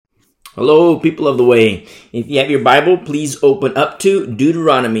Hello, people of the way. If you have your Bible, please open up to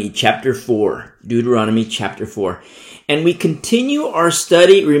Deuteronomy chapter 4. Deuteronomy chapter 4. And we continue our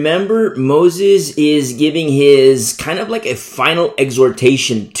study. Remember, Moses is giving his kind of like a final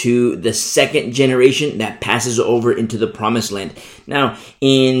exhortation to the second generation that passes over into the promised land. Now,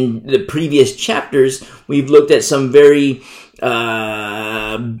 in the previous chapters, we've looked at some very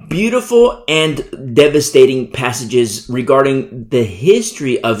beautiful and devastating passages regarding the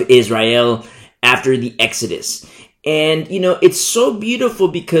history of Israel after the Exodus. And, it's so beautiful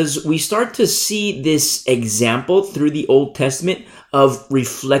because we start to see this example through the Old Testament of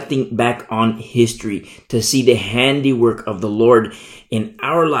reflecting back on history to see the handiwork of the Lord in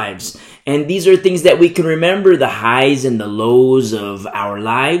our lives. And these are things that we can remember, the highs and the lows of our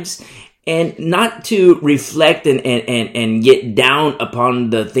lives. And not to reflect and get down upon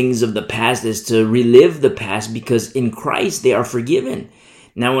the things of the past is to relive the past, because in Christ they are forgiven.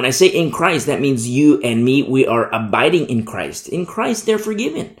 Now, when I say in Christ, that means you and me, we are abiding in Christ. In Christ, they're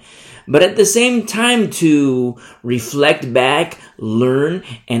forgiven. But at the same time, to reflect back, learn,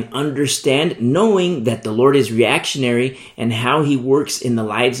 and understand, knowing that the Lord is reactionary and how he works in the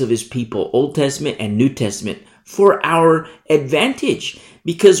lives of his people, Old Testament and New Testament, for our advantage.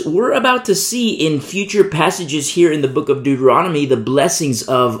 Because we're about to see in future passages here in the book of Deuteronomy the blessings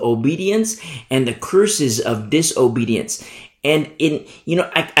of obedience and the curses of disobedience. And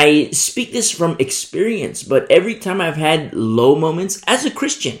I speak this from experience, but every time I've had low moments as a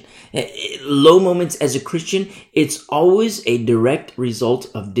Christian, it's always a direct result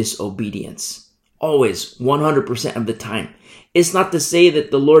of disobedience. Always, 100% of the time. It's not to say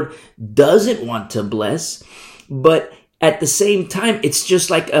that the Lord doesn't want to bless, but at the same time, it's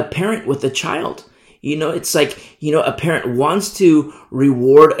just like a parent with a child. It's like, a parent wants to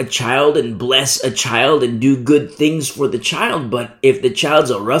reward a child and bless a child and do good things for the child. But if the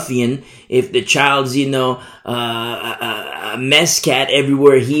child's a ruffian, if the child's, a mess cat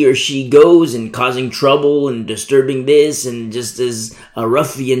everywhere he or she goes and causing trouble and disturbing this and just as a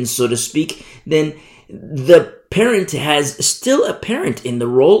ruffian, so to speak, then the parent has still a parent in the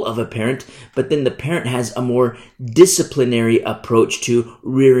role of a parent, but then the parent has a more disciplinary approach to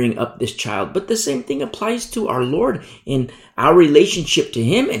rearing up this child. But the same thing applies to our Lord in our relationship to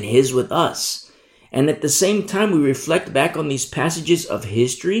him and his with us. And at the same time, we reflect back on these passages of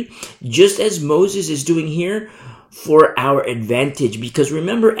history, just as Moses is doing here, for our advantage. Because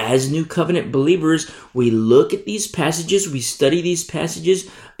remember, as new covenant believers, we look at these passages, we study these passages,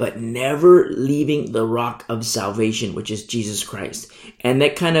 but never leaving the rock of salvation, which is Jesus Christ. And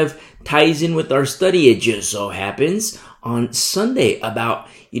that kind of ties in with our study. It just so happens on Sunday about,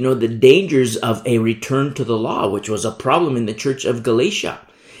 the dangers of a return to the law, which was a problem in the church of Galatia.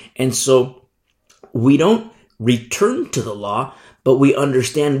 And so we don't return to the law, but we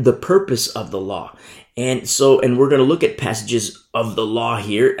understand the purpose of the law. And we're going to look at passages of the law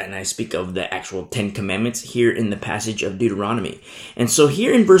here, and I speak of the actual 10 commandments here in the passage of Deuteronomy. And so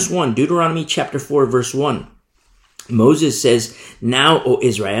here in verse 1, Deuteronomy chapter 4, verse 1, Moses says, "Now, O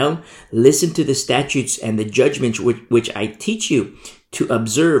Israel, listen to the statutes and the judgments which I teach you to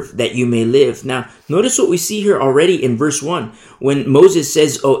observe, that you may live." Now, notice what we see here already in verse 1. When Moses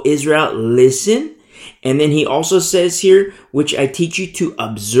says, "O Israel, listen," and then he also says here, "which I teach you to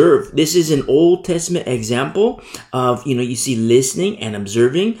observe." This is an Old Testament example of, you see listening and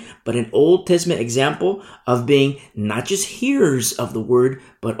observing, but an Old Testament example of being not just hearers of the word,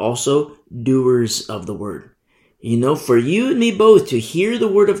 but also doers of the word. For you and me both to hear the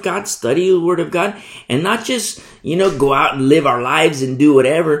word of God, study the word of God, and not just, go out and live our lives and do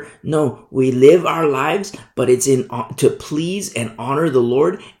whatever. No, we live our lives, but it's to please and honor the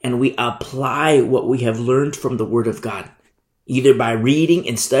Lord, and we apply what we have learned from the word of God, either by reading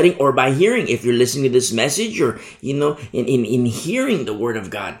and studying or by hearing. If you're listening to this message or, in hearing the word of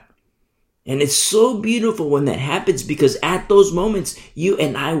God. And it's so beautiful when that happens, because at those moments, you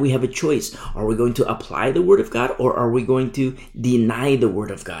and I, we have a choice. Are we going to apply the word of God, or are we going to deny the word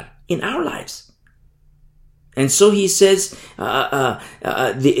of God in our lives? And so he says,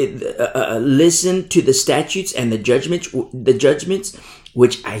 listen to the statutes and the judgments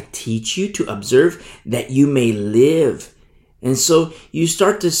which I teach you to observe, that you may live. And so you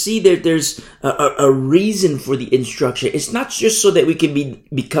start to see that there's a reason for the instruction. It's not just so that we can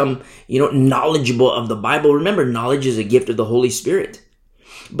become, knowledgeable of the Bible. Remember, knowledge is a gift of the Holy Spirit.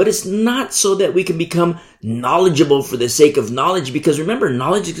 But it's not so that we can become knowledgeable for the sake of knowledge, because remember,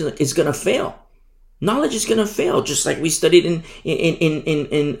 knowledge is going to fail. Knowledge is going to fail, just like we studied in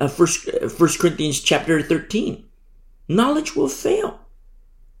 1 Corinthians chapter 13. Knowledge will fail.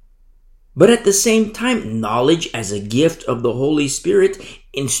 But at the same time, knowledge as a gift of the Holy Spirit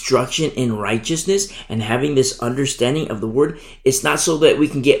instruction in righteousness and having this understanding of the word, it's not so that we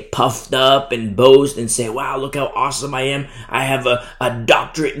can get puffed up and boast and say, wow, look how awesome I am. I have a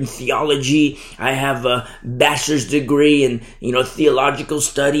doctorate in theology. I have a bachelor's degree in, theological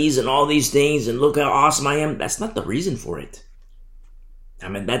studies and all these things. And look how awesome I am. That's not the reason for it. I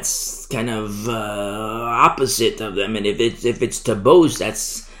mean, that's kind of opposite of them. And if it's to boast,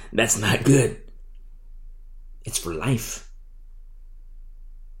 that's not good. It's for life.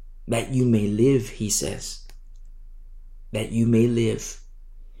 That you may live, he says. That you may live.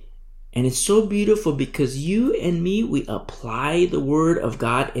 And it's so beautiful because you and me, we apply the word of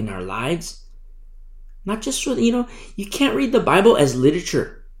God in our lives. Not just so, you can't read the Bible as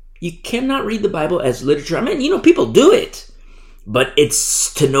literature. You cannot read the Bible as literature. I mean, people do it. But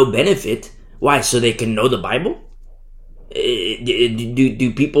it's to no benefit. Why? So they can know the Bible?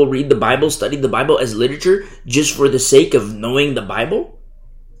 Do people read the Bible, study the Bible as literature just for the sake of knowing the Bible?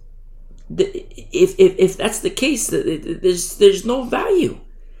 If that's the case, there's no value.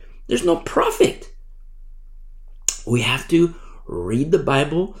 There's no profit. We have to read the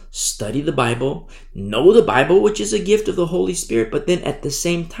Bible, study the Bible, know the Bible, which is a gift of the Holy Spirit. But then at the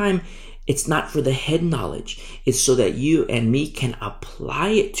same time, it's not for the head knowledge. It's so that you and me can apply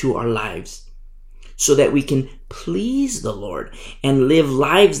it to our lives. So that we can please the Lord and live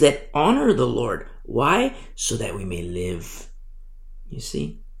lives that honor the Lord. Why? So that we may live. You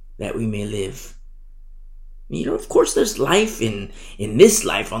see? That we may live. Of course there's life in this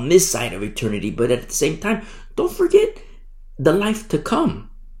life, on this side of eternity. But at the same time, don't forget the life to come.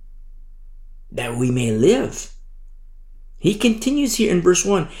 That we may live. He continues here in verse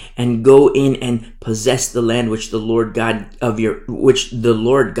 1, and go in and possess the land which the Lord God of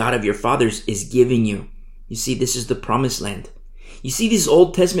your fathers is giving you. You see, this is the promised land. You see these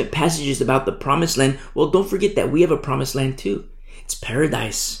Old Testament passages about the promised land. Well, don't forget that we have a promised land too. It's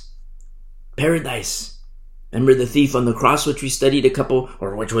paradise. Paradise. Remember the thief on the cross, which we studied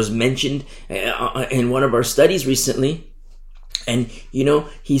which was mentioned in one of our studies recently. And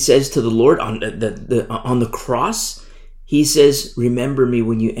he says to the Lord on the cross, he says, remember me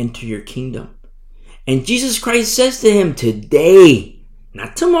when you enter your kingdom. And Jesus Christ says to him, today,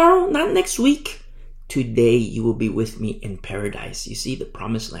 not tomorrow, not next week, today you will be with me in paradise. You see, the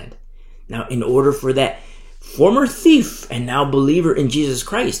promised land. Now, in order for that former thief and now believer in Jesus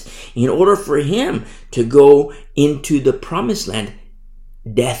Christ, in order for him to go into the promised land,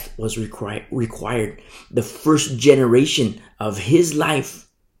 death was required. The first generation of his life,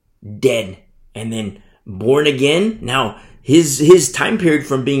 dead, and then born again. Now, his time period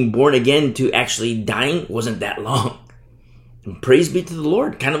from being born again to actually dying wasn't that long. And praise be to the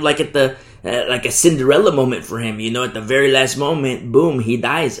Lord. Kind of like at like a Cinderella moment for him. At the very last moment, boom, he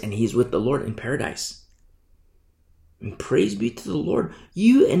dies and he's with the Lord in paradise. And praise be to the Lord.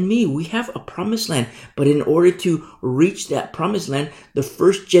 You and me, we have a promised land. But in order to reach that promised land, the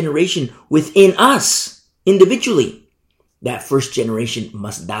first generation within us, individually, that first generation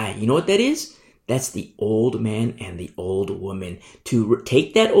must die. You know what that is? That's the old man and the old woman. To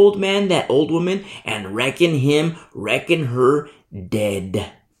take that old man, that old woman, and reckon her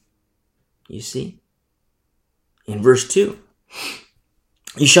dead. You see? In verse 2,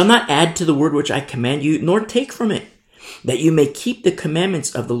 you shall not add to the word which I command you, nor take from it, that you may keep the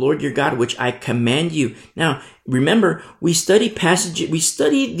commandments of the Lord your God, which I command you. Now, remember, we're in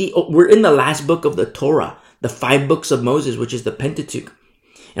the last book of the Torah, the 5 books of Moses, which is the Pentateuch.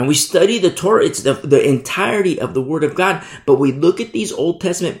 And we study the Torah. It's the entirety of the Word of God. But we look at these Old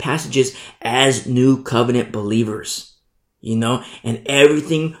Testament passages as New Covenant believers. And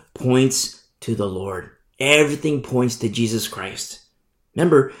everything points to the Lord. Everything points to Jesus Christ.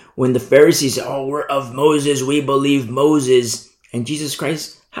 Remember when the Pharisees said, we're of Moses, we believe Moses. And Jesus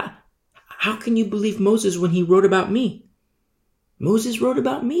Christ, how can you believe Moses when he wrote about me? Moses wrote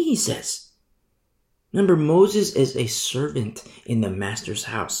about me, he says. Remember, Moses is a servant in the master's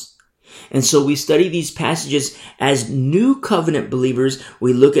house. And so we study these passages as New Covenant believers.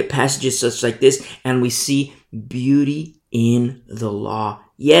 We look at passages such like this and we see beauty in the law.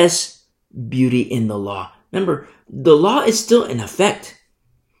 Yes, beauty in the law. Remember, the law is still in effect.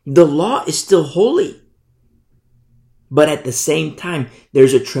 The law is still holy. But at the same time,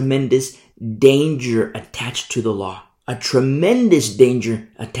 there's a tremendous danger attached to the law. A tremendous danger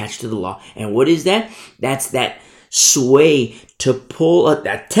attached to the law. And what is that? That's that sway to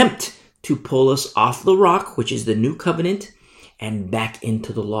attempt to pull us off the rock, which is the new covenant, and back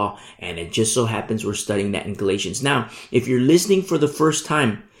into the law. And it just so happens we're studying that in Galatians. Now, if you're listening for the first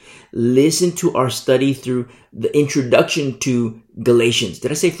time, listen to our study through the introduction to Galatians.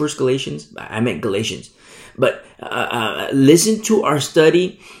 Did I say first Galatians? I meant Galatians. But listen to our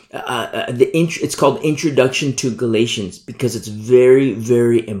study. It's called Introduction to Galatians, because it's very,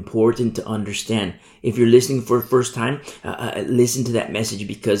 very important to understand. If you're listening for the first time, listen to that message,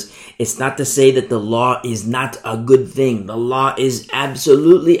 because it's not to say that the law is not a good thing. The law is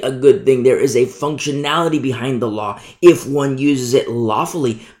absolutely a good thing. There is a functionality behind the law if one uses it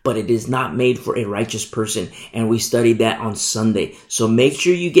lawfully, but it is not made for a righteous person. And we studied that on Sunday. So make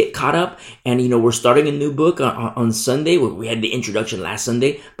sure you get caught up. And, we're starting a new book on Sunday. We had the introduction last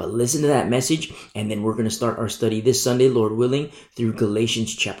Sunday, but listen to that message. And then we're going to start our study this Sunday, Lord willing, through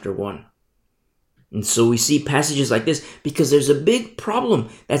Galatians chapter 1. And so we see passages like this because there's a big problem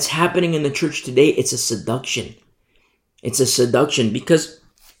that's happening in the church today. It's a seduction. It's a seduction because,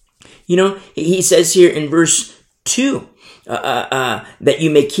 he says here in verse 2, that you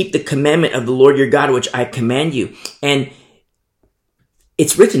may keep the commandment of the Lord your God, which I command you. And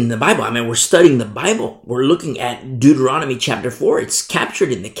it's written in the Bible. We're studying the Bible. We're looking at Deuteronomy chapter 4. It's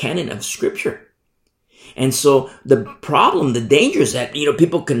captured in the canon of Scripture. And so the problem, the danger is that,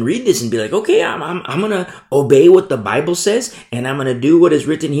 people can read this and be like, okay, I'm going to obey what the Bible says, and I'm going to do what is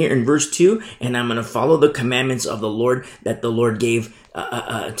written here in verse 2, and I'm going to follow the commandments of the Lord that the Lord gave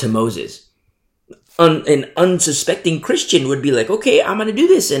to Moses. An unsuspecting Christian would be like, okay, I'm going to do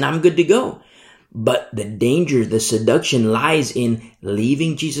this and I'm good to go. But the danger, the seduction lies in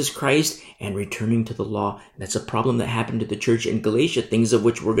leaving Jesus Christ and returning to the law. That's a problem that happened to the church in Galatia, things of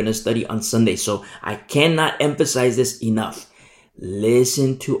which we're going to study on Sunday. So I cannot emphasize this enough.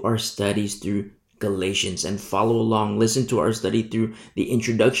 Listen to our studies through Galatians and follow along. Listen to our study through the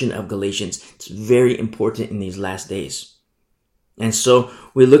introduction of Galatians. It's very important in these last days. And so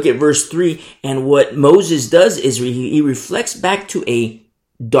we look at verse 3, and what Moses does is he reflects back to a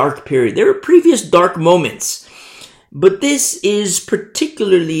dark period. There were previous dark moments, but this is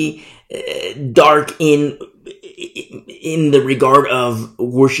particularly dark in the regard of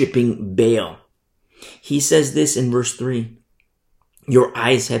worshiping Baal. He says this in verse 3, your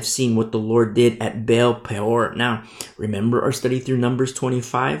eyes have seen what the Lord did at Baal Peor. Now, remember our study through Numbers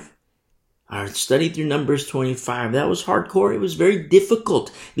 25? Our study through Numbers 25, that was hardcore. It was very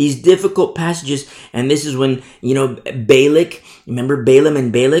difficult. These difficult passages. And this is when, Balak, remember Balaam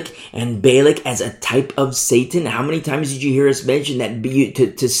and Balak as a type of Satan. How many times did you hear us mention that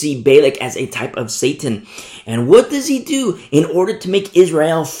to see Balak as a type of Satan? And what does he do in order to make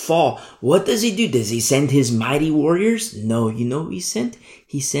Israel fall? What does he do? Does he send his mighty warriors? No, you know what he sent?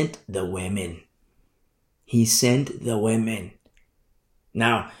 He sent the women. He sent the women.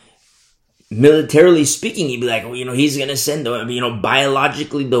 Now, militarily speaking, he'd be like, he's going to send,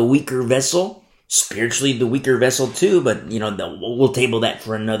 biologically the weaker vessel, spiritually the weaker vessel too, but, we'll table that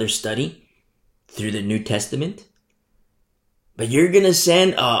for another study through the New Testament. But you're going to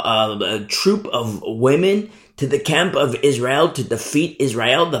send a troop of women to the camp of Israel to defeat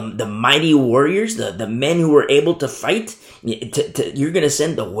Israel, the mighty warriors, the men who were able to fight. You're going to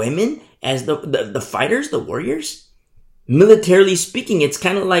send the women as the fighters, the warriors? Militarily speaking, it's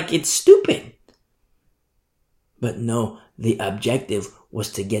kind of like it's stupid. But no, the objective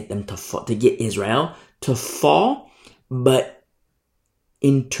was to get them to fall, to get Israel to fall, but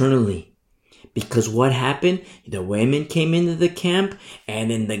internally. Because what happened? The women came into the camp,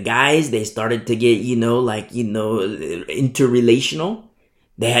 and then the guys, they started to get, interrelational.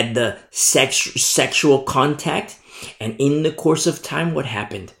 They had the sexual contact, and in the course of time, what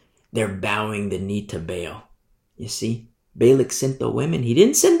happened? They're bowing the knee to Baal. You see? Balak sent the women. He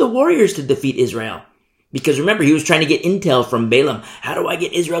didn't send the warriors to defeat Israel. Because remember, he was trying to get intel from Balaam. How do I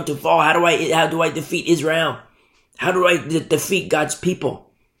get Israel to fall? How do I defeat Israel? How do I defeat God's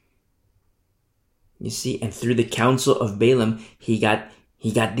people? You see, and through the counsel of Balaam, he got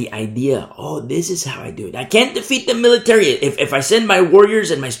the idea. Oh, this is how I do it. I can't defeat the military. If I send my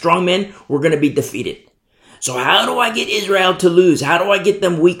warriors and my strong men, we're going to be defeated. So how do I get Israel to lose? How do I get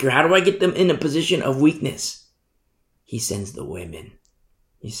them weaker? How do I get them in a position of weakness? He sends the women.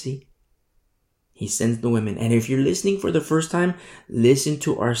 You see? He sends the women. And if you're listening for the first time, listen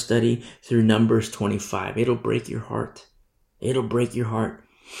to our study through Numbers 25. It'll break your heart. It'll break your heart.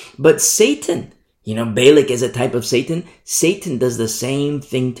 But Satan, Balak is a type of Satan. Satan does the same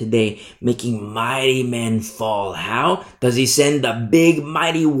thing today, making mighty men fall. How? Does he send the big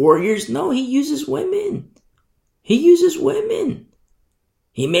mighty warriors? No, he uses women. He uses women.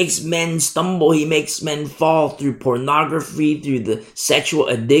 He makes men stumble. He makes men fall through pornography, through the sexual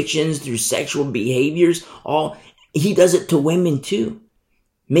addictions, through sexual behaviors. He does it to women too,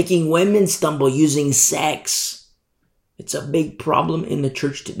 making women stumble using sex. It's a big problem in the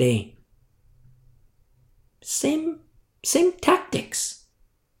church today. Same tactics.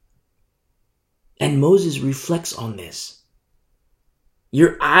 And Moses reflects on this.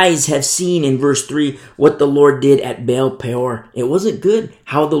 Your eyes have seen, in verse 3, what the Lord did at Baal Peor. It wasn't good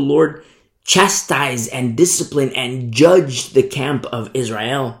how the Lord chastised and disciplined and judged the camp of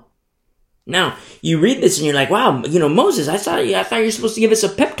Israel. Now, you read this and you're like, wow, Moses, I thought you were supposed to give us a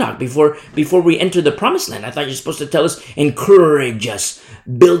pep talk before we enter the promised land. I thought you're supposed to tell us, encourage us,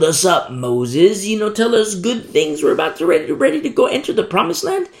 build us up, Moses, tell us good things. We're about to ready to go enter the promised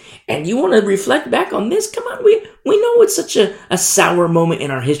land. And you want to reflect back on this? Come on, we know it's such a sour moment in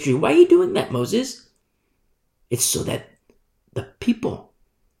our history. Why are you doing that, Moses? It's so that the people,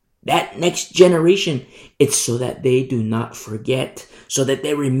 that next generation, it's so that they do not forget, so that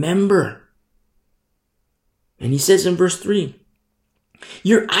they remember. And he says in verse 3,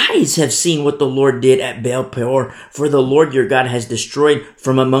 your eyes have seen what the Lord did at Baal Peor, for the Lord your God has destroyed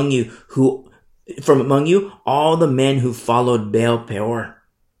from among you all the men who followed Baal Peor.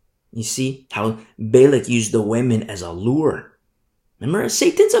 You see how Balak used the women as a lure. Remember,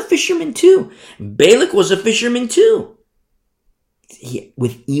 Satan's a fisherman too. Balak was a fisherman too.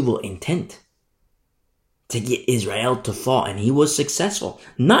 With evil intent to get Israel to fall, and he was successful.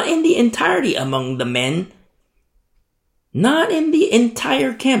 Not in the entirety among the men, not in the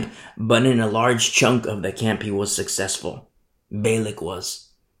entire camp, but in a large chunk of the camp he was successful. Balak was,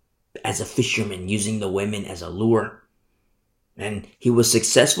 as a fisherman, using the women as a lure. And he was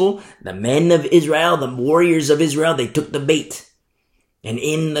successful. The men of Israel, the warriors of Israel, they took the bait. And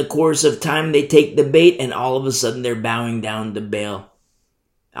in the course of time, they take the bait, and all of a sudden they're bowing down to Baal.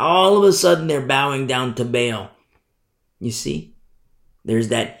 All of a sudden they're bowing down to Baal. You see? There's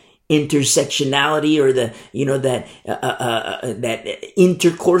that intersectionality, or that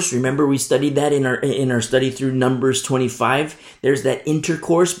intercourse. Remember, we studied that in our study through Numbers 25. There's that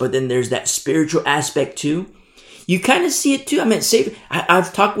intercourse, but then there's that spiritual aspect too. You kind of see it too.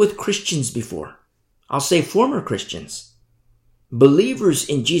 I've talked with Christians before. I'll say former Christians, believers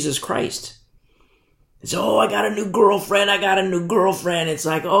in Jesus Christ. It's, I got a new girlfriend. It's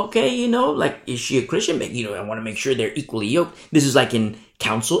like, okay, is she a Christian? I want to make sure they're equally yoked. This is like in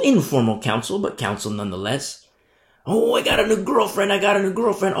counsel, informal counsel, but counsel nonetheless. I got a new girlfriend.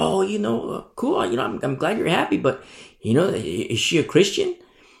 Oh, cool. I'm glad you're happy, but is she a Christian?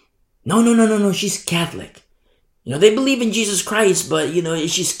 No. She's Catholic. They believe in Jesus Christ, but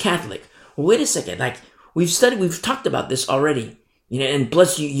she's Catholic. Well, wait a second. Like we've talked about this already. And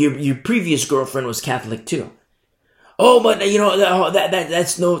plus your previous girlfriend was Catholic too. Oh, but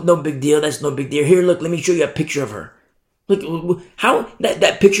that's no big deal. That's no big deal. Here, look, let me show you a picture of her. Look how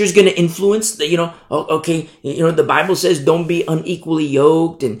that picture is going to influence the Bible says don't be unequally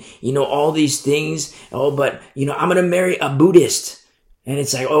yoked and all these things. Oh, but I'm going to marry a Buddhist. And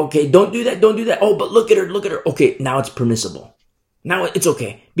it's like, okay, don't do that. Oh, but look at her. Okay, now it's permissible. Now it's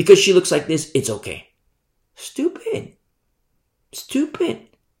okay. Because she looks like this, it's okay. Stupid.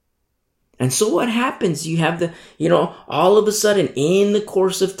 And so what happens? You have all of a sudden in the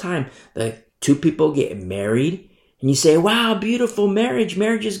course of time, the two people get married and you say, wow, beautiful marriage.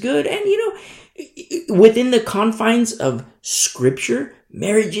 Marriage is good. And within the confines of scripture,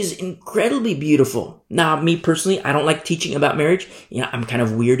 marriage is incredibly beautiful. Now, me personally, I don't like teaching about marriage. I'm kind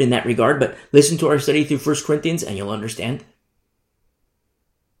of weird in that regard, but listen to our study through 1 Corinthians and you'll understand.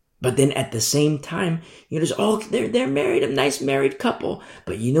 But then at the same time, they're married, a nice married couple.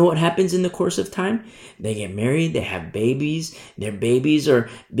 But you know what happens in the course of time? They get married, they have babies. Their babies are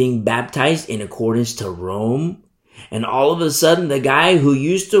being baptized in accordance to Rome. And all of a sudden, the guy who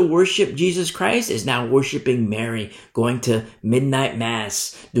used to worship Jesus Christ is now worshiping Mary, going to midnight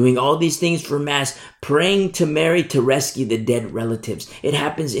mass, doing all these things for mass, praying to Mary to rescue the dead relatives. It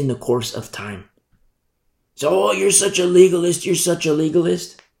happens in the course of time. So, you're such a legalist.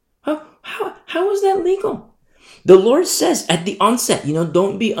 How is that legal? The Lord says at the onset,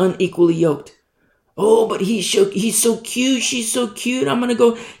 don't be unequally yoked. Oh, but he's so cute. She's so cute. I'm going to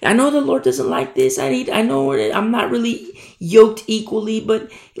go. I know the Lord doesn't like this. I know I'm not really yoked equally,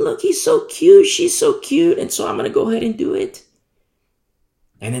 but look, he's so cute. She's so cute. And so I'm going to go ahead and do it.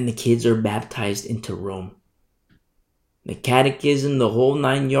 And then the kids are baptized into Rome. The catechism, the whole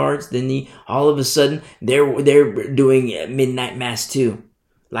 9 yards. Then all of a sudden they're doing midnight mass too.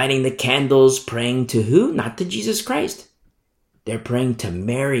 Lighting the candles, praying to who? Not to Jesus Christ. They're praying to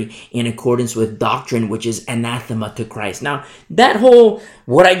Mary in accordance with doctrine, which is anathema to Christ. Now, that whole,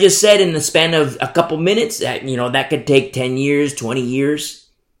 what I just said in the span of a couple minutes, that could take 10 years, 20 years.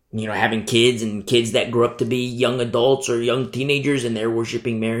 Having kids and kids that grow up to be young adults or young teenagers and they're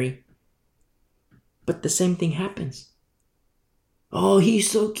worshiping Mary. But the same thing happens. Oh, he's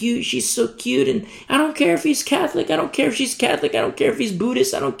so cute. She's so cute. And I don't care if he's Catholic. I don't care if she's Catholic. I don't care if he's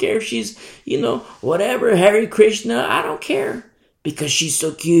Buddhist. I don't care if she's, whatever, Hare Krishna. I don't care. Because she's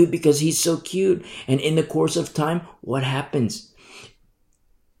so cute, because he's so cute. And in the course of time, what happens?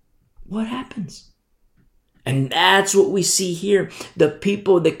 What happens? And that's what we see here. The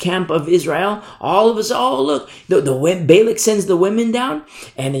people, the camp of Israel, all of us, oh, look, Balak sends the women down,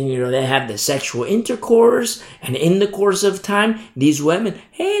 and then, they have the sexual intercourse, and in the course of time, these women,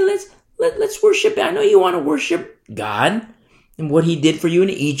 hey, let's worship. I know you want to worship God and what he did for you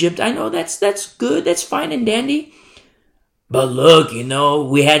in Egypt. I know that's good. That's fine and dandy. But look,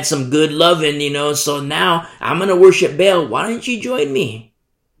 we had some good loving, so now I'm going to worship Baal. Why don't you join me?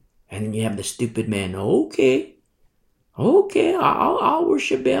 And then you have the stupid man. Okay, I'll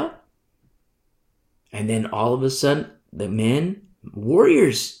worship Baal. And then all of a sudden, the men,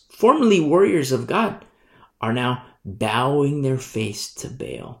 warriors, formerly warriors of God, are now bowing their face to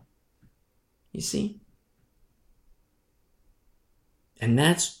Baal. You see? And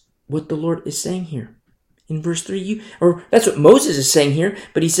that's what the Lord is saying here. In verse 3, that's what Moses is saying here,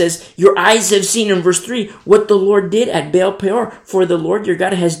 but he says, your eyes have seen in verse 3 what the Lord did at Baal Peor, for the Lord your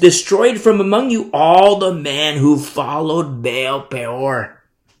God has destroyed from among you all the men who followed Baal Peor.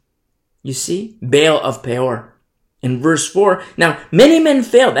 You see? Baal of Peor. In verse 4, now many men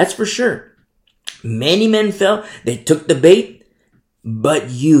fell, that's for sure. Many men fell, they took the bait, but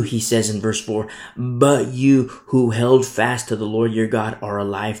you, he says in verse 4, but you who held fast to the Lord your God are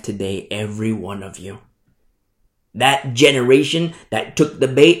alive today, every one of you. That generation that took the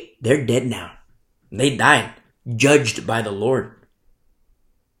bait, they're dead now. They died, judged by the Lord.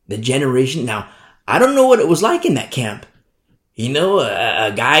 The generation, now, I don't know what it was like in that camp.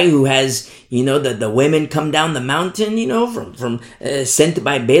 A guy who has, the women come down the mountain, from sent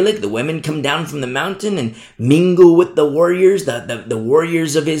by Balak. The women come down from the mountain and mingle with the warriors, the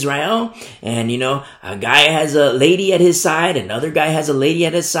warriors of Israel. And, a guy has a lady at his side. Another guy has a lady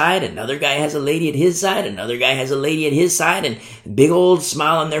at his side. Another guy has a lady at his side. Another guy has a lady at his side. And big old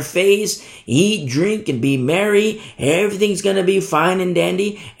smile on their face. Eat, drink, and be merry. Everything's going to be fine and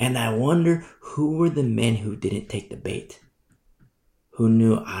dandy. And I wonder who were the men who didn't take the bait? Who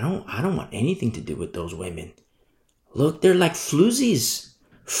knew, I don't want anything to do with those women. Look, they're like floozies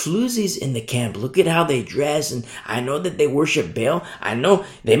in the camp. Look at how they dress. And I know that they worship Baal. I know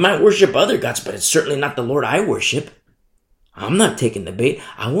they might worship other gods, but it's certainly not the Lord I worship. I'm not taking the bait.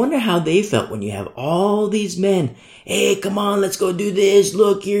 I wonder how they felt when you have all these men. Hey, come on, let's go do this.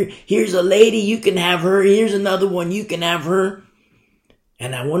 Look, here's a lady, you can have her. Here's another one, you can have her.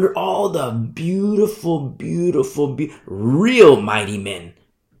 And I wonder all the beautiful, real mighty men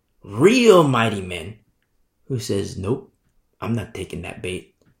who says, nope, I'm not taking that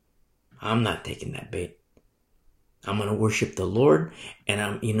bait. I'm not taking that bait. I'm going to worship the Lord,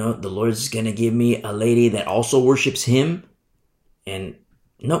 and the Lord's going to give me a lady that also worships him. And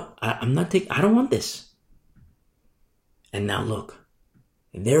no, I'm not taking, I don't want this. And now look,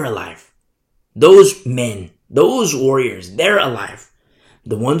 they're alive. Those men, those warriors, they're alive.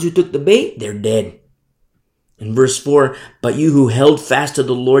 The ones who took the bait, they're dead. In verse 4, but you who held fast to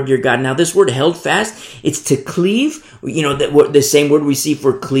the Lord your God. Now this word held fast, it's to cleave. The same word we see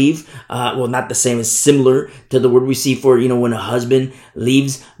for cleave. Not the same, it's similar to the word we see for, when a husband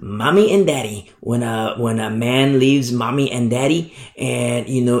leaves mommy and daddy. When a man leaves mommy and daddy and,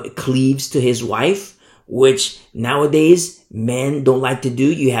 cleaves to his wife, which nowadays men don't like to do.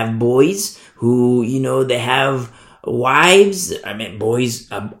 You have boys who, they have wives, boys,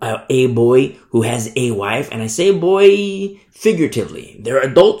 a boy who has a wife, and I say boy figuratively. They're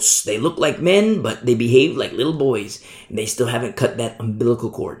adults, they look like men, but they behave like little boys, and they still haven't cut that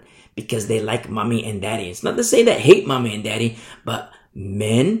umbilical cord because they like mommy and daddy. It's not to say that hate mommy and daddy, but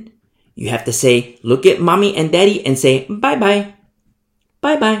men, you have to say, look at mommy and daddy and say, bye-bye,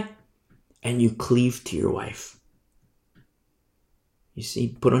 bye-bye, and you cleave to your wife. You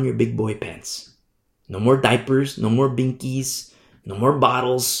see, put on your big boy pants. No more diapers, no more binkies, no more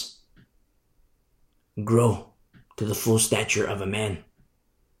bottles. Grow to the full stature of a man.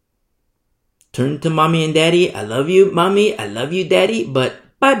 Turn to mommy and daddy. I love you, mommy. I love you, daddy. But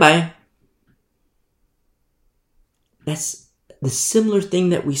bye-bye. That's the similar thing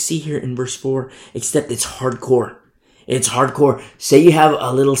that we see here in verse 4, except it's hardcore. It's hardcore. Say you have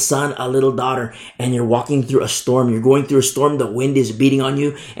a little son, a little daughter, and you're walking through a storm. You're going through a storm. The wind is beating on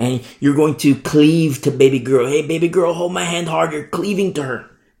you, and you're going to cleave to baby girl. Hey, baby girl, hold my hand hard. You're cleaving to her.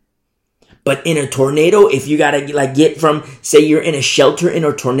 But in a tornado, if you gotta get from, say you're in a shelter in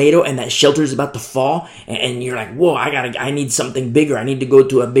a tornado, and that shelter is about to fall, and you're like, whoa, I need something bigger. I need to go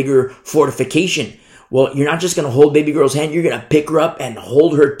to a bigger fortification. Well, you're not just going to hold baby girl's hand. You're going to pick her up and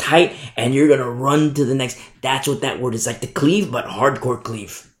hold her tight, and you're going to run to the next. That's what that word is, like to cleave, but hardcore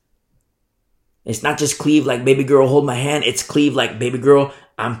cleave. It's not just cleave like, baby girl, hold my hand. It's cleave like, baby girl,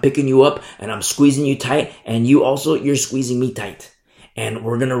 I'm picking you up and I'm squeezing you tight. And you're squeezing me tight. And I'm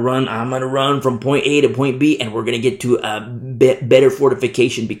going to run from point A to point B, and we're going to get to a better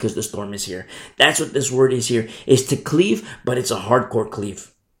fortification because the storm is here. That's what this word is here, is to cleave, but it's a hardcore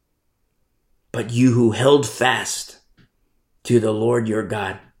cleave. But you who held fast to the Lord your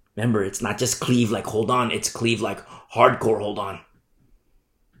God. Remember, it's not just cleave like hold on. It's cleave like hardcore hold on.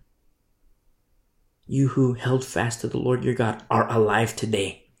 You who held fast to the Lord your God are alive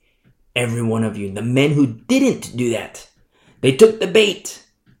today. Every one of you. The men who didn't do that, they took the bait.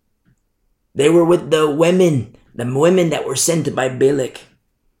 They were with the women that were sent by Balak.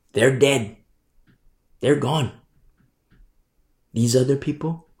 They're dead. They're gone. These other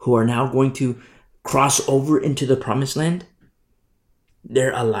people who are now going to cross over into the promised land,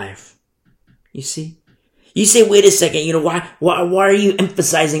 they're alive. You see? You say, wait a second, why are you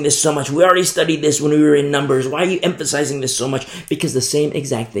emphasizing this so much? We already studied this when we were in Numbers. Why are you emphasizing this so much? Because the same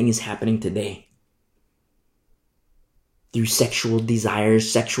exact thing is happening today. Through sexual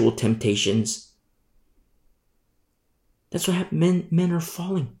desires, sexual temptations. That's what happens. Men are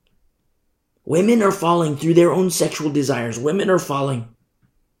falling. Women are falling through their own sexual desires. Women are falling.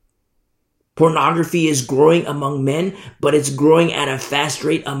 Pornography is growing among men, but it's growing at a fast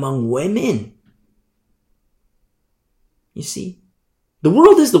rate among women. You see? The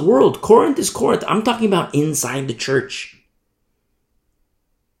world is the world. Corinth is Corinth. I'm talking about inside the church.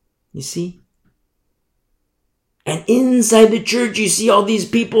 You see? And inside the church, you see all these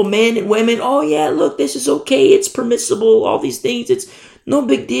people, men and women. Oh yeah, look, this is okay. It's permissible. All these things. It's no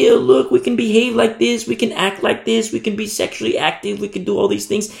big deal. Look, we can behave like this. We can act like this. We can be sexually active. We can do all these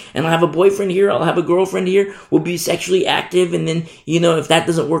things. And I'll have a boyfriend here. I'll have a girlfriend here. We'll be sexually active. And then, if that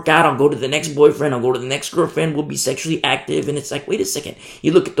doesn't work out, I'll go to the next boyfriend. I'll go to the next girlfriend. We'll be sexually active. And it's like, wait a second.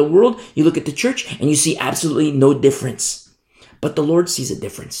 You look at the world, you look at the church, and you see absolutely no difference. But the Lord sees a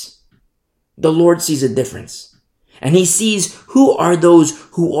difference. The Lord sees a difference. And he sees who are those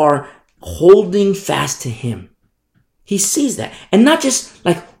who are holding fast to him. He sees that. And not just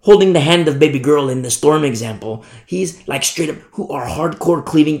like holding the hand of baby girl in the storm example. He's like straight up who are hardcore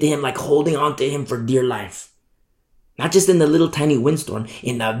cleaving to him, like holding on to him for dear life. Not just in the little tiny windstorm,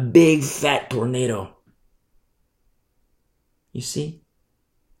 in the big fat tornado. You see?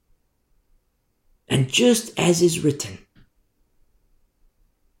 And just as is written,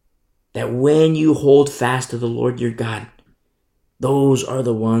 that when you hold fast to the Lord your God, those are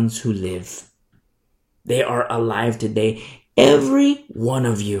the ones who live. They are alive today. Every one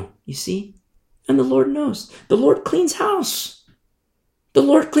of you. You see? And the Lord knows. The Lord cleans house. The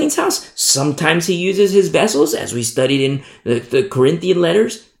Lord cleans house. Sometimes he uses his vessels, as we studied in the Corinthian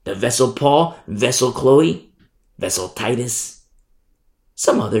letters. The vessel Paul, vessel Chloe, vessel Titus.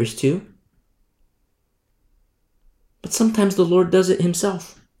 Some others too. But sometimes the Lord does it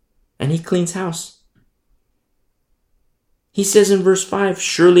himself. And he cleans house. He says in verse 5,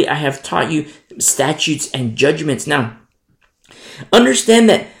 surely I have taught you statutes and judgments. Now, understand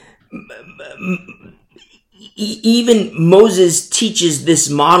that even Moses teaches this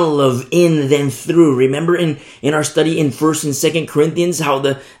model of in then through. Remember in our study in 1st and 2nd Corinthians how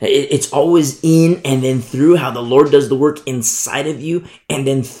it's always in and then through, how the Lord does the work inside of you and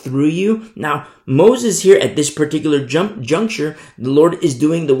then through you. Now Moses here at this particular juncture, the Lord is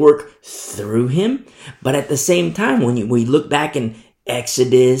doing the work through him, but at the same time when we look back in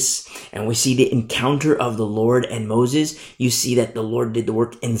Exodus and we see the encounter of the Lord and Moses, you see that the Lord did the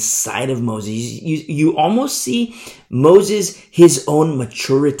work inside of Moses. You almost see Moses, his own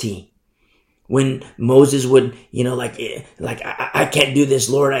maturity. When Moses would, I can't do this,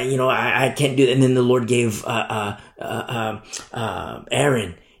 Lord. I can't do it. And then the Lord gave Aaron,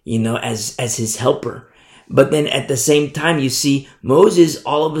 as his helper. But then at the same time, you see Moses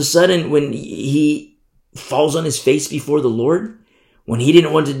all of a sudden when he falls on his face before the Lord. When he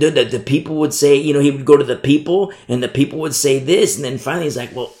didn't want to do that, the people would say, he would go to the people and the people would say this. And then finally he's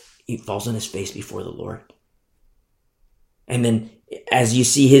like, well, he falls on his face before the Lord. And then as you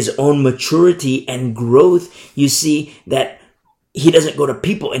see his own maturity and growth, you see that he doesn't go to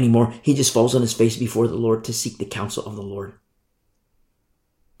people anymore. He just falls on his face before the Lord to seek the counsel of the Lord.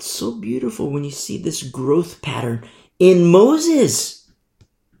 It's so beautiful when you see this growth pattern in Moses.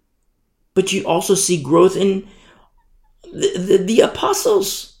 But you also see growth in the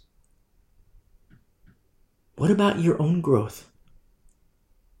apostles. What about your own growth?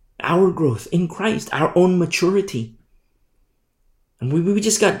 Our growth in Christ, our own maturity. And we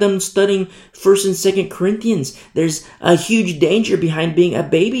just got done studying 1st and 2nd Corinthians. There's a huge danger behind being a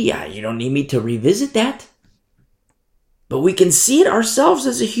baby. Yeah, you don't need me to revisit that. But we can see it ourselves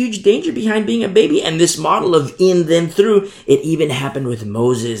as a huge danger behind being a baby. And this model of in, then, through, it even happened with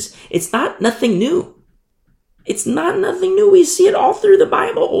Moses. It's not nothing new. It's not nothing new. We see it all through the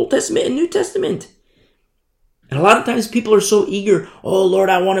Bible, Old Testament and New Testament. And a lot of times people are so eager. Oh, Lord,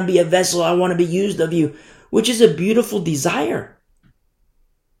 I want to be a vessel. I want to be used of you, which is a beautiful desire.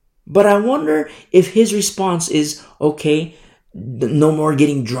 But I wonder if his response is, okay, no more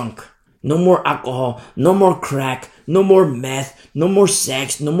getting drunk. No more alcohol, no more crack, no more meth, no more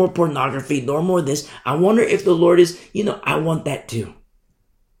sex, no more pornography, no more this. I wonder if the Lord is, I want that too.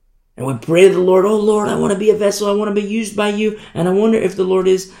 And we pray to the Lord, oh Lord, I want to be a vessel. I want to be used by you. And I wonder if the Lord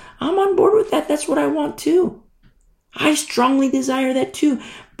is, I'm on board with that. That's what I want too. I strongly desire that too.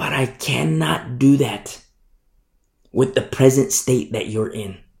 But I cannot do that with the present state that you're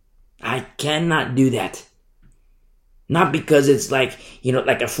in. I cannot do that. Not because it's like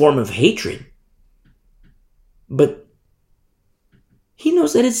a form of hatred. But he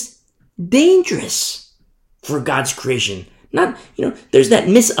knows that it's dangerous for God's creation. There's that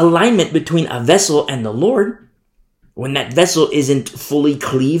misalignment between a vessel and the Lord. When that vessel isn't fully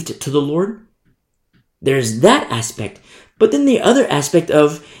cleaved to the Lord. There's that aspect. But then the other aspect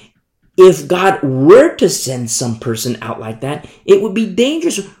of, if God were to send some person out like that, it would be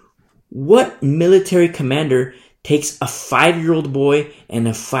dangerous. What military commander takes a 5-year-old boy and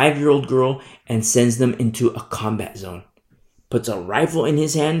a 5-year-old girl and sends them into a combat zone? Puts a rifle in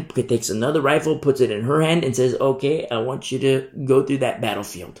his hand, takes another rifle, puts it in her hand, and says, okay, I want you to go through that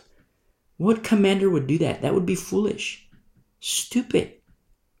battlefield. What commander would do that? That would be foolish. Stupid.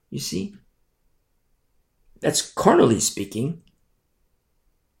 You see? That's carnally speaking.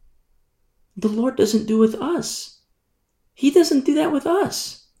 The Lord doesn't do with us. He doesn't do that with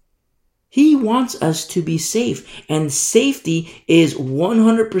us. He wants us to be safe, and safety is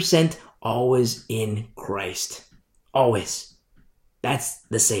 100% always in Christ. Always. That's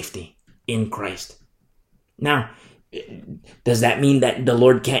the safety, in Christ. Now, does that mean that the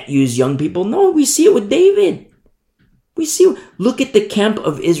Lord can't use young people? No, we see it with David. Look at the camp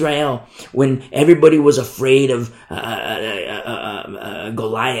of Israel when everybody was afraid of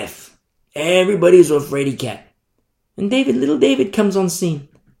Goliath. Everybody was afraid he can't. And little David comes on scene.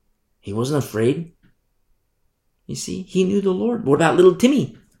 He wasn't afraid. You see, he knew the Lord. What about little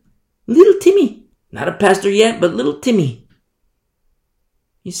Timmy? Little Timmy. Not a pastor yet, but little Timmy.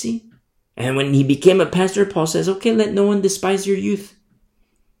 You see? And when he became a pastor, Paul says, okay, let no one despise your youth.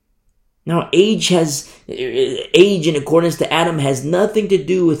 Now, age in accordance to Adam has nothing to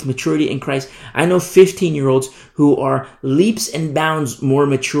do with maturity in Christ. I know 15-year-olds who are leaps and bounds more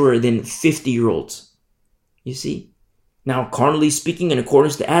mature than 50-year-olds. You see? Now, carnally speaking, in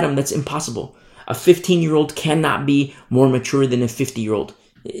accordance to Adam, that's impossible. A 15-year-old cannot be more mature than a 50-year-old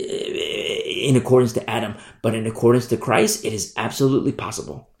in accordance to Adam. But in accordance to Christ, it is absolutely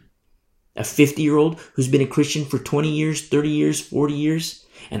possible. A 50-year-old who's been a Christian for 20 years, 30 years, 40 years,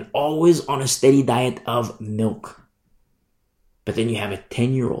 and always on a steady diet of milk. But then you have a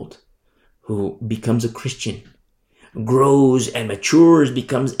 10-year-old who becomes a Christian, grows and matures,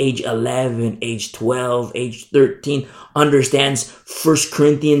 becomes age 11, age 12, age 13, understands 1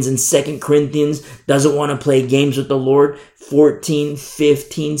 Corinthians and 2 Corinthians, doesn't want to play games with the Lord, 14,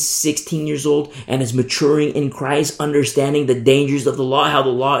 15, 16 years old, and is maturing in Christ, understanding the dangers of the law, how the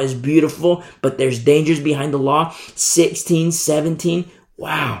law is beautiful, but there's dangers behind the law, 16, 17,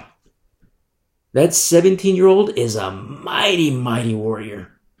 wow. That 17-year-old is a mighty, mighty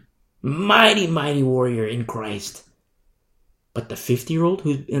warrior. Mighty, mighty warrior in Christ. But the 50-year-old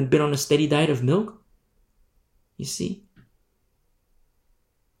who's been on a steady diet of milk, you see?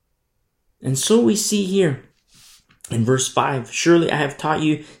 And so we see here in verse 5, surely I have taught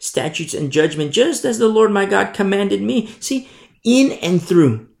you statutes and judgment, just as the Lord my God commanded me. See, in and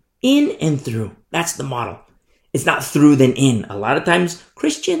through. In and through. That's the model. It's not through then in. A lot of times,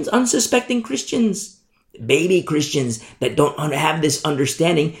 Christians, unsuspecting Christians, baby Christians that don't have this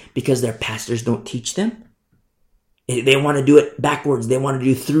understanding because their pastors don't teach them. They want to do it backwards. They want to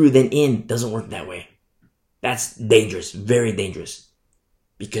do through then in. Doesn't work that way. That's dangerous. Very dangerous.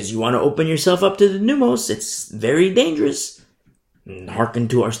 Because you want to open yourself up to the pneumos. It's very dangerous. And hearken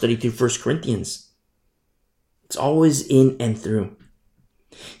to our study through 1 Corinthians. It's always in and through.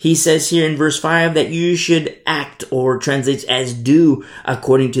 He says here in verse 5 that you should act, or translates as do,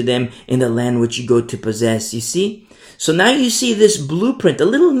 according to them in the land which you go to possess. You see? So now you see this blueprint, a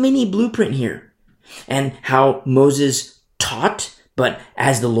little mini blueprint here. And how Moses taught, but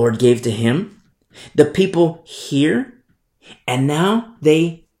as the Lord gave to him. The people hear, And now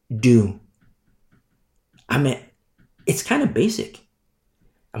they do. I mean, it's kind of basic.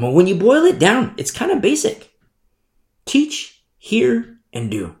 I mean, when you boil it down, it's kind of basic. Teach, hear,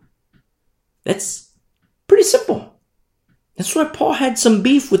 and do. That's pretty simple. That's why Paul had some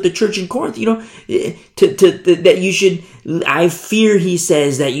beef with the church in Corinth. That you should. I fear, he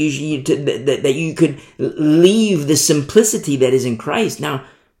says, that you could leave the simplicity that is in Christ. Now,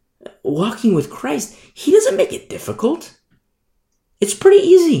 walking with Christ, he doesn't make it difficult. It's pretty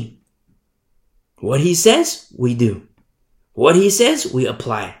easy. What he says, we do. What he says, we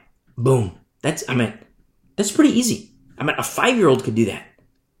apply. Boom. That's pretty easy. A 5-year-old could do that.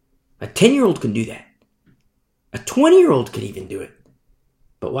 A 10-year-old can do that. A 20-year-old could even do it.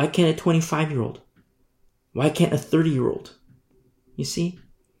 But why can't a 25-year-old? Why can't a 30-year-old? You see?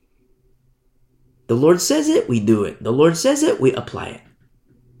 The Lord says it, we do it. The Lord says it, we apply it.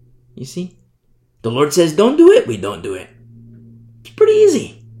 You see? The Lord says don't do it, we don't do it. It's pretty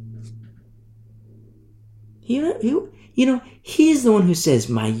easy. He's the one who says,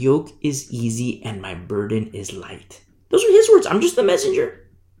 my yoke is easy and my burden is light. Those are his words. I'm just the messenger.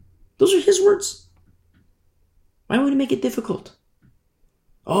 Those are his words. Why would he make it difficult?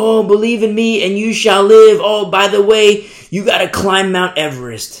 Oh, believe in me and you shall live. Oh, by the way, you got to climb Mount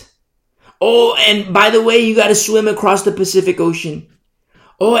Everest. Oh, and by the way, you got to swim across the Pacific Ocean.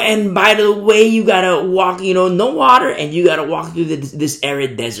 Oh, and by the way, you got to walk, no water, and you got to walk through this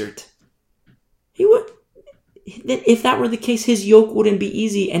arid desert. He would. If that were the case, his yoke wouldn't be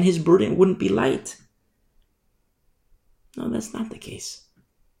easy and his burden wouldn't be light. No, that's not the case.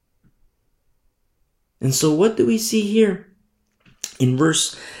 And so what do we see here? In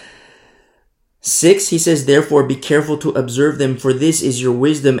verse 6, he says, therefore be careful to observe them, for this is your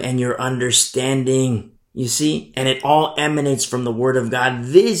wisdom and your understanding. You see? And it all emanates from the word of God.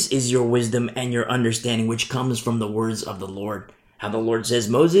 This is your wisdom and your understanding, which comes from the words of the Lord. How the Lord says,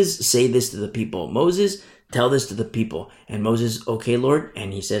 Moses, say this to the people. Moses, tell this to the people. And Moses, okay, Lord.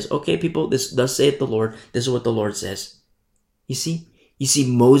 And he says, okay, people, this thus saith the Lord. This is what the Lord says. You see? You see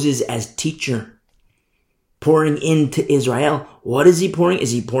Moses as teacher, pouring into Israel. What is he pouring?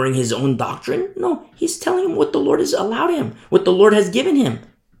 Is he pouring his own doctrine? No, he's telling him what the Lord has allowed him, what the Lord has given him.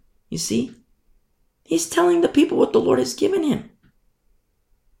 You see? He's telling the people what the Lord has given him.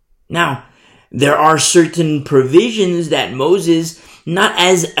 Now, there are certain provisions that Moses, not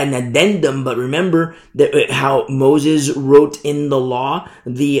as an addendum, but remember that how Moses wrote in the law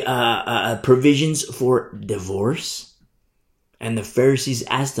the provisions for divorce. And the Pharisees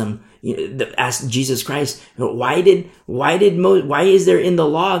asked him, asked Jesus Christ, why is there in the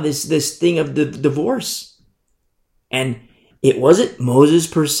law this thing of the divorce? And it wasn't Moses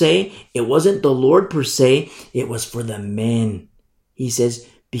per se. It wasn't the Lord per se. It was for the men. He says,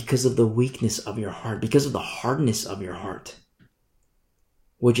 because of the weakness of your heart, because of the hardness of your heart,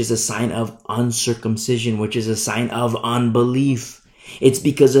 which is a sign of uncircumcision, which is a sign of unbelief. It's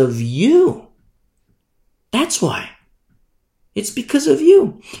because of you. That's why. It's because of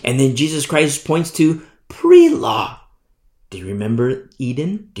you. And then Jesus Christ points to pre-law. Do you remember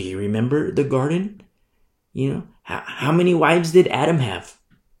Eden? Do you remember the garden? How many wives did Adam have?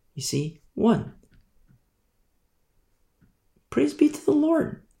 You see, one. Praise be to the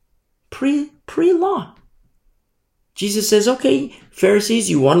Lord. Pre-law. Jesus says, okay, Pharisees,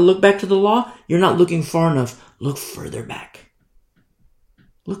 you want to look back to the law? You're not looking far enough. Look further back.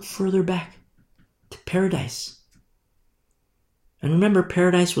 Look further back to paradise. And remember,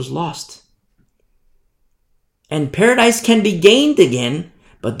 paradise was lost. And paradise can be gained again,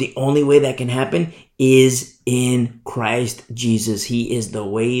 but the only way that can happen is in Christ Jesus. He is the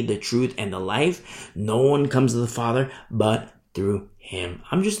way, the truth, and the life. No one comes to the Father but through him.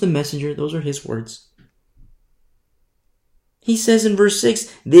 I'm just the messenger. Those are his words. He says in verse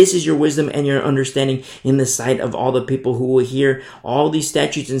 6, this is your wisdom and your understanding in the sight of all the people who will hear all these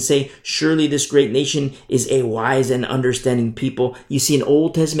statutes and say, surely this great nation is a wise and understanding people. You see an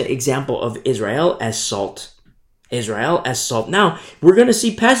Old Testament example of Israel as salt. Israel as salt. Now, we're going to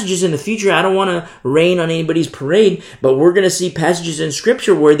see passages in the future. I don't want to rain on anybody's parade, but we're going to see passages in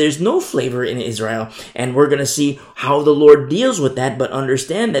Scripture where there's no flavor in Israel. And we're going to see how the Lord deals with that, but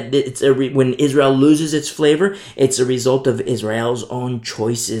understand that when Israel loses its flavor, it's a result of Israel's own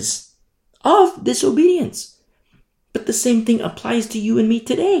choices of disobedience. But the same thing applies to you and me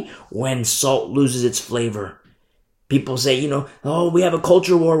today when salt loses its flavor. People say, oh, we have a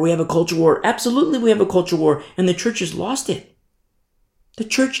culture war. Absolutely, we have a culture war. And the church has lost it. The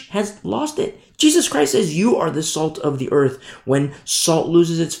church has lost it. Jesus Christ says you are the salt of the earth. When salt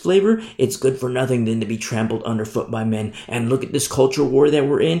loses its flavor, it's good for nothing than to be trampled underfoot by men. And look at this culture war that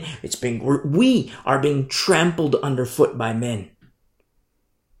we're in. We are being trampled underfoot by men.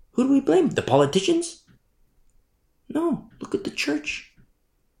 Who do we blame? The politicians? No, look at the church.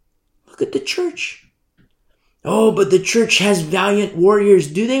 Look at the church. Oh, but the church has valiant warriors.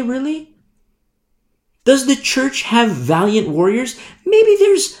 Do they really? Does the church have valiant warriors? Maybe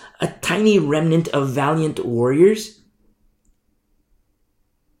there's a tiny remnant of valiant warriors.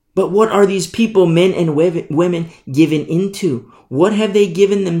 But what are these people, men and women, given into? What have they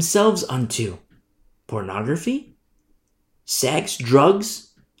given themselves unto? Pornography? Sex?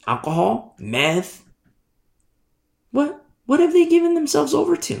 Drugs? Alcohol? Meth? What have they given themselves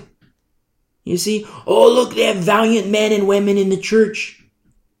over to? You see, oh look, they have valiant men and women in the church.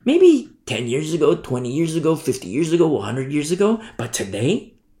 Maybe 10 years ago, 20 years ago, 50 years ago, 100 years ago. But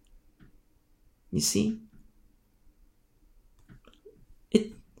today, you see,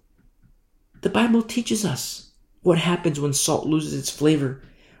 the Bible teaches us what happens when salt loses its flavor.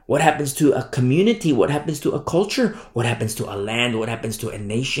 What happens to a community? What happens to a culture? What happens to a land? What happens to a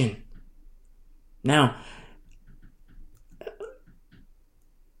nation? Now,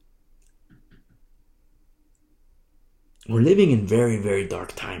 we're living in very, very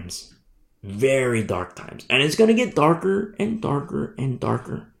dark times. Very dark times. And it's going to get darker and darker and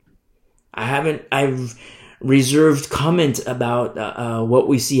darker. I've reserved comment about what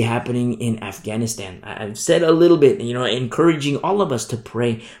we see happening in Afghanistan. I've said a little bit, encouraging all of us to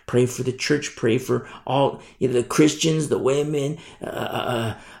pray. Pray for the church. Pray for all the Christians, the women,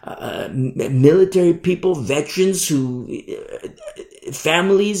 military people, veterans,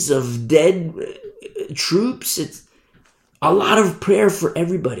 families of dead troops. It's a lot of prayer for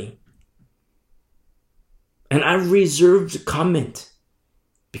everybody. And I've reserved comment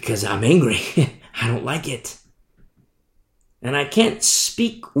because I'm angry. I don't like it. And I can't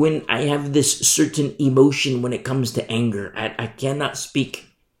speak when I have this certain emotion when it comes to anger. I cannot speak.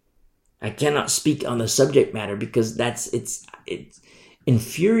 I cannot speak on the subject matter because it's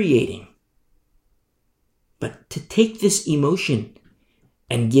infuriating. But to take this emotion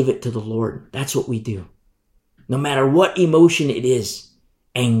and give it to the Lord, that's what we do. No matter what emotion it is,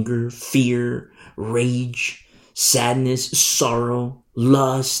 anger, fear, rage, sadness, sorrow,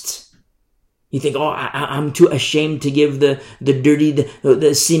 lust. You think, I'm too ashamed to give the dirty,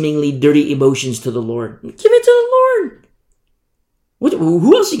 the seemingly dirty emotions to the Lord. Give it to the Lord.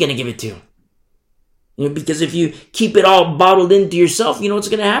 Who else are you going to give it to? Because if you keep it all bottled into yourself, what's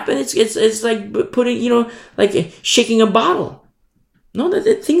going to happen? It's like putting, like shaking a bottle. No,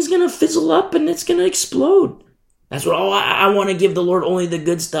 that thing's going to fizzle up and it's going to explode. That's what, I want to give the Lord only the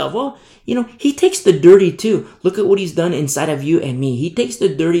good stuff. Well, He takes the dirty too. Look at what He's done inside of you and me. He takes the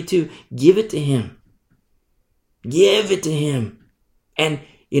dirty too. Give it to Him. Give it to Him. And,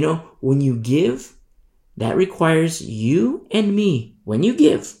 when you give, that requires you and me. When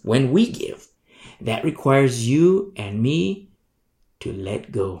we give, that requires you and me to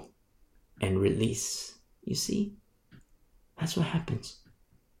let go and release. You see? That's what happens.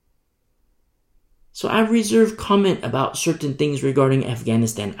 So I reserve comment about certain things regarding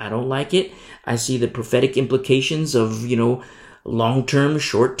Afghanistan. I don't like it. I see the prophetic implications of, long-term,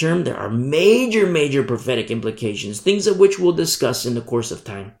 short-term. There are major, major prophetic implications, things of which we'll discuss in the course of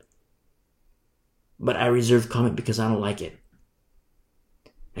time. But I reserve comment because I don't like it.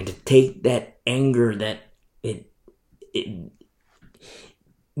 And to take that anger that it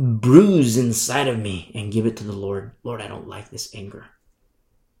brews inside of me and give it to the Lord. Lord, I don't like this anger.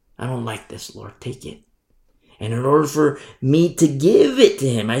 I don't like this, Lord. Take it. And in order for me to give it to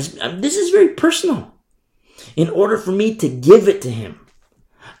Him, this is very personal. In order for me to give it to Him,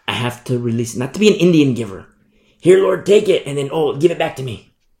 I have to release it. Not to be an Indian giver. Here, Lord, take it. And then, give it back to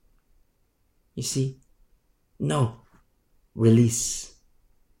me. You see? No. Release.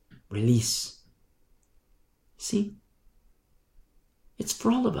 Release. See? It's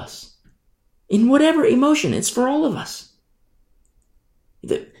for all of us. In whatever emotion, it's for all of us.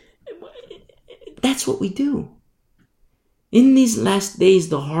 That's what we do. In these last days,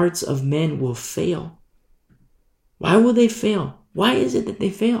 the hearts of men will fail. Why will they fail? Why is it that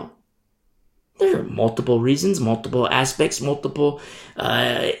they fail? There are multiple reasons, multiple aspects, multiple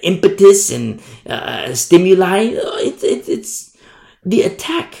impetus and stimuli. It's the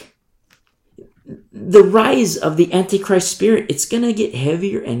attack, the rise of the Antichrist spirit. It's going to get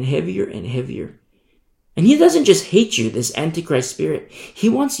heavier and heavier and heavier. And he doesn't just hate you, this Antichrist spirit. He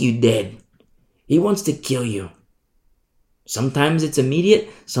wants you dead. He wants to kill you. Sometimes it's immediate,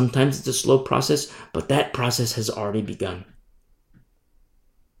 sometimes it's a slow process, but that process has already begun.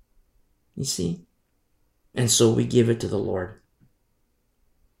 You see? And so we give it to the Lord.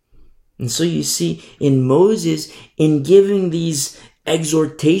 And so you see, in Moses, in giving these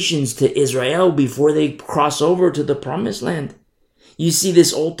exhortations to Israel before they cross over to the promised land, you see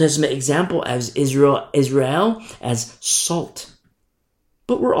this Old Testament example as Israel as salt.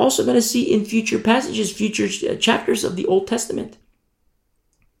 But we're also going to see in future passages, future chapters of the Old Testament,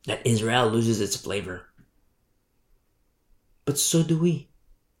 that Israel loses its flavor. But so do we.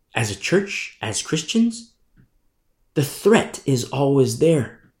 As a church, as Christians, the threat is always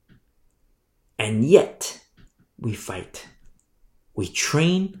there. And yet, we fight. We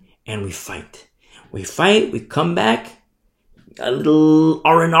train and we fight. We fight, we come back, a little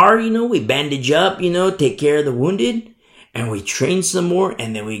R&R, we bandage up, take care of the wounded, and we train some more,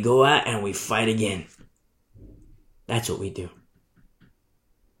 and then we go out and we fight again. That's what we do.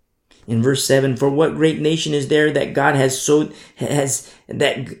 In verse 7, for what great nation is there that God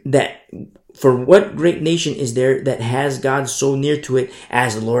for what great nation is there that has God so near to it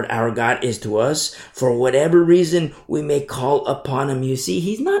as the Lord our God is to us? For whatever reason we may call upon him. You see,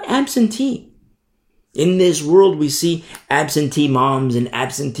 he's not absentee. In this world, we see absentee moms and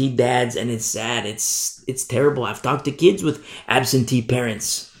absentee dads, and it's sad. It's terrible. I've talked to kids with absentee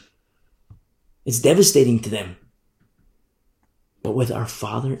parents. It's devastating to them. But with our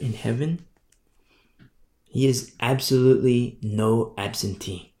Father in heaven, he is absolutely no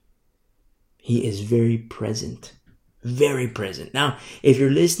absentee. He is very present. Very present. Now, if you're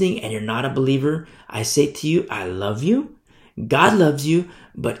listening and you're not a believer, I say to you, I love you. God loves you,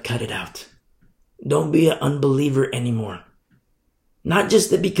 but cut it out. Don't be an unbeliever anymore. Not just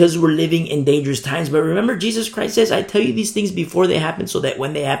that because we're living in dangerous times, but remember Jesus Christ says, I tell you these things before they happen so that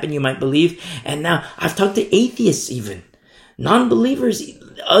when they happen, you might believe. And now I've talked to atheists even, non-believers,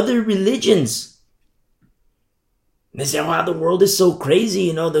 other religions. They say, wow, the world is so crazy.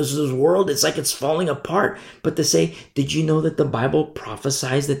 This world, it's like it's falling apart. But to say, did you know that the Bible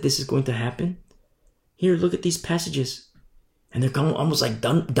prophesies that this is going to happen? Here, look at these passages. And they're almost like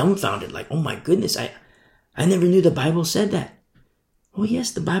dumbfounded. Like, oh my goodness, I never knew the Bible said that. Oh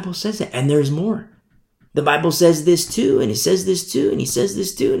yes, the Bible says that. And there's more. The Bible says this too, and it says this too, and he says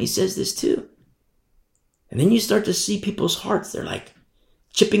this too, and he says this too. And then you start to see people's hearts. They're like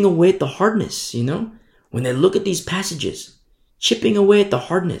chipping away at the hardness, when they look at these passages, chipping away at the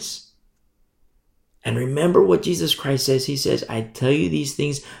hardness. And remember what Jesus Christ says. He says, I tell you these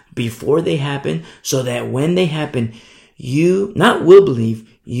things before they happen, so that when they happen, you not will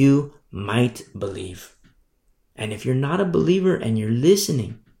believe, you might believe. And if you're not a believer and you're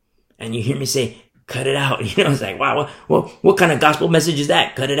listening and you hear me say, cut it out, it's like, wow, what kind of gospel message is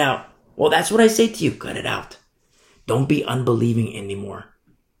that? Cut it out. Well, that's what I say to you. Cut it out. Don't be unbelieving anymore.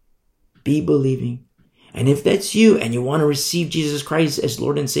 Be believing. And if that's you and you want to receive Jesus Christ as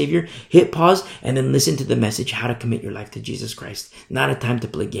Lord and Savior, hit pause and then listen to the message, how to commit your life to Jesus Christ. Not a time to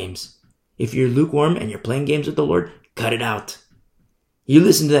play games. If you're lukewarm and you're playing games with the Lord, cut it out. You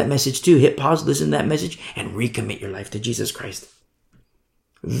listen to that message too. Hit pause, listen to that message, and recommit your life to Jesus Christ.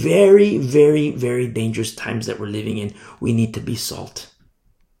 Very, very, very dangerous times that we're living in. We need to be salt.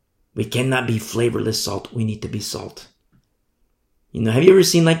 We cannot be flavorless salt. We need to be salt. Have you ever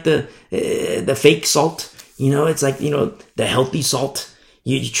seen like the fake salt? It's like, the healthy salt.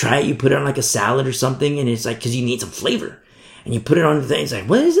 You try it, you put it on like a salad or something, and it's like, because you need some flavor. And you put it on the thing, it's like,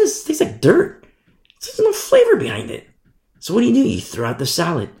 what is this? It tastes like dirt. There's no flavor behind it. So what do? You throw out the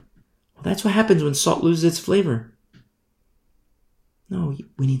salad. Well, that's what happens when salt loses its flavor. No,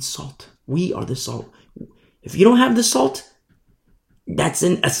 we need salt. We are the salt. If you don't have the salt, that's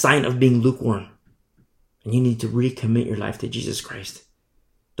a sign of being lukewarm. And you need to recommit your life to Jesus Christ.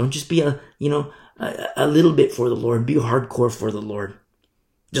 Don't just be a little bit for the Lord. Be hardcore for the Lord.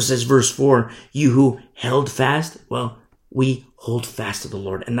 Just as verse 4, you who held fast, well, we hold fast to the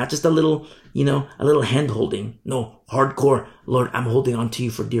Lord. And not just a little hand holding. No, hardcore. Lord, I'm holding on to you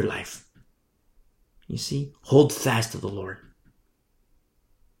for dear life. You see? Hold fast to the Lord.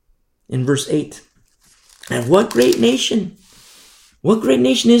 In verse 8, and what great nation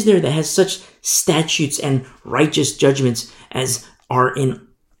is there that has such statutes and righteous judgments as are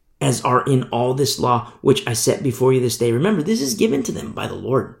in all this law which I set before you this day? Remember, this is given to them by the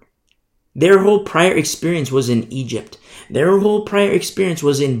Lord. Their whole prior experience was in Egypt. Their whole prior experience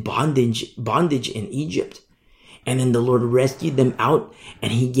was in bondage in Egypt. And then the Lord rescued them out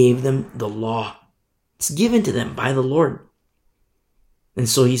and he gave them the law. It's given to them by the Lord. And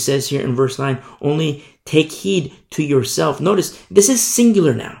so he says here in verse 9, only take heed to yourself. Notice, this is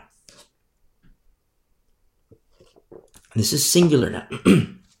singular now. This is singular now.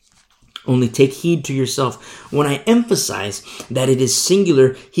 Only take heed to yourself. When I emphasize that it is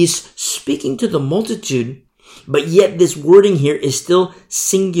singular, he's speaking to the multitude, but yet this wording here is still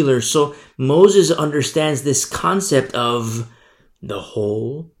singular. So Moses understands this concept of the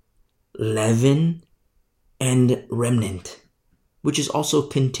whole, leaven, and remnant, which is also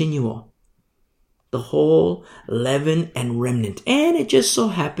continual. The whole, leaven, and remnant. And it just so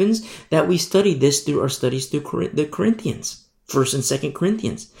happens that we studied this through our studies through the Corinthians, 1st and 2nd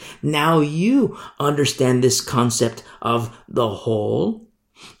Corinthians. Now you understand this concept of the whole,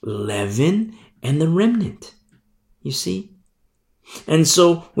 leaven, and the remnant. You see? And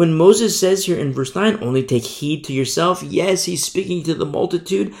so when Moses says here in verse 9, only take heed to yourself, yes, he's speaking to the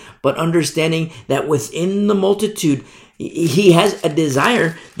multitude, but understanding that within the multitude, he has a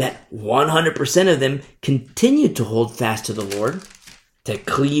desire that 100% of them continue to hold fast to the Lord, to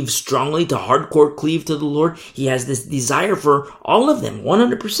cleave strongly, to hardcore cleave to the Lord. He has this desire for all of them,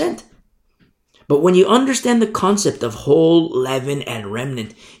 100%. But when you understand the concept of whole, leaven, and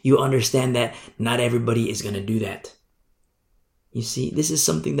remnant, you understand that not everybody is going to do that. You see, this is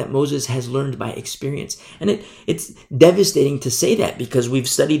something that Moses has learned by experience. And it's devastating to say that because we've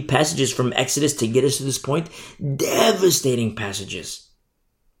studied passages from Exodus to get us to this point. Devastating passages.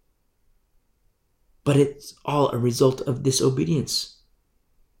 But it's all a result of disobedience.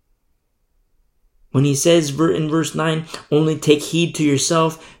 When he says in verse 9, only take heed to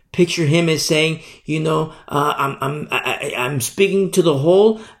yourself, picture him as saying, I'm speaking to the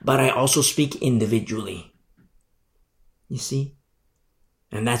whole, but I also speak individually. You see?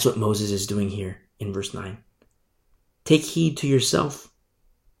 And that's what Moses is doing here in verse 9. Take heed to yourself.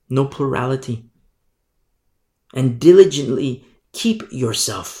 No plurality. And diligently keep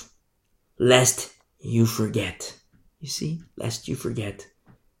yourself, lest you forget. You see? Lest you forget.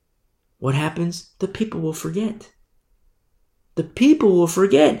 What happens? The people will forget. The people will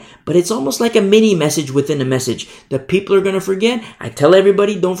forget. But it's almost like a mini message within a message. The people are going to forget. I tell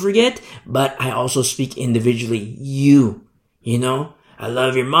everybody, don't forget. But I also speak individually. I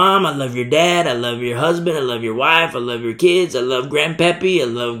love your mom, I love your dad, I love your husband, I love your wife, I love your kids, I love grandpappy, I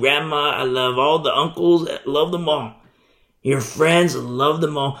love grandma, I love all the uncles, I love them all. Your friends, I love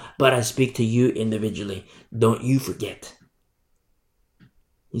them all, but I speak to you individually. Don't you forget.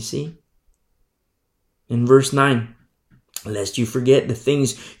 You see? In verse 9, lest you forget the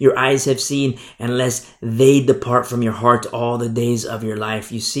things your eyes have seen, and lest they depart from your heart all the days of your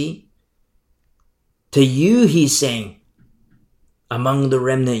life. You see? To you, he's saying, among the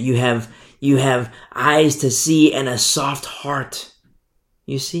remnant, you have eyes to see and a soft heart.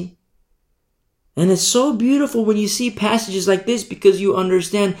 You see? And it's so beautiful when you see passages like this because you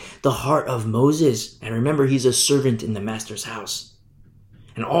understand the heart of Moses. And remember, he's a servant in the master's house.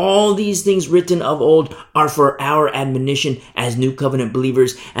 And all these things written of old are for our admonition as new covenant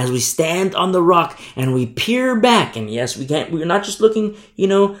believers, as we stand on the rock and we peer back. And yes, we're not just looking,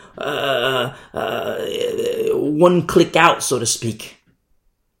 one click out, so to speak.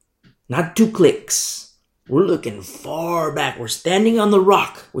 Not 2 clicks. We're looking far back. We're standing on the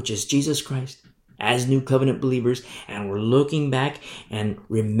rock, which is Jesus Christ, as new covenant believers. And we're looking back and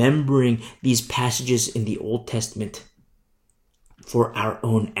remembering these passages in the Old Testament for our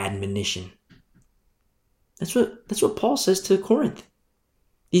own admonition. That's what Paul says to Corinth.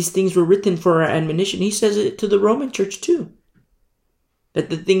 These things were written for our admonition. He says it to the Roman church too.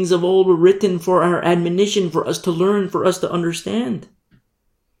 That the things of old were written for our admonition, for us to learn, for us to understand.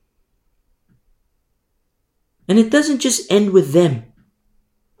 And it doesn't just end with them,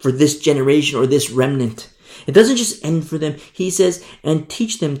 for this generation or this remnant. It doesn't just end for them. He says, and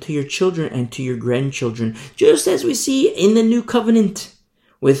teach them to your children and to your grandchildren, just as we see in the new covenant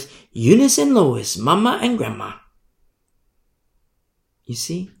with Eunice and Lois, mama and grandma. You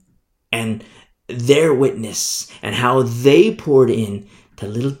see? And their witness and how they poured in to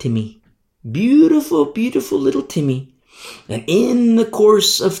little Timmy. Beautiful, beautiful little Timmy. And in the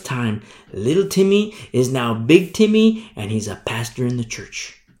course of time, little Timmy is now big Timmy and he's a pastor in the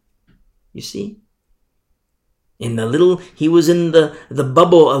church. You see? He was in the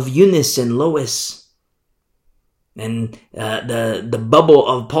bubble of Eunice and Lois. And the bubble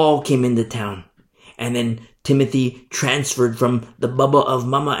of Paul came into town. And then Timothy transferred from the bubble of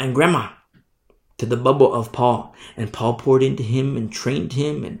Mama and Grandma to the bubble of Paul. And Paul poured into him and trained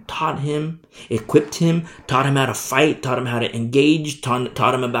him and taught him, equipped him, taught him how to fight, taught him how to engage,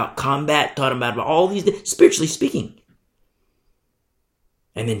 taught him about combat, taught him about all these, spiritually speaking.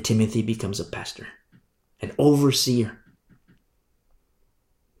 And then Timothy becomes a pastor, an overseer.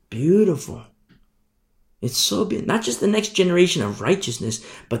 Beautiful. It's so beautiful. Not just the next generation of righteousness,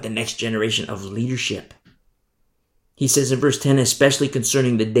 but the next generation of leadership. He says in verse 10, especially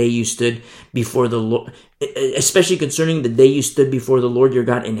concerning the day you stood before the Lord, especially concerning the day you stood before the Lord your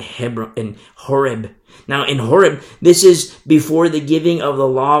God in Horeb. Now in Horeb, this is before the giving of the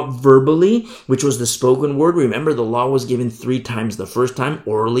law verbally, which was the spoken word. Remember, the law was given 3 times. The first time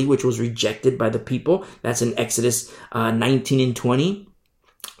orally, which was rejected by the people. That's in Exodus 19 and 20.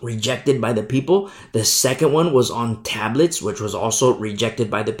 Rejected by the people. The second one was on tablets, which was also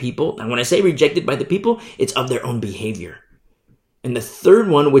rejected by the people. And when I say rejected by the people, it's of their own behavior. And the third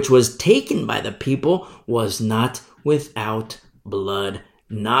one, which was taken by the people, was not without blood,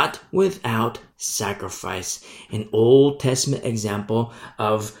 not without sacrifice. An Old Testament example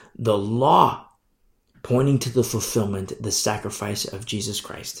of the law pointing to the fulfillment, the sacrifice of Jesus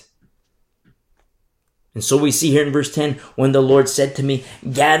Christ. And so we see here in verse 10, when the Lord said to me,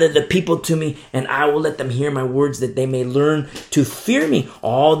 gather the people to me, and I will let them hear my words, that they may learn to fear me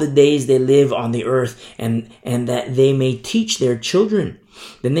all the days they live on the earth, and that they may teach their children.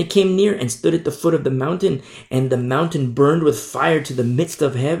 Then they came near and stood at the foot of the mountain, and the mountain burned with fire to the midst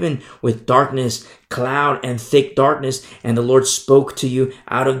of heaven, with darkness, cloud, and thick darkness. And the Lord spoke to you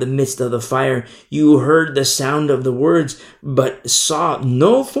out of the midst of the fire. You heard the sound of the words, but saw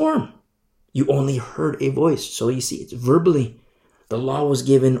no form. You only heard a voice. So you see, it's verbally. The law was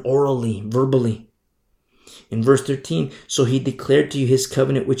given orally, verbally. In verse 13, so he declared to you his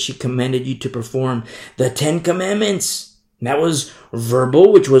covenant, which he commanded you to perform. The 10 commandments. That was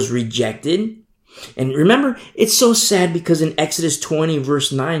verbal, which was rejected. And remember, it's so sad because in Exodus 20,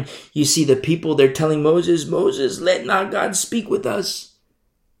 verse 9, you see the people, they're telling Moses, let not God speak with us.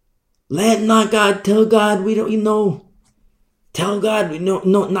 Let not God, tell God we don't know. Tell God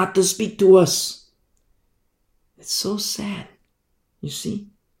not to speak to us. It's so sad. You see?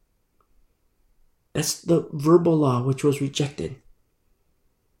 That's the verbal law which was rejected.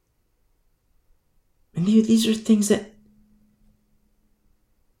 And these are things that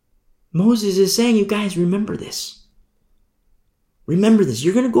Moses is saying, you guys, remember this. Remember this.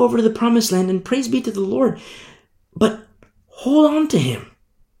 You're going to go over to the promised land, and praise be to the Lord. But hold on to him.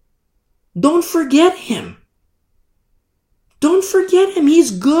 Don't forget him. Don't forget him.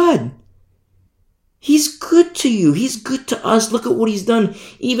 He's good. He's good to you. He's good to us. Look at what he's done.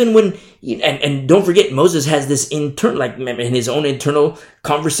 Even when, and don't forget, Moses has this internal, like in his own internal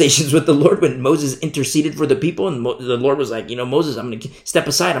conversations with the Lord, when Moses interceded for the people, and the Lord was like, Moses, I'm going to step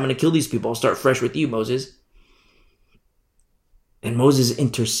aside. I'm going to kill these people. I'll start fresh with you, Moses. And Moses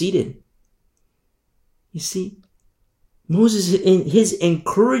interceded. You see, Moses, in his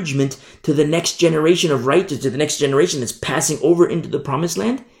encouragement to the next generation of righteous, to the next generation that's passing over into the promised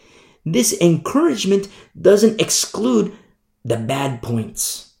land, this encouragement doesn't exclude the bad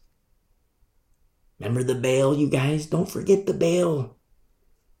points. Remember the Baal, you guys? Don't forget the Baal.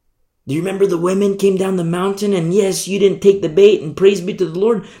 Do you remember the women came down the mountain, and yes, you didn't take the bait, and praise be to the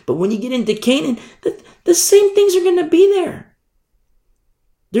Lord, but when you get into Canaan, the same things are going to be there.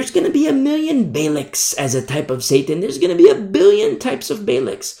 There's going to be 1,000,000 Balaks as a type of Satan. There's going to be 1,000,000,000 types of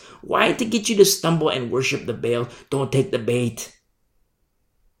Balaks. Why? To get you to stumble and worship the Baal. Don't take the bait.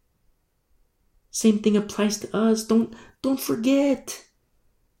 Same thing applies to us. Don't forget.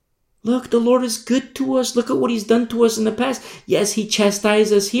 Look, the Lord is good to us. Look at what he's done to us in the past. Yes, he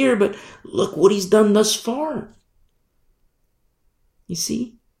chastised us here, but look what he's done thus far. You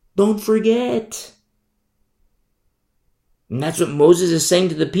see? Don't forget. And that's what Moses is saying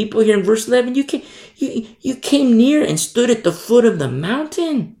to the people here in verse 11. You came near and stood at the foot of the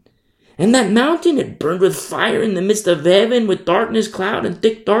mountain. And that mountain, it burned with fire in the midst of heaven, with darkness, cloud, and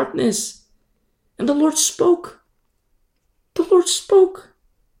thick darkness. And the Lord spoke. The Lord spoke.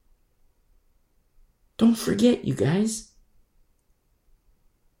 Don't forget, you guys.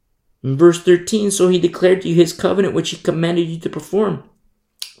 In verse 13, so he declared to you his covenant, which he commanded you to perform.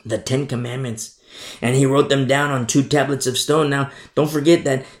 The 10 commandments. And he wrote them down on 2 tablets of stone. Now, don't forget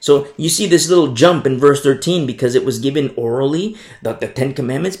that. So you see this little jump in verse 13 because it was given orally, the 10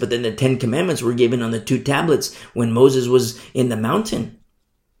 commandments, but then the 10 commandments were given on the 2 tablets when Moses was in the mountain.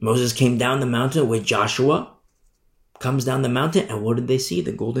 Moses came down the mountain with Joshua, comes down the mountain, and what did they see?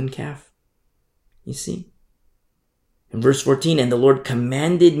 The golden calf. You see? In verse 14, and the Lord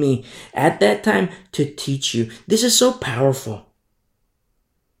commanded me at that time to teach you. This is so powerful.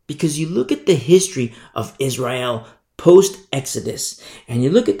 Because you look at the history of Israel post-Exodus, and you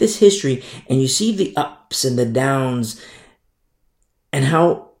look at this history, and you see the ups and the downs, and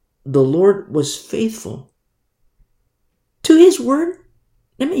how the Lord was faithful to his word.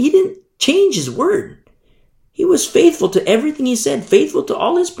 I mean, he didn't change his word. He was faithful to everything he said, faithful to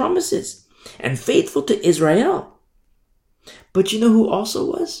all his promises, and faithful to Israel. But you know who also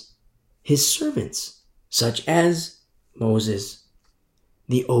was? His servants, such as Moses,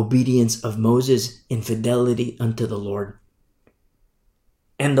 the obedience of Moses in fidelity unto the Lord.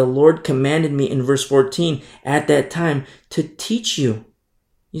 And the Lord commanded me in verse 14 at that time to teach you.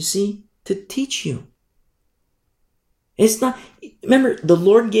 You see, to teach you. It's not, remember, the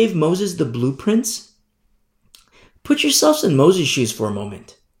Lord gave Moses the blueprints. Put yourselves in Moses' shoes for a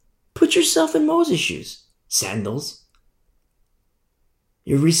moment. Put yourself in Moses' shoes. Sandals.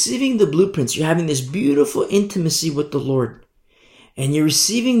 You're receiving the blueprints. You're having this beautiful intimacy with the Lord. And you're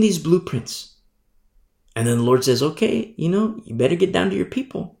receiving these blueprints. And then the Lord says, okay, you better get down to your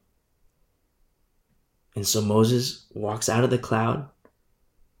people. And so Moses walks out of the cloud.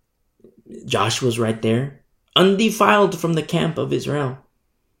 Joshua's right there, undefiled from the camp of Israel.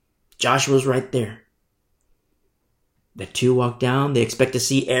 Joshua's right there. The two walk down. They expect to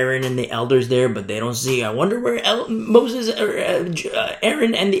see Aaron and the elders there, but they don't see. I wonder where Aaron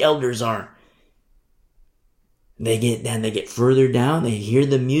and the elders are. They get further down. They hear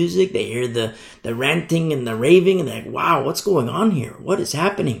the music. They hear the ranting and the raving. And they're like, wow, what's going on here? What is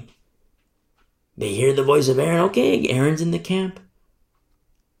happening? They hear the voice of Aaron. Okay, Aaron's in the camp.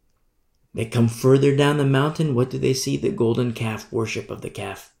 They come further down the mountain. What do they see? The golden calf, worship of the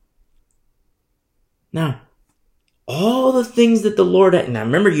calf. Now, all the things that the Lord had. Now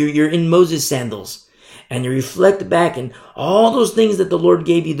remember, you're in Moses' sandals. And you reflect back and all those things that the Lord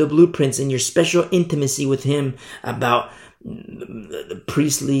gave you, the blueprints and your special intimacy with Him about the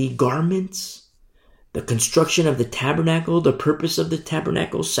priestly garments, the construction of the tabernacle, the purpose of the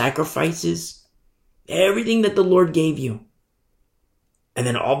tabernacle, sacrifices, everything that the Lord gave you. And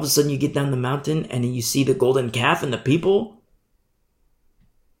then all of a sudden you get down the mountain and you see the golden calf and the people.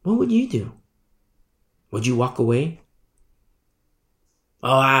 What would you do? Would you walk away?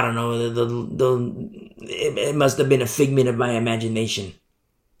 Oh, I don't know. It must have been a figment of my imagination.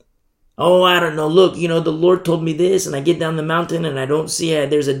 Oh, I don't know. Look, the Lord told me this, and I get down the mountain and I don't see it.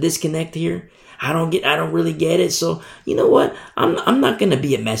 There's a disconnect here. I don't really get it. So, you know what? I'm not going to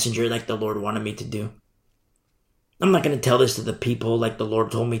be a messenger like the Lord wanted me to do. I'm not going to tell this to the people like the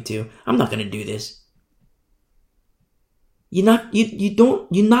Lord told me to. I'm not going to do this. You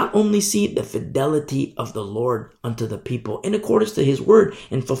not only see the fidelity of the Lord unto the people in accordance to His word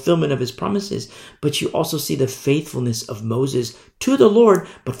and fulfillment of His promises, but you also see the faithfulness of Moses to the Lord,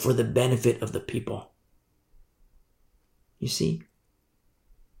 but for the benefit of the people. You see?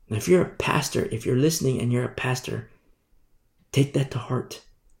 Now, if you're a pastor, if you're listening and you're a pastor, take that to heart.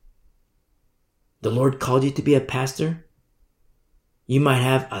 The Lord called you to be a pastor. You might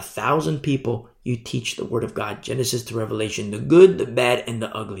have 1,000 people you teach the word of God, Genesis to Revelation, the good, the bad, and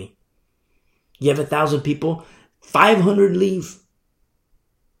the ugly. You have 1,000 people, 500 leave.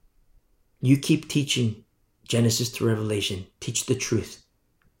 You keep teaching Genesis to Revelation. Teach the truth.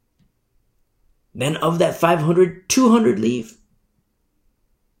 Then of that 500, 200 leave.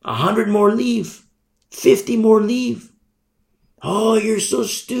 100 more leave. 50 more leave. Oh, you're so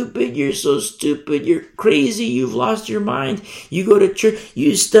stupid. You're so stupid. You're crazy. You've lost your mind. You go to church.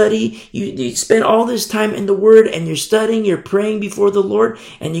 You study. You spend all this time in the Word and you're studying. You're praying before the Lord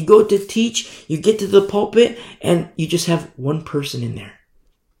and you go to teach. You get to the pulpit and you just have one person in there.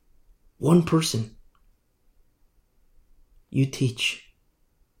 One person. You teach.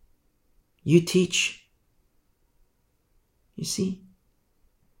 You teach. You see?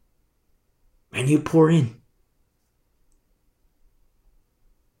 And you pour in.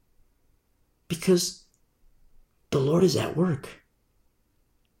 Because the Lord is at work.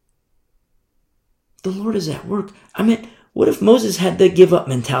 The Lord is at work. I mean, what if Moses had the give up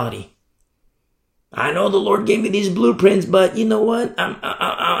mentality? I know the Lord gave me these blueprints, but you know what?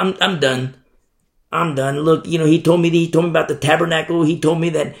 I'm done. I'm done. Look, he told me about the tabernacle. He told me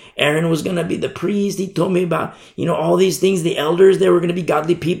that Aaron was going to be the priest. He told me about, all these things, the elders, they were going to be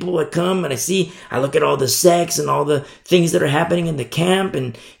godly people that come. And I look at all the sex and all the things that are happening in the camp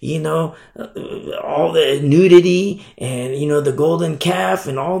and, all the nudity and, the golden calf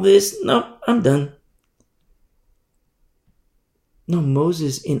and all this. No, I'm done. No,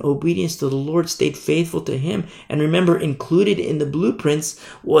 Moses, in obedience to the Lord, stayed faithful to Him. And remember, included in the blueprints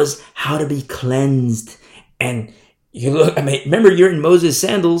was how to be cleansed. And remember, you're in Moses'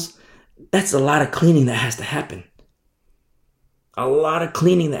 sandals. That's a lot of cleaning that has to happen. A lot of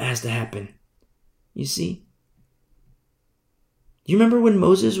cleaning that has to happen. You see? You remember when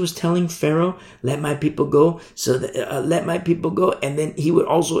Moses was telling Pharaoh, let my people go, let my people go, and then he would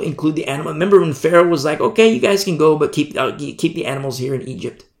also include the animal. Remember when Pharaoh was like, okay, you guys can go, but keep the animals here in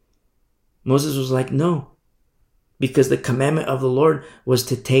Egypt. Moses was like, no, because the commandment of the Lord was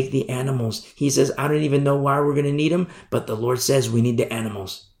to take the animals. He says, I don't even know why we're going to need them, but the Lord says we need the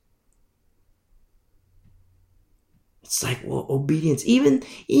animals. It's like, well, obedience, even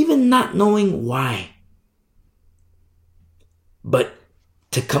not knowing why. But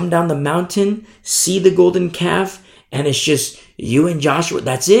to come down the mountain, see the golden calf, and it's just you and Joshua.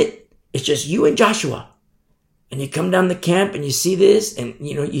 That's it. It's just you and Joshua. And you come down the camp and you see this, and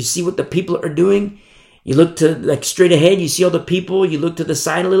you see what the people are doing. You look to like straight ahead, you see all the people. You look to the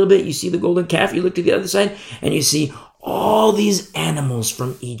side a little bit, you see the golden calf. You look to the other side, and you see all these animals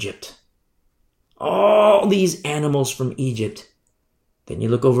from Egypt. All these animals from Egypt. Then you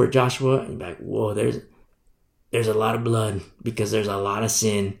look over at Joshua and you're like, whoa, there's a lot of blood because there's a lot of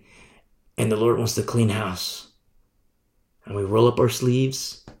sin, and the Lord wants to clean house. And we roll up our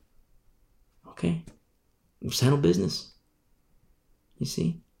sleeves. Okay, let's handle business. You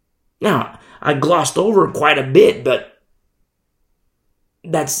see? Now, I glossed over quite a bit, but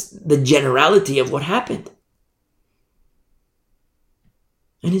that's the generality of what happened.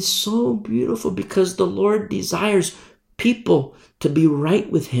 And it's so beautiful because the Lord desires people to be right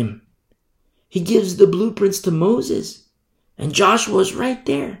with him. He gives the blueprints to Moses, and Joshua's right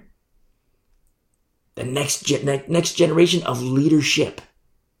there. The next generation of leadership.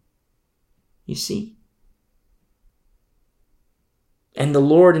 You see? And the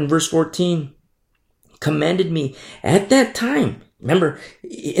Lord, in verse 14, commanded me at that time. Remember,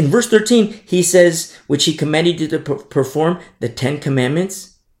 in verse 13, he says, which he commanded you to perform the 10 commandments.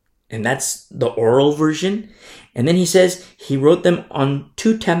 And that's the oral version. And then he says he wrote them on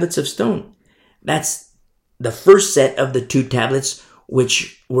 2 tablets of stone. That's the first set of the 2 tablets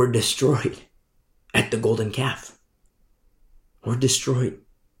which were destroyed at the golden calf. Were destroyed.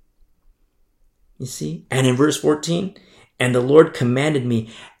 You see? And in verse 14, and the Lord commanded me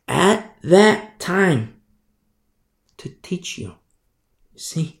at that time to teach you. You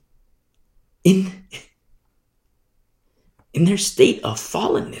see? In their state of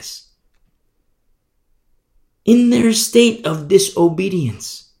fallenness, in their state of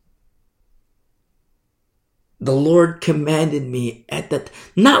disobedience, the Lord commanded me at that,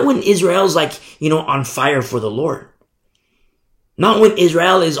 not when Israel's like, on fire for the Lord. Not when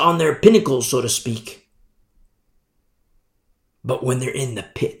Israel is on their pinnacle, so to speak. But when they're in the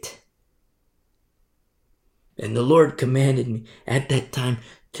pit. And the Lord commanded me at that time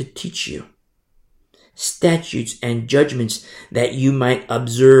to teach you statutes and judgments that you might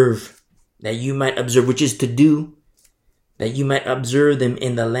observe, which is to do, that you might observe them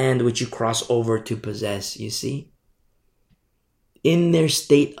in the land which you cross over to possess. You see? In their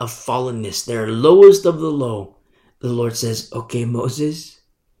state of fallenness, their lowest of the low, the Lord says, okay, Moses,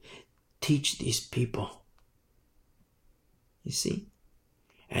 teach these people. You see?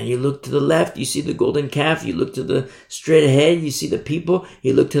 And you look to the left, you see the golden calf. You look to the straight ahead, you see the people.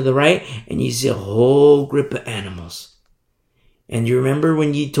 You look to the right, and you see a whole group of animals. And you remember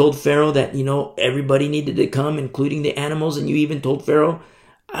when you told Pharaoh that, everybody needed to come, including the animals, and you even told Pharaoh,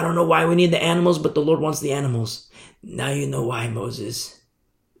 I don't know why we need the animals, but the Lord wants the animals. Now you know why, Moses.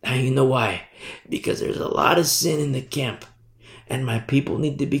 Now you know why. Because there's a lot of sin in the camp, and my people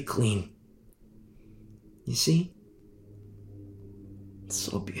need to be clean. You see?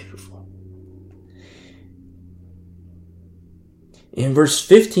 So beautiful. In verse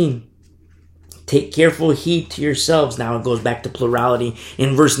 15, take careful heed to yourselves. Now it goes back to plurality.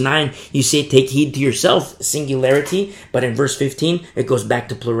 In verse 9, you say take heed to yourself, singularity. But in verse 15, it goes back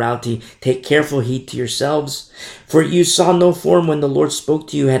to plurality. Take careful heed to yourselves. For you saw no form when the Lord spoke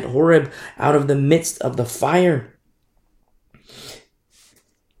to you at Horeb out of the midst of the fire.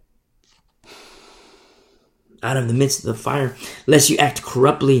 Out of the midst of the fire, lest you act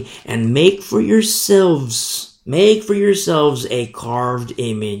corruptly and make for yourselves a carved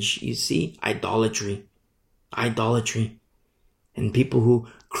image. You see, idolatry. And people who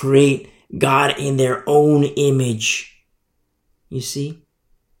create God in their own image. You see?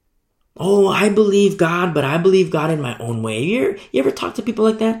 Oh, I believe God, but I believe God in my own way. You ever talk to people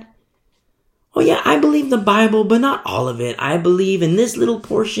like that? Oh yeah, I believe the Bible, but not all of it. I believe in this little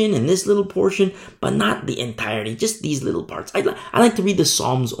portion and this little portion, but not the entirety, just these little parts. I like to read the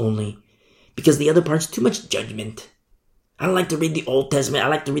Psalms only, because the other parts, too much judgment. I don't like to read the Old Testament. I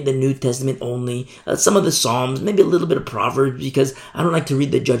like to read the New Testament only. Some of the Psalms, maybe a little bit of Proverbs, because I don't like to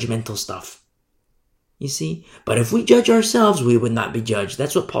read the judgmental stuff. You see? But if we judge ourselves, we would not be judged.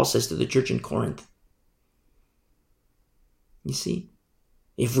 That's what Paul says to the church in Corinth. You see?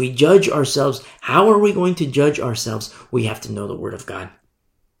 If we judge ourselves, how are we going to judge ourselves? We have to know the Word of God.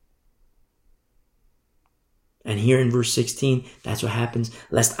 And here in verse 16, that's what happens,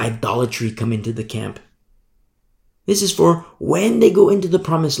 lest idolatry come into the camp. This is for when they go into the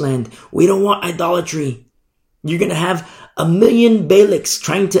promised land. We don't want idolatry. You're going to have 1,000,000 Balaks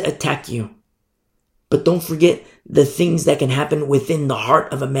trying to attack you. But don't forget the things that can happen within the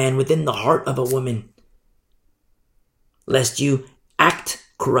heart of a man, within the heart of a woman, lest you act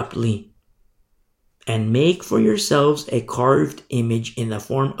corruptly and make for yourselves a carved image in the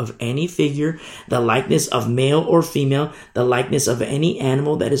form of any figure, the likeness of male or female, the likeness of any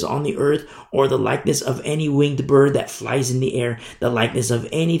animal that is on the earth, or the likeness of any winged bird that flies in the air, the likeness of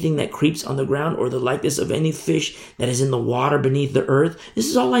anything that creeps on the ground, or the likeness of any fish that is in the water beneath the earth. This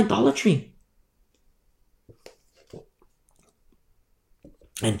is all idolatry.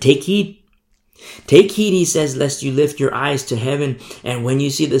 And take heed. Take heed, he says, lest you lift your eyes to heaven, and when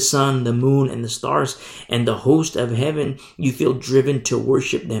you see the sun, the moon, and the stars, and the host of heaven, you feel driven to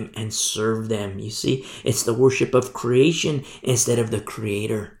worship them and serve them. You see, it's the worship of creation instead of the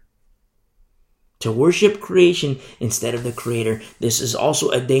Creator. To worship creation instead of the Creator. This is also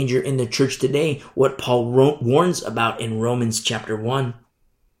a danger in the church today, what Paul warns about in Romans chapter 1.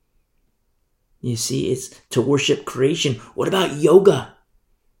 You see, it's to worship creation. What about yoga?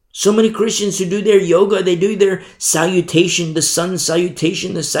 So many Christians who do their yoga, they do their salutation, the sun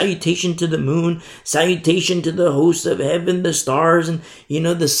salutation, the salutation to the moon, salutation to the host of heaven, the stars, and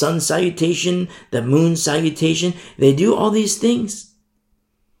the sun salutation, the moon salutation. They do all these things.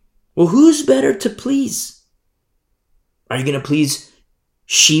 Well, who's better to please? Are you going to please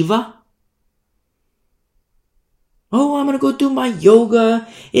Shiva? Oh, I'm going to go do my yoga.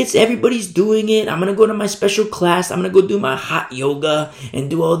 Everybody's doing it. I'm going to go to my special class. I'm going to go do my hot yoga and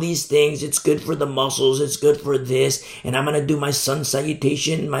do all these things. It's good for the muscles. It's good for this. And I'm going to do my sun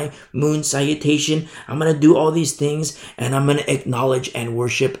salutation, my moon salutation. I'm going to do all these things, and I'm going to acknowledge and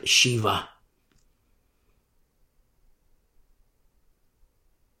worship Shiva.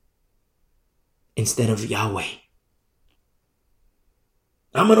 Instead of Yahweh.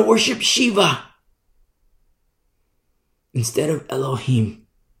 I'm going to worship Shiva instead of Elohim.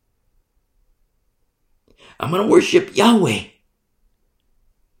 I'm going to worship Yahweh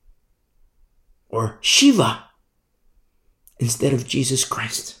or Shiva instead of Jesus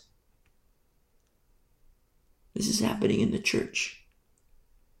Christ. This is happening in the church.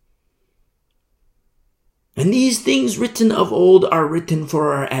 And these things written of old are written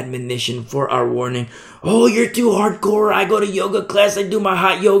for our admonition, for our warning. Oh, you're too hardcore. I go to yoga class. I do my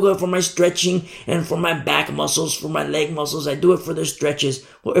hot yoga for my stretching and for my back muscles, for my leg muscles. I do it for the stretches.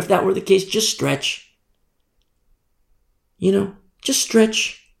 Well, if that were the case, just stretch. Just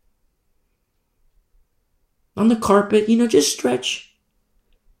stretch. On the carpet, just stretch.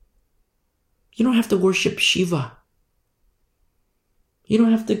 You don't have to worship Shiva. You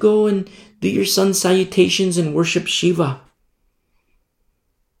don't have to go and do your sun salutations and worship Shiva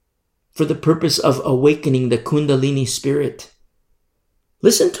for the purpose of awakening the Kundalini spirit.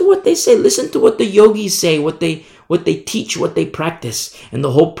 Listen to what they say. Listen to what the yogis say, what they teach, what they practice, and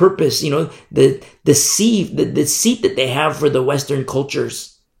the whole purpose, the deceit that they have for the Western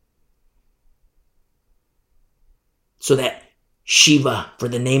cultures. So that Shiva, for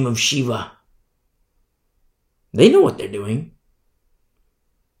the name of Shiva, they know what they're doing.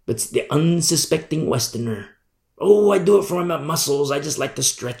 But it's the unsuspecting Westerner. Oh, I do it for my muscles. I just like to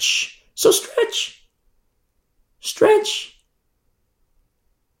stretch. So stretch. Stretch.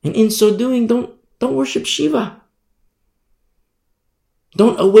 And in so doing, don't worship Shiva.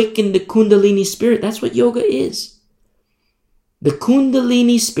 Don't awaken the Kundalini spirit. That's what yoga is. The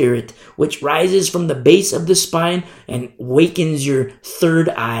Kundalini spirit, which rises from the base of the spine and wakens your third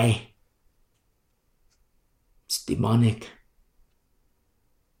eye. It's demonic.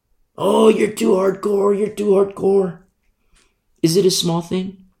 Oh, you're too hardcore. You're too hardcore. Is it a small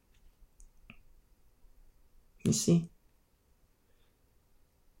thing? You see?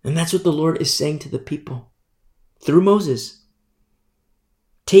 And that's what the Lord is saying to the people through Moses.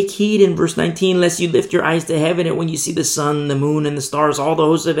 Take heed in verse 19, lest you lift your eyes to heaven, and when you see the sun, the moon, and the stars, all the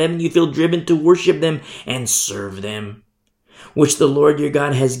hosts of heaven, you feel driven to worship them and serve them, which the Lord your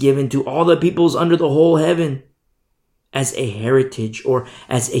God has given to all the peoples under the whole heaven, as a heritage, or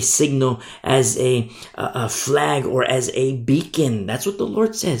as a signal, as a flag, or as a beacon. That's what the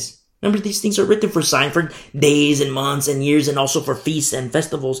Lord says. Remember, these things are written for sign, for days and months and years, and also for feasts and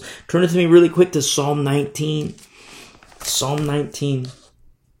festivals. Turn with me really quick to Psalm 19. Psalm 19.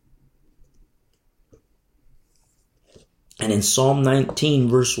 And in Psalm 19,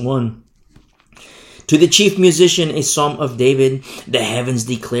 verse 1, to the chief musician, a psalm of David, the heavens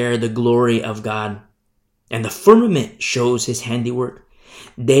declare the glory of God, and the firmament shows his handiwork.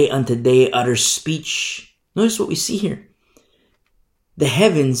 Day unto day utters speech. Notice what we see here. The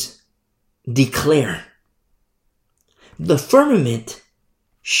heavens declare. The firmament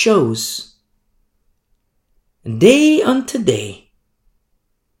shows. Day unto day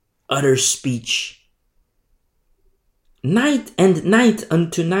utters speech. Night and night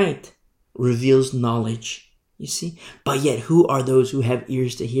unto night reveals knowledge. You see? But yet, who are those who have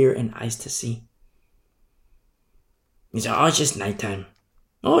ears to hear and eyes to see? You say, oh, it's just nighttime.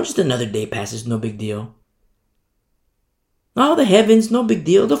 Oh, just another day passes, no big deal. Oh, the heavens, no big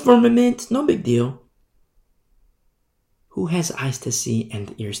deal. The firmament, no big deal. Who has eyes to see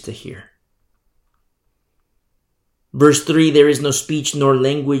and ears to hear? Verse 3, there is no speech nor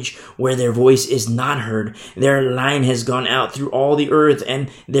language where their voice is not heard. Their line has gone out through all the earth,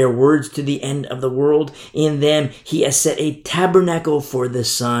 and their words to the end of the world. In them he has set a tabernacle for the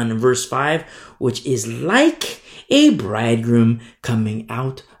sun. Verse 5, which is like a bridegroom coming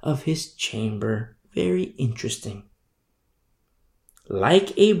out of his chamber. Very interesting.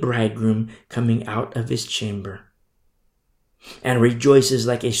 Like a bridegroom coming out of his chamber. And rejoices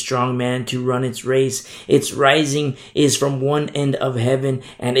like a strong man to run its race. Its rising is from one end of heaven,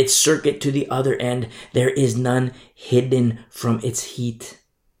 and its circuit to the other end. There is none hidden from its heat.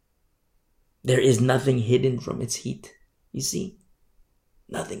 There is nothing hidden from its heat. You see?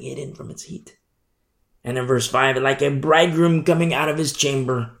 Nothing hidden from its heat. And in verse 5, like a bridegroom coming out of his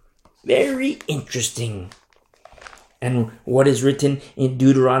chamber. Very interesting. And what is written in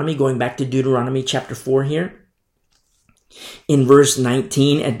Deuteronomy, going back to Deuteronomy chapter 4 here. In verse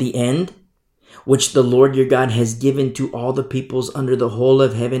 19 at the end, which the Lord your God has given to all the peoples under the whole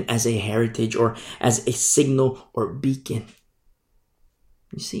of heaven as a heritage or as a signal or beacon.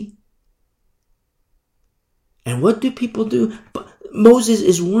 You see? And what do people do? Moses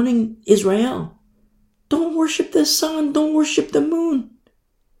is warning Israel. Don't worship the sun. Don't worship the moon.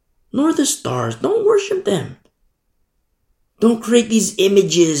 Nor the stars. Don't worship them. Don't create these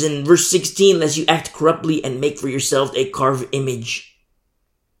images in verse 16 lest you act corruptly and make for yourself a carved image.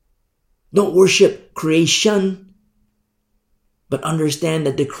 Don't worship creation, but understand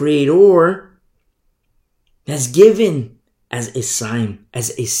that the Creator has given as a sign,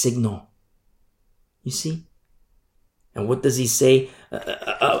 as a signal. You see? And what does he say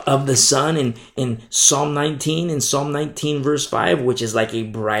of the sun in Psalm 19? In Psalm 19 verse 5, which is like a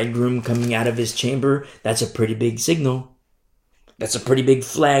bridegroom coming out of his chamber. That's a pretty big signal. That's a pretty big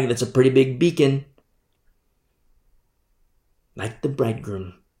flag. That's a pretty big beacon. Like the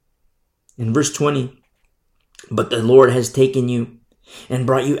bridegroom. In verse 20, but the Lord has taken you and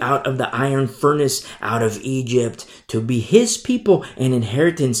brought you out of the iron furnace, out of Egypt, to be his people and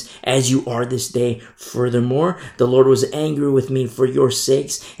inheritance as you are this day. Furthermore, the Lord was angry with me for your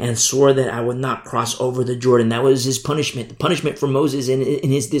sakes and swore that I would not cross over the Jordan. That was his punishment. The punishment for Moses in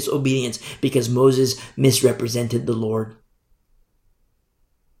his disobedience, because Moses misrepresented the Lord.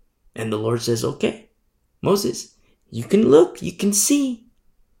 And the Lord says, okay, Moses, you can look, you can see,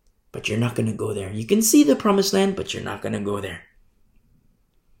 but you're not going to go there. You can see the promised land, but you're not going to go there.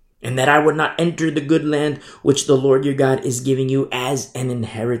 And that I would not enter the good land which the Lord your God is giving you as an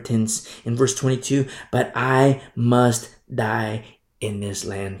inheritance. In verse 22, but I must die in this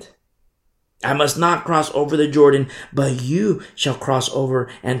land. I must not cross over the Jordan, but you shall cross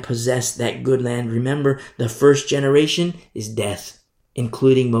over and possess that good land. Remember, the first generation is death.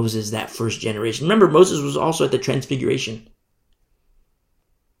 Including Moses, that first generation. Remember, Moses was also at the transfiguration.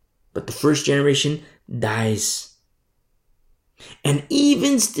 But the first generation dies. And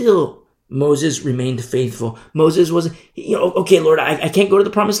even still, Moses remained faithful. Moses was, okay, Lord, I can't go to the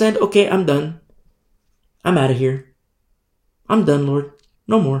promised land. Okay, I'm done. I'm out of here. I'm done, Lord.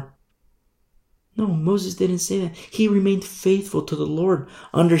 No more. No, Moses didn't say that. He remained faithful to the Lord,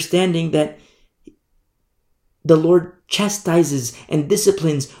 understanding that the Lord chastises and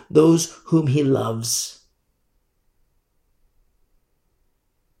disciplines those whom he loves.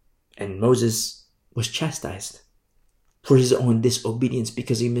 And Moses was chastised for his own disobedience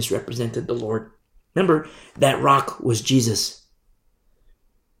because he misrepresented the Lord. Remember, that rock was Jesus.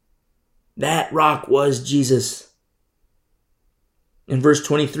 That rock was Jesus. In verse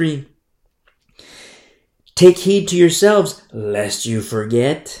 23, take heed to yourselves, lest you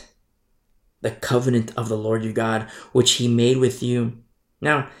forget the covenant of the Lord your God, which he made with you.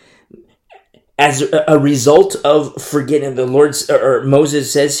 Now, as a result of forgetting, the Lord's, or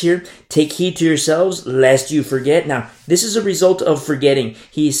Moses says here, take heed to yourselves, lest you forget. Now, this is a result of forgetting.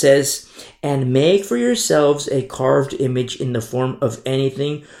 He says, and make for yourselves a carved image in the form of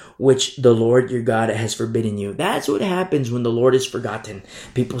anything which the Lord your God has forbidden you. That's what happens when the Lord is forgotten.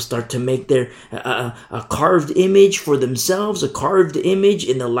 People start to make their a carved image for themselves, a carved image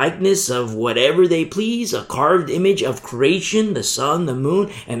in the likeness of whatever they please, a carved image of creation, the sun, the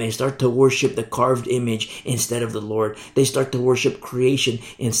moon, and they start to worship the carved image instead of the Lord. They start to worship creation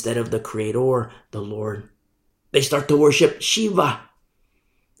instead of the Creator, the Lord. They start to worship Shiva.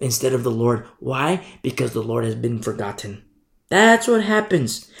 instead of the Lord. Why? Because the Lord has been forgotten. That's what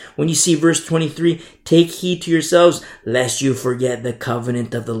happens when you see verse 23, take heed to yourselves, lest you forget the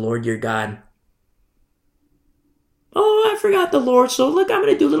covenant of the Lord your God. Oh, I forgot the Lord, so look, I'm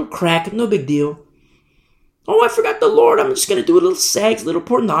going to do a little crack, no big deal. Oh, I forgot the Lord, I'm just going to do a little sex, a little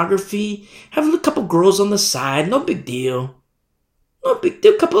pornography, have a couple girls on the side, no big deal. No big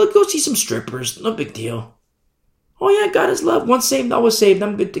deal, go see some strippers, no big deal. Oh yeah, God is love, once saved, always saved,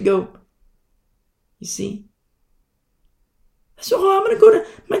 I'm good to go. You see? So I'm going to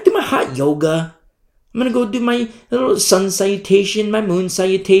do my hot yoga. I'm going to go do my little sun salutation, my moon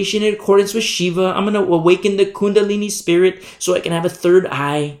salutation in accordance with Shiva. I'm going to awaken the Kundalini spirit so I can have a third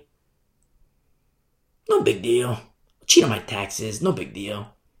eye. No big deal. Cheat on my taxes. No big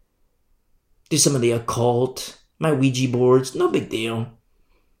deal. Do some of the occult, my Ouija boards. No big deal.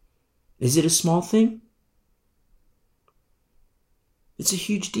 Is it a small thing? It's a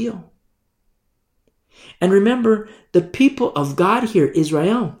huge deal. And remember, the people of God here,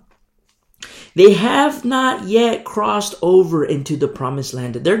 Israel, they have not yet crossed over into the promised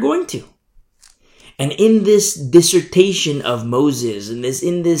land. They're going to. And in this dissertation of Moses,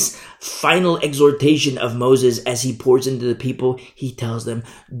 in this final exhortation of Moses as he pours into the people, he tells them,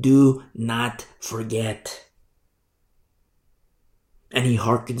 do not forget. And he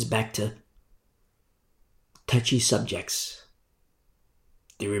harkens back to touchy subjects.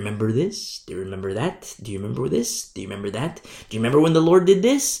 Do you remember this? Do you remember that? Do you remember this? Do you remember that? Do you remember when the Lord did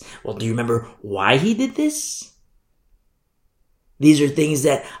this? Well, do you remember why he did this? These are things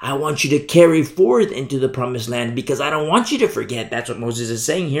that I want you to carry forth into the promised land because I don't want you to forget. That's what Moses is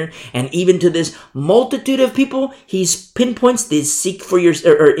saying here. And even to this multitude of people, he pinpoints this seek for your,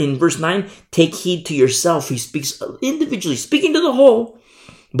 or in verse 9, take heed to yourself. He speaks individually, speaking to the whole.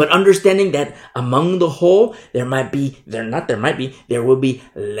 But understanding that among the whole, there will be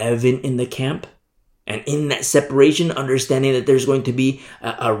leaven in the camp. And in that separation, understanding that there's going to be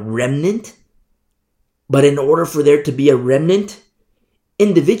a remnant. But in order for there to be a remnant,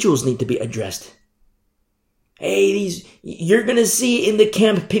 individuals need to be addressed. Hey, you're going to see in the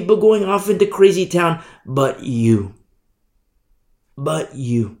camp people going off into crazy town, but you don't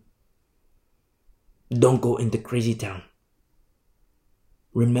go into crazy town.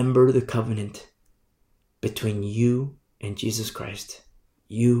 Remember the covenant between you and Jesus Christ,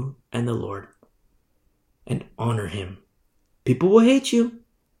 you and the Lord, and honor him. People will hate you.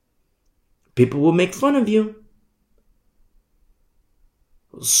 People will make fun of you,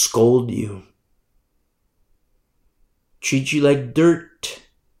 will scold you, treat you like dirt,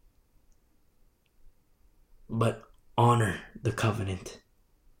 but honor the covenant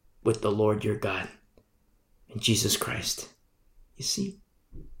with the Lord your God and Jesus Christ. You see?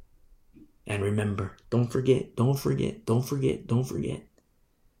 And remember, don't forget.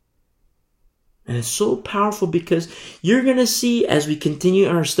 And it's so powerful because you're going to see, as we continue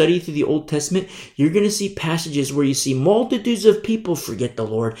our study through the Old Testament, you're going to see passages where you see multitudes of people forget the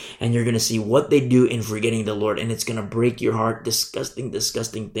Lord, and you're going to see what they do in forgetting the Lord, and it's going to break your heart.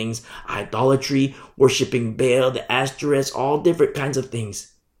 Disgusting things. Idolatry, worshiping Baal, the Ashtoreths, all different kinds of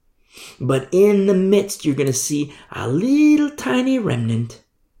things. But in the midst, you're going to see a little tiny remnant.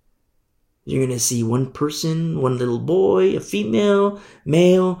 You're going to see one person, one little boy, a female,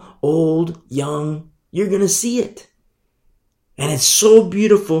 male, old, young. You're going to see it. And it's so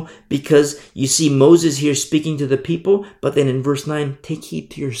beautiful because you see Moses here speaking to the people, but then in verse 9, take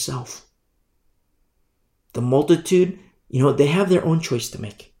heed to yourself. The multitude, they have their own choice to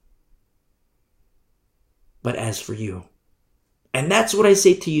make. But as for you, and that's what I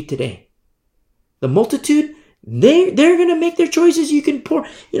say to you today. The multitude, they're going to make their choices. You can pour,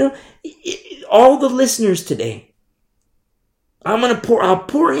 all the listeners today. I'll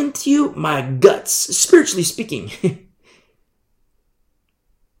pour into you my guts, spiritually speaking.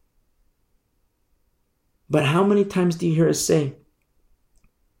 But how many times do you hear us say,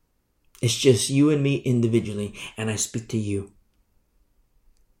 it's just you and me individually, and I speak to you?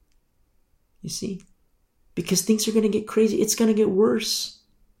 You see? Because things are going to get crazy. It's going to get worse.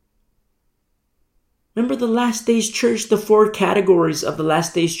 Remember the last days church, the 4 categories of the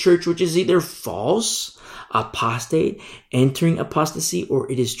last days church, which is either false, apostate, entering apostasy,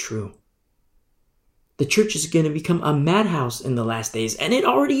 or it is true. The church is going to become a madhouse in the last days, and it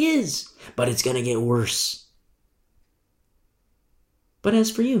already is, but it's going to get worse. But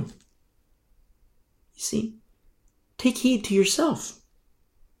as for you see, take heed to yourself.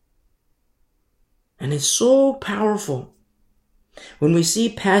 And it's so powerful When we see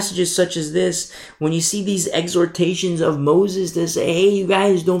passages such as this, when you see these exhortations of Moses to say, hey, you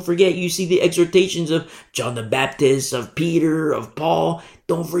guys, don't forget, you see the exhortations of John the Baptist, of Peter, of Paul,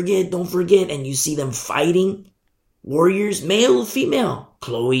 don't forget, and you see them fighting, warriors, male, female,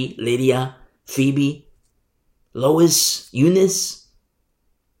 Chloe, Lydia, Phoebe, Lois, Eunice,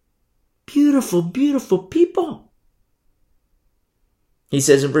 beautiful, beautiful people. He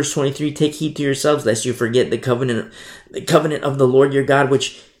says in verse 23, take heed to yourselves lest you forget the covenant of the Lord your God,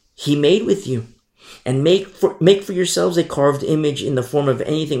 which he made with you. And make for yourselves a carved image in the form of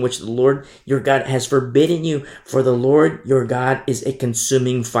anything which the Lord your God has forbidden you. For the Lord your God is a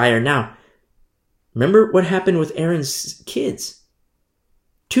consuming fire. Now, remember what happened with Aaron's kids.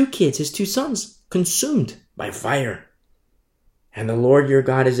 2 kids, his 2 sons, consumed by fire. And the Lord your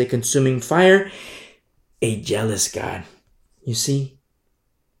God is a consuming fire, a jealous God. You see?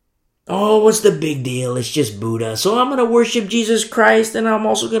 Oh, what's the big deal? It's just Buddha. So I'm going to worship Jesus Christ and I'm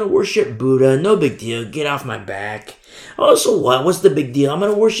also going to worship Buddha. No big deal. Get off my back. Oh, so what? What's the big deal? I'm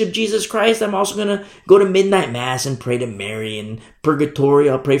going to worship Jesus Christ. I'm also going to go to midnight mass and pray to Mary and purgatory.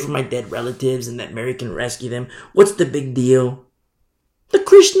 I'll pray for my dead relatives and that Mary can rescue them. What's the big deal? The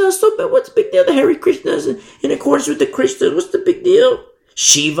Krishnas, so bad. What's the big deal? The Hare Krishnas in accordance with the Krishnas. What's the big deal?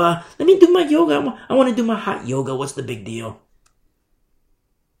 Shiva. Let me do my yoga. I want to do my hot yoga. What's the big deal?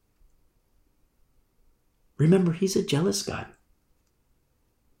 Remember, he's a jealous God.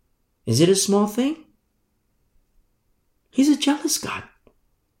 Is it a small thing? He's a jealous God.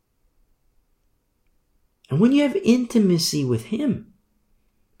 And when you have intimacy with him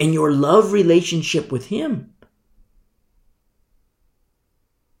and your love relationship with him,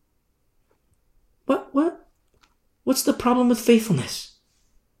 what's the problem with faithfulness?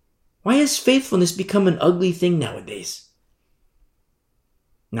 Why has faithfulness become an ugly thing nowadays?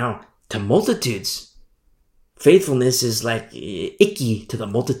 Now, to multitudes, faithfulness is like icky to the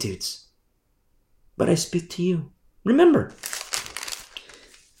multitudes. But I speak to you. Remember.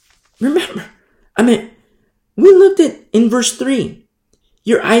 I mean, we looked at in verse 3.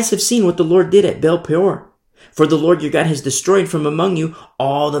 Your eyes have seen what the Lord did at Baal Peor. For the Lord your God has destroyed from among you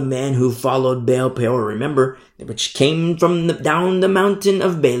all the men who followed Baal Peor. Remember, which came from down the mountain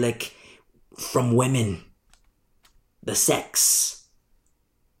of Balak from women. The sex.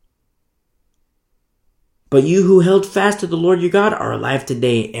 But you who held fast to the Lord your God are alive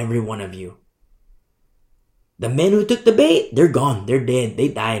today, every one of you. The men who took the bait, they're gone. They're dead. They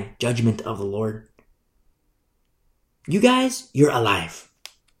died. Judgment of the Lord. You guys, you're alive.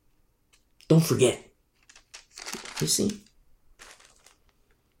 Don't forget. You see?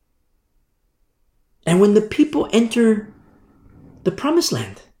 And when the people enter the promised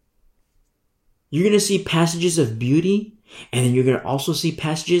land, you're going to see passages of beauty, and then you're going to also see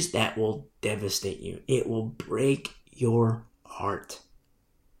passages that will devastate you. It will break your heart.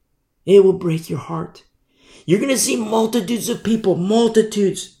 It will break your heart. You're going to see multitudes of people,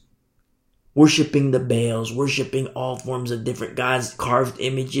 worshiping the Baals, worshiping all forms of different gods, carved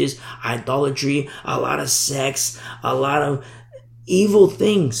images, idolatry, a lot of sex, a lot of evil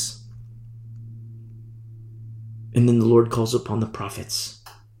things. And then the Lord calls upon the prophets.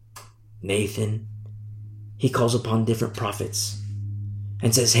 Nathan, he calls upon different prophets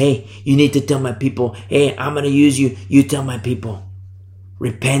and says, hey, you need to tell my people, hey, I'm going to use you. You tell my people,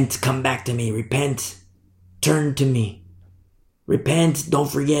 repent, come back to me, repent, turn to me, repent, don't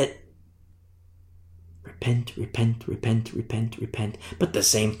forget. Repent, repent, repent, repent, repent. But the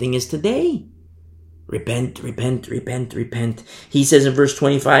same thing is today. Repent, repent, repent, repent. He says in verse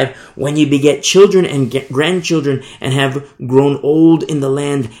 25, when you beget children and grandchildren and have grown old in the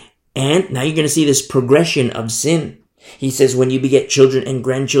land. And now you're going to see this progression of sin. He says, when you beget children and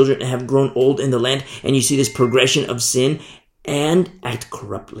grandchildren and have grown old in the land, and you see this progression of sin and act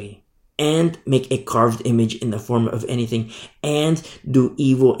corruptly and make a carved image in the form of anything and do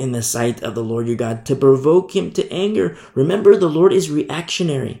evil in the sight of the Lord your God to provoke him to anger. Remember, the Lord is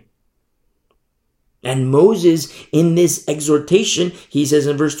reactionary. And Moses, in this exhortation, he says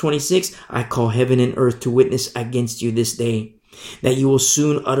in verse 26, I call heaven and earth to witness against you this day, that you will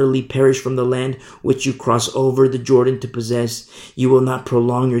soon utterly perish from the land which you cross over the Jordan to possess. You will not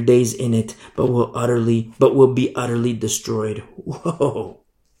prolong your days in it, but will be utterly destroyed. Whoa.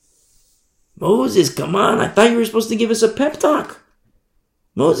 Moses, come on. I thought you were supposed to give us a pep talk.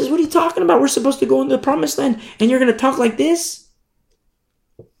 Moses, what are you talking about? We're supposed to go into the promised land and you're going to talk like this?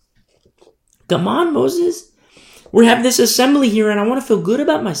 Come on, Moses. We have this assembly here and I want to feel good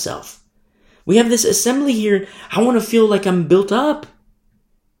about myself. We have this assembly here. I want to feel like I'm built up.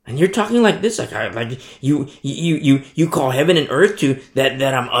 And you're talking like this, like you call heaven and earth to that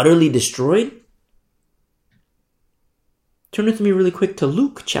I'm utterly destroyed. Turn with me really quick to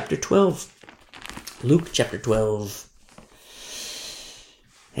Luke chapter 12. Luke chapter 12.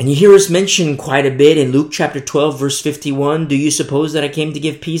 And you hear us mention quite a bit in Luke chapter 12, verse 51. Do you suppose that I came to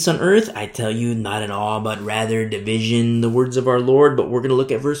give peace on earth? I tell you, not at all, but rather division, the words of our Lord. But we're going to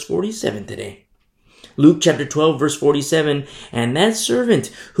look at verse 47 today. Luke chapter 12, verse 47. And that servant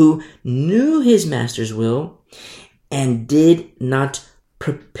who knew his master's will and did not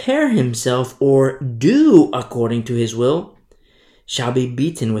prepare himself or do according to his will shall be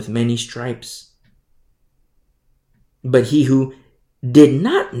beaten with many stripes. But he who did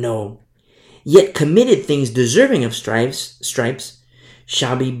not know, yet committed things deserving of stripes,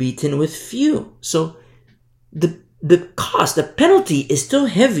 shall be beaten with few. So the cost, the penalty is still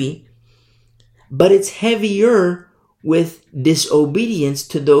heavy, but it's heavier with disobedience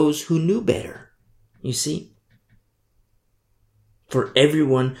to those who knew better. You see? For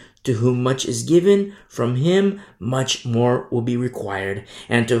everyone to whom much is given, from him much more will be required.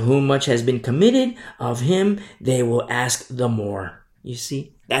 And to whom much has been committed, of him they will ask the more. You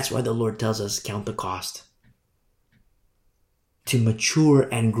see, that's why the Lord tells us, count the cost. To mature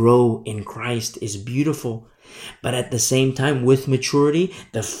and grow in Christ is beautiful. But at the same time, with maturity,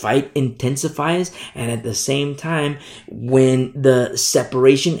 the fight intensifies. And at the same time, when the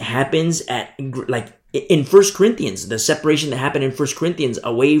separation happens in 1 Corinthians, the separation that happened in 1 Corinthians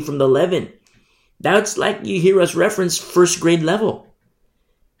away from the leaven, that's like you hear us reference first grade level.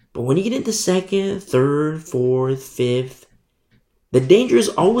 But when you get into second, third, fourth, fifth, the danger is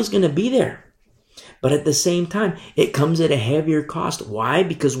always going to be there. But at the same time, it comes at a heavier cost. Why?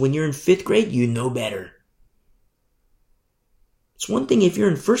 Because when you're in fifth grade, you know better. It's one thing if you're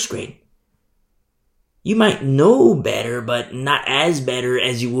in first grade. You might know better, but not as better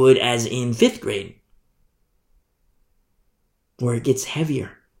as you would as in fifth grade, where it gets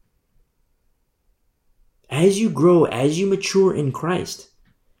heavier. As you grow, as you mature in Christ,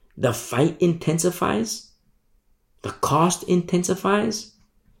 the fight intensifies. The cost intensifies,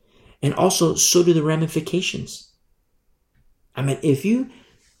 and also so do the ramifications. I mean, if you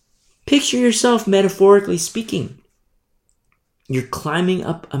picture yourself metaphorically speaking, you're climbing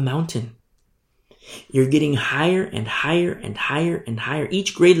up a mountain. You're getting higher and higher and higher and higher.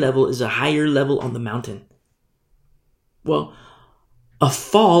 Each grade level is a higher level on the mountain. Well, a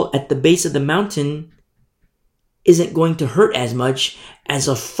fall at the base of the mountain isn't going to hurt as much as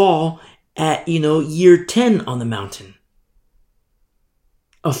a fall at, year 10 on the mountain.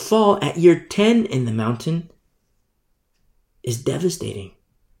 A fall at year 10 in the mountain is devastating.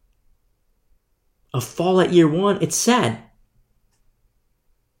 A fall at year 1, it's sad.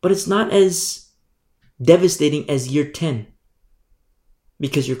 But it's not as devastating as year 10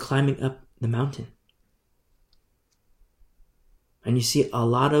 because you're climbing up the mountain. And you see a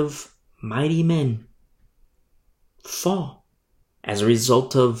lot of mighty men fall as a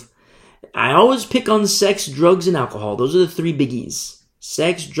result of, I always pick on sex, drugs, and alcohol. Those are the three biggies.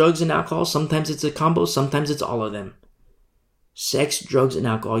 Sex, drugs, and alcohol. Sometimes it's a combo. Sometimes it's all of them. Sex, drugs, and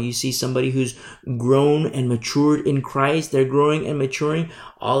alcohol. You see somebody who's grown and matured in Christ. They're growing and maturing.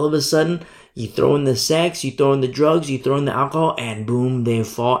 All of a sudden, you throw in the sex, you throw in the drugs, you throw in the alcohol, and boom, they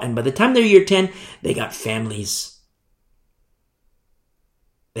fall. And by the time they're year 10, they got families.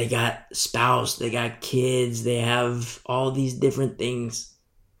 They got spouse. They got kids. They have all these different things.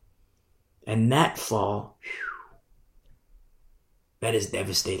 And that fall, that is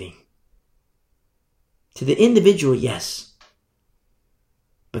devastating. To the individual, yes.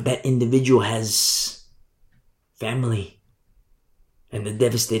 But that individual has family. And the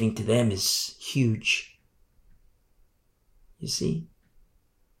devastating to them is huge. You see?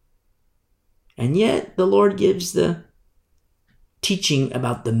 And yet, the Lord gives the teaching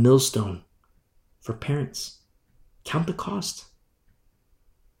about the millstone for parents. Count the cost.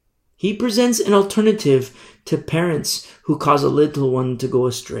 He presents an alternative to parents who cause a little one to go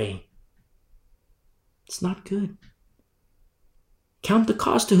astray. It's not good. Count the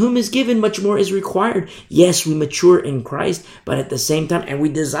cost. To whom is given, much more is required. Yes, we mature in Christ, but at the same time, and we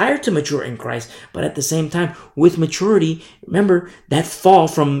desire to mature in Christ, but at the same time, with maturity, remember that fall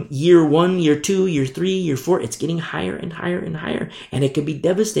from year 1, year 2, year 3, year 4, it's getting higher and higher and higher, and it can be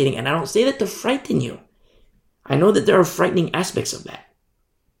devastating. And I don't say that to frighten you. I know that there are frightening aspects of that.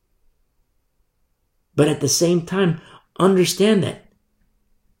 But at the same time, understand that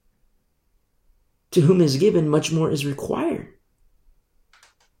to whom is given, much more is required.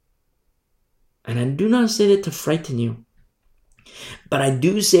 And I do not say that to frighten you, but I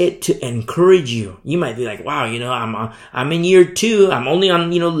do say it to encourage you. You might be like, wow, I'm in year 2. I'm only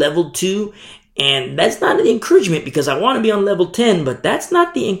on, level 2. And that's not the encouragement because I want to be on level 10, but that's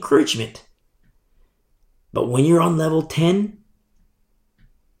not the encouragement. But when you're on level 10,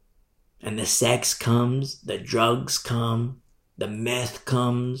 and the sex comes, the drugs come, the meth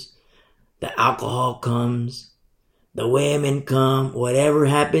comes, the alcohol comes, the women come, whatever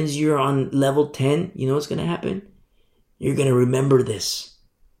happens, you're on level 10, you know what's going to happen? You're going to remember this.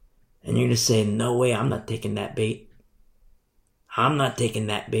 And you're going to say, no way, I'm not taking that bait. I'm not taking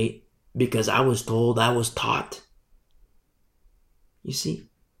that bait because I was told, I was taught. You see?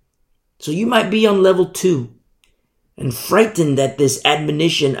 So you might be on level 2 and frightened at this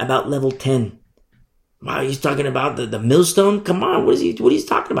admonition about level 10. Wow, he's talking about the millstone? Come on, what is he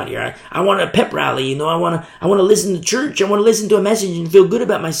talking about here? I want a pep rally, you know, I want to listen to church, I want to listen to a message and feel good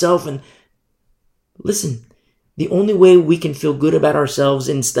about myself. And listen, the only way we can feel good about ourselves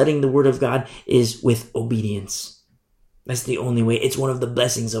in studying the Word of God is with obedience. That's the only way. It's one of the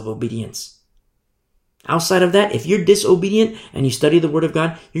blessings of obedience. Outside of that, if you're disobedient and you study the Word of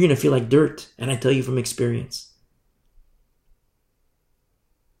God, you're going to feel like dirt. And I tell you from experience.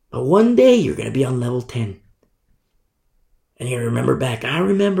 But one day you're going to be on level 10. And you're going to remember back. I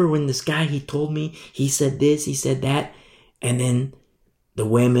remember when this guy, he told me, he said this, he said that. And then the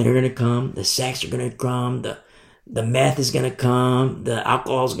women are going to come. The sex are going to come. The meth is going to come. The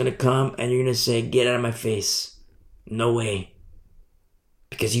alcohol is going to come. And you're going to say, get out of my face. No way.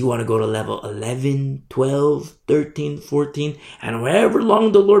 Because you want to go to level 11, 12, 13, 14. And however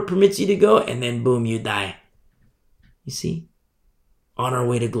long the Lord permits you to go. And then boom, you die. You see? On our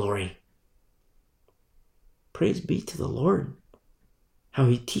way to glory. Praise be to the Lord. How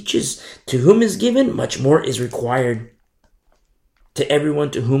he teaches, to whom is given, much more is required. To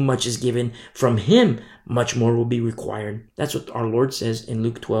everyone to whom much is given, from him much more will be required. That's what our Lord says in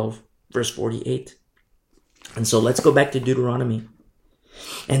Luke 12, verse 48. And so let's go back to Deuteronomy.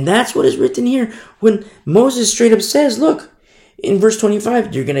 And that's what is written here when Moses straight up says, look, in verse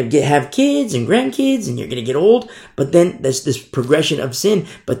 25, you're going to have kids and grandkids and you're going to get old. But then there's this progression of sin.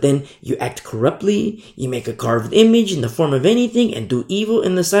 But then you act corruptly. You make a carved image in the form of anything and do evil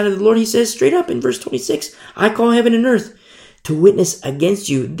in the sight of the Lord. He says straight up in verse 26, I call heaven and earth to witness against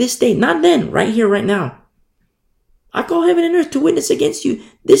you this day. Not then, right here, right now. I call heaven and earth to witness against you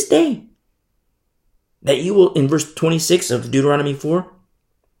this day. That you will, in verse 26 of Deuteronomy 4,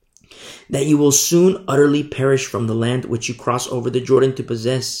 that you will soon utterly perish from the land which you cross over the Jordan to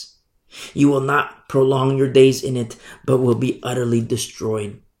possess. You will not prolong your days in it, but will be utterly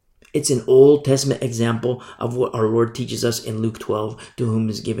destroyed. It's an Old Testament example of what our Lord teaches us in Luke 12, to whom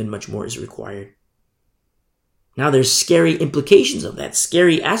is given much more is required. Now there's scary implications of that,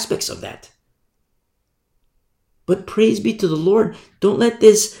 scary aspects of that. But praise be to the Lord. Don't let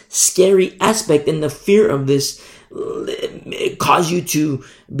this scary aspect and the fear of this cause you to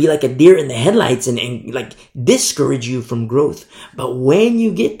be like a deer in the headlights and like discourage you from growth. But when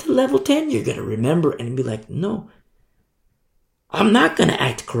you get to level 10, you're going to remember and be like, no, I'm not going to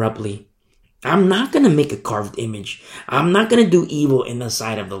act corruptly. I'm not going to make a carved image. I'm not going to do evil in the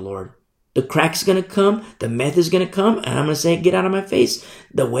sight of the Lord. The crack's going to come. The meth is going to come. And I'm going to say, get out of my face.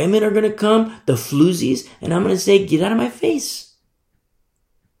 The women are going to come. The floozies. And I'm going to say, get out of my face.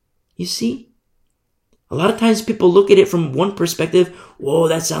 You see? A lot of times people look at it from one perspective. Whoa,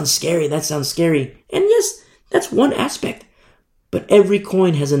 that sounds scary. That sounds scary. And yes, that's one aspect. But every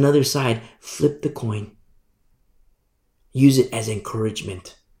coin has another side. Flip the coin. Use it as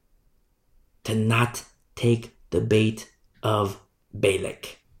encouragement to not take the bait of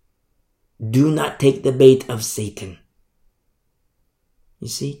Balak. Do not take the bait of Satan. You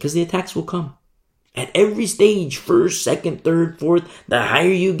see? Because the attacks will come. At every stage, first, second, third, fourth, the higher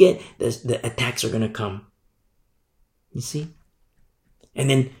you get, the attacks are going to come. You see?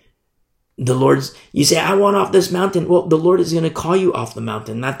 And then the Lord's, you say, I want off this mountain. Well, the Lord is going to call you off the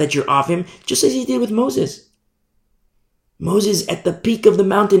mountain. Not that you're off him, just as he did with Moses. Moses at the peak of the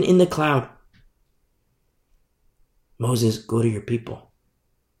mountain in the cloud. Moses, go to your people.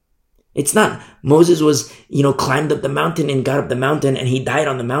 It's not Moses was, climbed up the mountain and got up the mountain and he died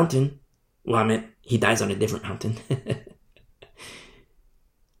on the mountain. Well, I mean, he dies on a different mountain.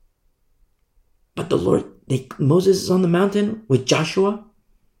 But the Lord, Moses is on the mountain with Joshua,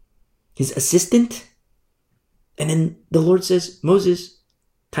 his assistant. And then the Lord says, Moses,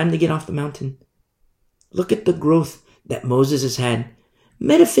 time to get off the mountain. Look at the growth that Moses has had.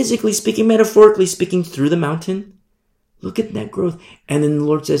 Metaphysically speaking, metaphorically speaking, through the mountain. Look at that growth. And then the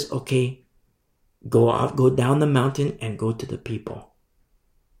Lord says, okay, go down the mountain and go to the people.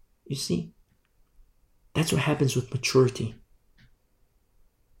 You see? That's what happens with maturity.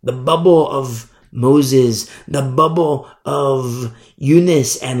 The bubble of Moses, the bubble of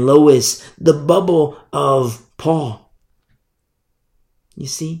Eunice and Lois, the bubble of Paul. You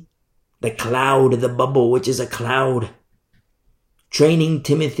see? The cloud, the bubble, which is a cloud. Training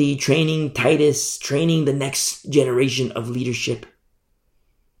Timothy, training Titus, training the next generation of leadership.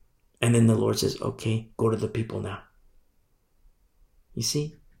 And then the Lord says, okay, go to the people now. You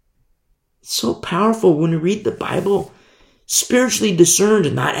see? It's so powerful when you read the Bible. Spiritually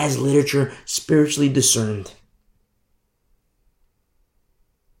discerned, not as literature, spiritually discerned.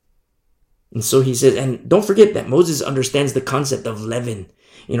 And so he says, and don't forget that Moses understands the concept of leaven.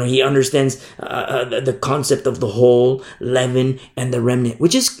 He understands the concept of the whole, leaven, and the remnant,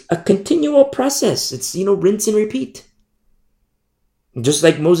 which is a continual process. It's, rinse and repeat. Just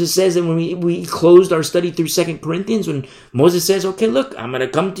like Moses says, and when we closed our study through 2 Corinthians, when Moses says, okay, look, I'm going to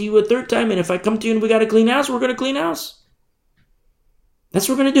come to you a third time, and if I come to you and we got to clean house, we're going to clean house. That's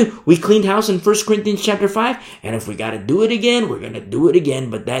what we're going to do. We cleaned house in 1 Corinthians chapter 5, and if we got to do it again, we're going to do it again,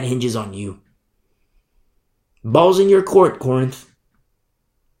 but that hinges on you. Ball's in your court, Corinth.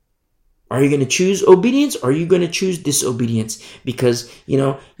 Are you going to choose obedience or are you going to choose disobedience? Because,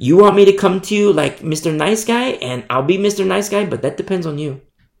 you want me to come to you like Mr. Nice Guy, and I'll be Mr. Nice Guy, but that depends on you.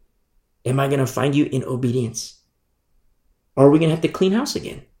 Am I going to find you in obedience? Or are we going to have to clean house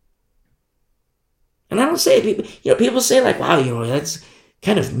again? And I don't say, people say like, wow, that's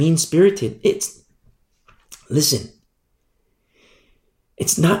kind of mean-spirited. Listen,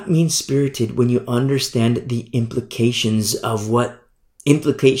 it's not mean-spirited when you understand the implications of the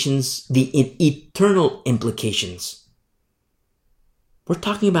eternal implications. We're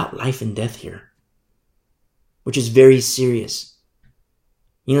talking about life and death here, which is very serious.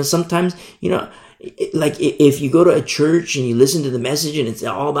 Sometimes, like if you go to a church and you listen to the message and it's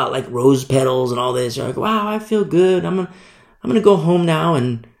all about like rose petals and all this, you're like, wow, I feel good. I'm going to go home now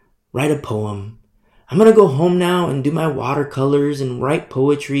and write a poem. I'm going to go home now and do my watercolors and write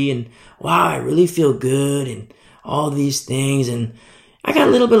poetry, and wow, I really feel good and all these things. And I got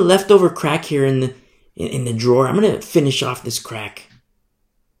a little bit of leftover crack here in the drawer. I'm going to finish off this crack.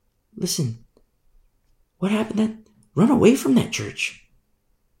 Listen, what happened then? Run away from that church.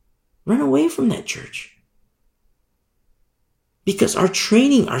 Run away from that church. Because our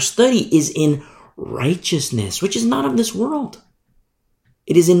training, our study is in righteousness, which is not of this world.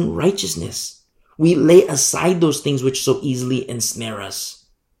 It is in righteousness. We lay aside those things which so easily ensnare us.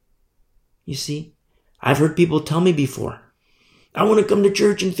 You see, I've heard people tell me before, I want to come to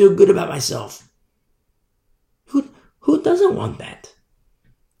church and feel good about myself. Who doesn't want that?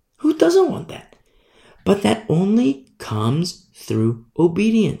 Who doesn't want that? But that only comes through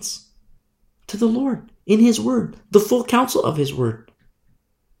obedience to the Lord in His Word, the full counsel of His Word.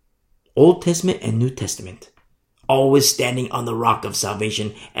 Old Testament and New Testament. Always standing on the rock of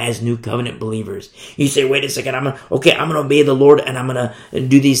salvation as new covenant believers. You say, wait a second, I'm going to obey the Lord and I'm going to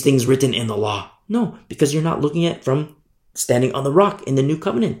do these things written in the law. No, because you're not looking at from standing on the rock in the new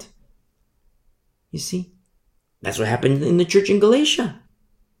covenant. You see, that's what happened in the church in Galatia.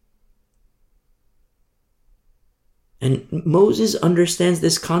 And Moses understands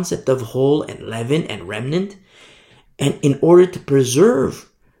this concept of whole and leaven and remnant. And in order to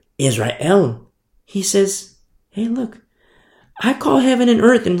preserve Israel, he says, hey, look, I call heaven and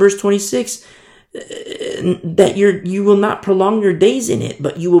earth in verse 26 that you will not prolong your days in it,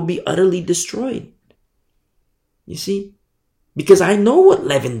 but you will be utterly destroyed. You see? Because I know what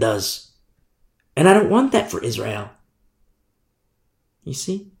leaven does. And I don't want that for Israel. You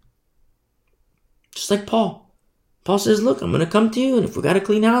see? Just like Paul. Paul says, look, I'm going to come to you, and if we got to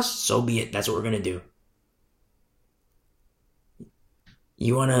clean house, so be it. That's what we're going to do.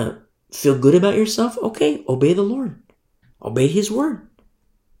 You want to feel good about yourself? Okay, obey the Lord. Obey His Word.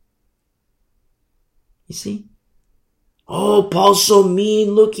 You see? Oh, Paul's so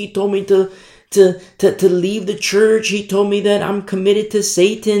mean. Look, he told me to leave the church. He told me that I'm committed to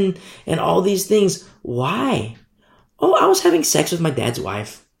Satan and all these things. Why? Oh, I was having sex with my dad's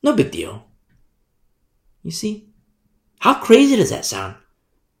wife. No big deal. You see? How crazy does that sound?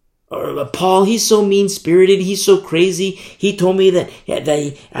 Or Paul, he's so mean-spirited. He's so crazy. He told me that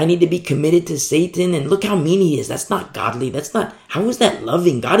I need to be committed to Satan. And look how mean he is. That's not godly. How is that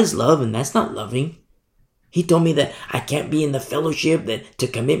loving? God is love, and that's not loving. He told me that I can't be in the fellowship, that to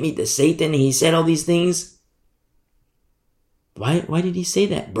commit me to Satan. He said all these things. Why did he say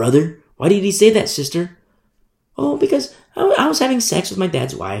that, brother? Why did he say that, sister? Oh, because I was having sex with my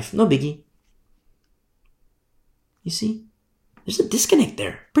dad's wife. No biggie. You see? There's a disconnect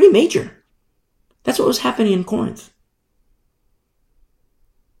there. Pretty major. That's what was happening in Corinth.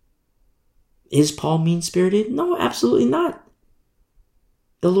 Is Paul mean-spirited? No, absolutely not.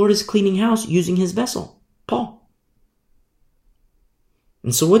 The Lord is cleaning house using His vessel, Paul.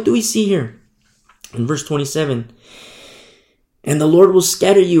 And so what do we see here? In verse 27, And the Lord will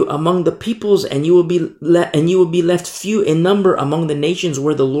scatter you among the peoples, and you will be left few in number among the nations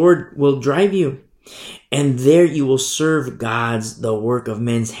where the Lord will drive you. And there you will serve gods, the work of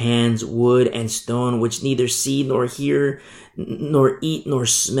men's hands, wood and stone, which neither see nor hear, nor eat nor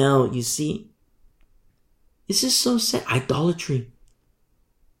smell. You see, this is so sad. Idolatry.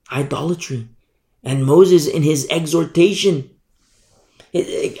 And Moses, in his exhortation,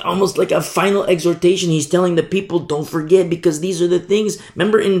 almost like a final exhortation, he's telling the people, don't forget, because these are the things.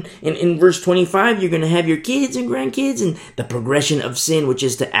 Remember in verse 25, you're going to have your kids and grandkids, and the progression of sin, which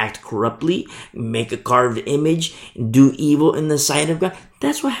is to act corruptly, make a carved image, do evil in the sight of God.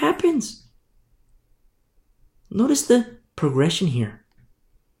 That's what happens. Notice the progression here.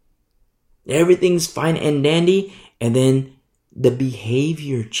 Everything's fine and dandy, and then the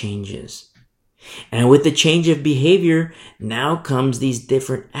behavior changes. And with the change of behavior, now comes these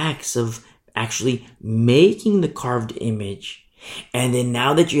different acts of actually making the carved image. And then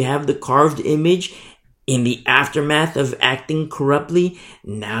now that you have the carved image, in the aftermath of acting corruptly,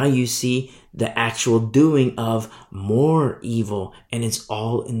 now you see the actual doing of more evil, and it's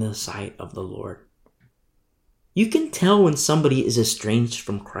all in the sight of the Lord. You can tell when somebody is estranged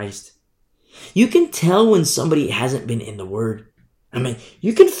from Christ. You can tell when somebody hasn't been in the Word. I mean,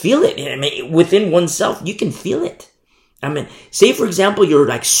 you can feel it. Within oneself, you can feel it. Say for example, you're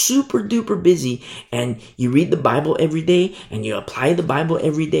like super duper busy and you read the Bible every day and you apply the Bible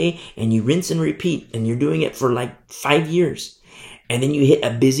every day and you rinse and repeat and you're doing it for like 5 years. And then you hit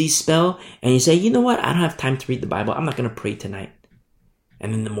a busy spell and you say, you know what? I don't have time to read the Bible. I'm not going to pray tonight.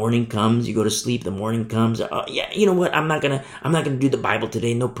 And then the morning comes, you go to sleep. The morning comes. Oh, yeah, you know what? I'm not going to do the Bible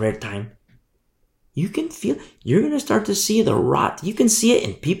today. No prayer time. You can feel, you're going to start to see the rot. You can see it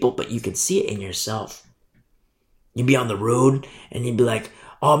in people, but you can see it in yourself. You'd be on the road and you'd be like,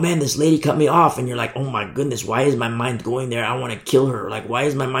 oh man, this lady cut me off. And you're like, oh my goodness, why is my mind going there? I want to kill her. Like, why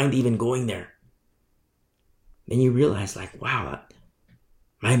is my mind even going there? Then you realize like, wow,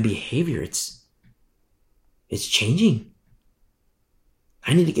 my behavior, it's changing.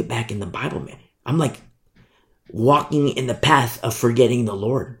 I need to get back in the Bible, man. I'm like walking in the path of forgetting the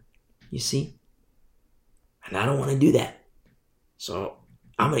Lord, you see? And I don't want to do that. So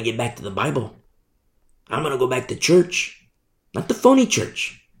I'm going to get back to the Bible. I'm going to go back to church. Not the phony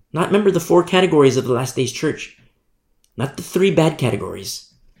church. Not, remember the 4 categories of the last days church. Not the 3 bad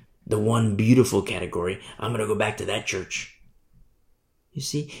categories. The 1 beautiful category. I'm going to go back to that church. You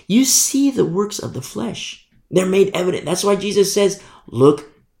see? You see the works of the flesh. They're made evident. That's why Jesus says,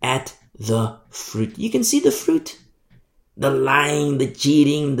 look at the fruit. You can see the fruit. The lying, the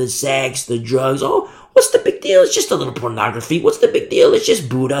cheating, the sex, the drugs. Oh, what's the big deal? It's just a little pornography. What's the big deal? It's just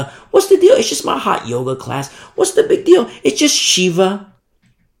Buddha. What's the deal? It's just my hot yoga class. What's the big deal? It's just Shiva.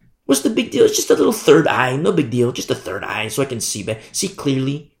 What's the big deal? It's just a little third eye. No big deal. Just a third eye so I can see better. See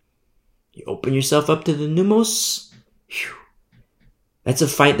clearly. You open yourself up to the pneumos. Whew. That's a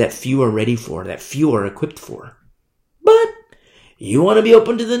fight that few are ready for, that few are equipped for. But you want to be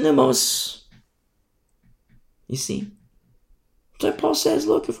open to the pneumos. You see? That's why Paul says,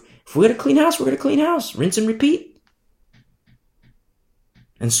 look, if we got a clean house, we're going to clean house. Rinse and repeat.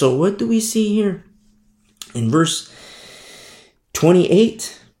 And so what do we see here? In verse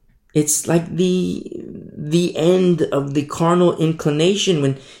 28, it's like the end of the carnal inclination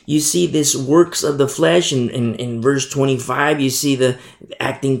when you see this works of the flesh. And in verse 25, you see the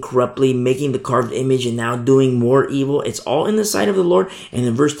acting corruptly, making the carved image, and now doing more evil. It's all in the sight of the Lord. And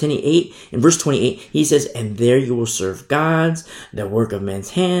in verse 28, he says, and there you will serve gods, the work of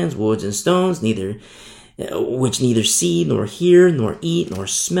men's hands, woods and stones, which neither see, nor hear, nor eat, nor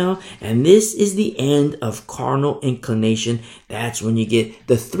smell. And this is the end of carnal inclination. That's when you get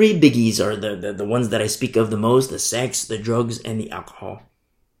the 3 biggies, are the ones that I speak of the most: the sex, the drugs, and the alcohol.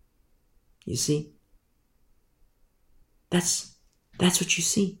 You see? That's what you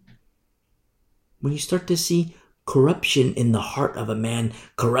see. When you start to see corruption in the heart of a man,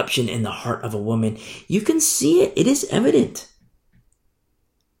 corruption in the heart of a woman, you can see it. It is evident.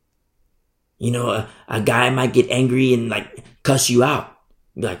 You know, a guy might get angry and like cuss you out.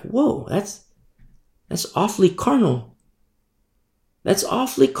 Be like, whoa, that's awfully carnal. That's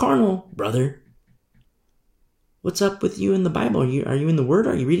awfully carnal, brother. What's up with you in the Bible? Are you in the Word?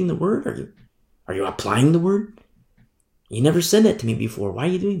 Are you reading the Word? Are you applying the Word? You never said that to me before. Why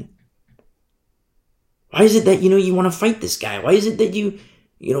are you doing that? Why is it that, you want to fight this guy? Why is it that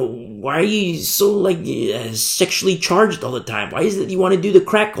why are you so sexually charged all the time? Why is it that you want to do the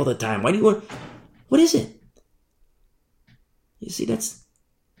crack all the time? Why do you want, what is it? You see, that's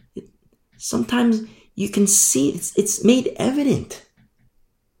it. Sometimes you can see it's made evident.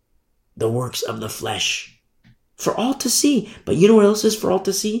 The works of the flesh. For all to see. But you know what else is for all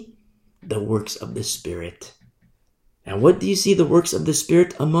to see? The works of the Spirit. And what do you see the works of the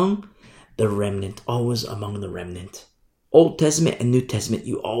Spirit among? The remnant. Always among the remnant. Old Testament and New Testament,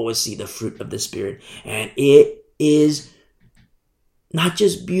 you always see the fruit of the Spirit. And it is not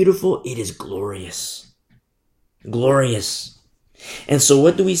just beautiful, it is glorious. Glorious. And so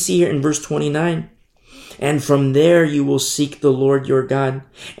what do we see here in verse 29? And from there you will seek the Lord your God,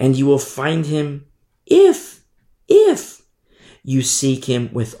 and you will find him if you seek him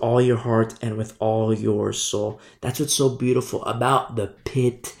with all your heart and with all your soul. That's what's so beautiful about the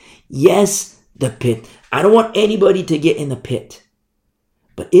pit. Yes, the pit. I don't want anybody to get in the pit.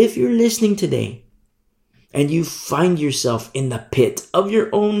 But if you're listening today and you find yourself in the pit of your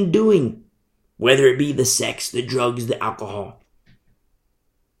own doing, whether it be the sex, the drugs, the alcohol,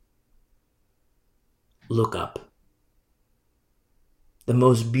 look up. The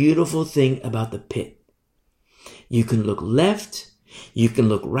most beautiful thing about the pit, you can look left, you can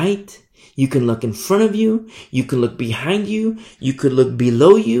look right, you can look in front of you, you can look behind you, you could look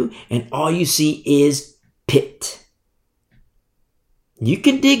below you, and all you see is pit. You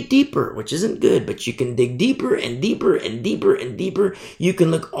can dig deeper, which isn't good, but you can dig deeper and deeper and deeper and deeper. You can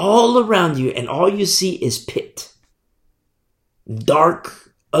look all around you, and all you see is pit.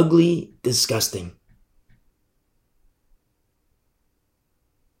 Dark, ugly, disgusting.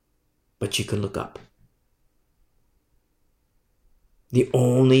 But you can look up. The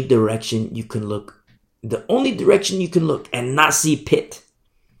only direction you can look and not see pit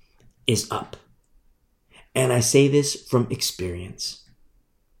is up. And I say this from experience.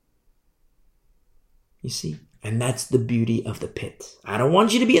 You see? And that's the beauty of the pit. I don't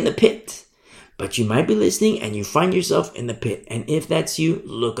want you to be in the pit, but you might be listening and you find yourself in the pit. And if that's you,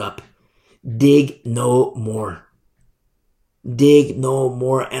 look up. Dig no more. Dig no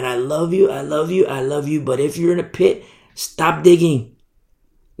more. And I love you, I love you, I love you. But if you're in a pit, stop digging.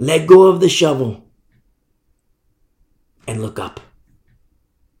 Let go of the shovel and look up.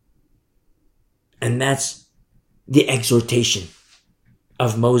 And that's the exhortation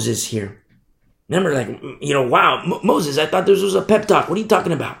of Moses here. Remember, wow, Moses, I thought this was a pep talk. What are you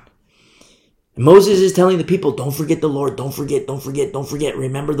talking about? And Moses is telling the people, don't forget the Lord. Don't forget.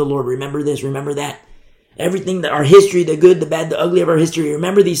 Remember the Lord. Remember this. Remember that. Everything that our history, the good, the bad, the ugly of our history.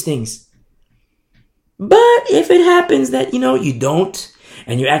 Remember these things. But if it happens that, you don't,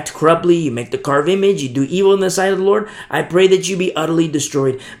 and you act corruptly, you make the carved image, you do evil in the sight of the Lord, I pray that you be utterly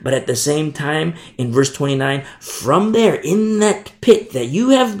destroyed. But at the same time, in verse 29, from there, in that pit that you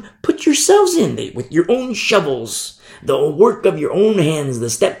have put yourselves in, with your own shovels, the work of your own hands, the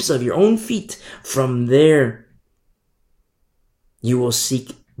steps of your own feet, from there, you will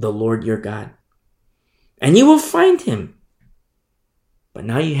seek the Lord your God. And you will find him. But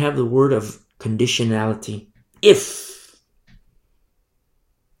now you have the word of conditionality. If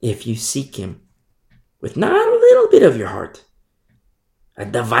you seek him with not a little bit of your heart, a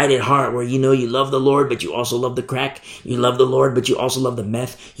divided heart where you love the Lord, but you also love the crack. You love the Lord, but you also love the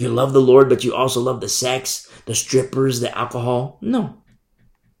meth. You love the Lord, but you also love the sex, the strippers, the alcohol. No.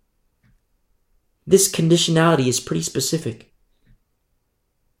 This conditionality is pretty specific.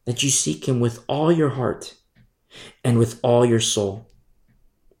 That you seek him with all your heart and with all your soul.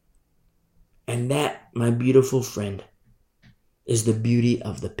 And that, my beautiful friend, is the beauty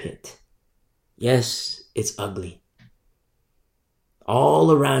of the pit. Yes, it's ugly.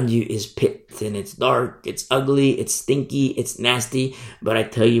 All around you is pit, and it's dark, it's ugly, it's stinky, it's nasty. But I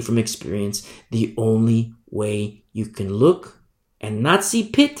tell you from experience, the only way you can look and not see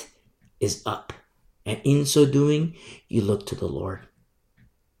pit is up. And in so doing, you look to the Lord.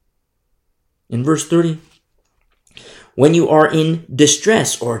 In verse 30, when you are in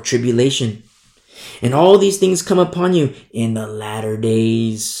distress or tribulation, and all these things come upon you in the latter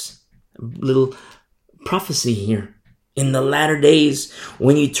days. A little prophecy here. In the latter days,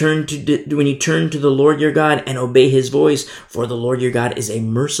 when you turn to the Lord your God and obey his voice, for the Lord your God is a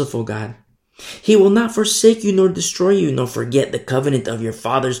merciful God. He will not forsake you nor destroy you, nor forget the covenant of your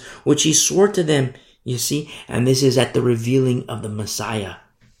fathers, which he swore to them. You see, and this is at the revealing of the Messiah,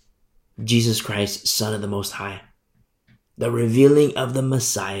 Jesus Christ, Son of the Most High. The revealing of the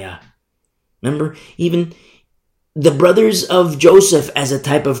Messiah. Remember, even the brothers of Joseph as a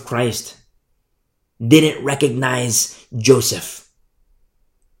type of Christ didn't recognize Joseph.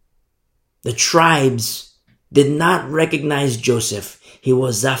 The tribes did not recognize Joseph. He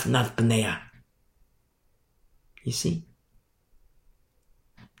was Zaphnath Paneah. You see?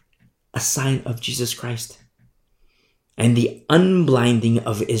 A sign of Jesus Christ. And the unblinding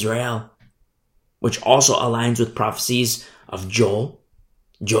of Israel, which also aligns with prophecies of Joel,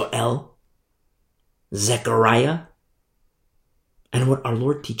 Zechariah, and what our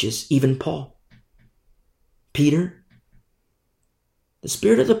Lord teaches, even Paul, Peter. The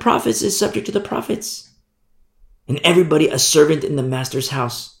spirit of the prophets is subject to the prophets, and everybody a servant in the master's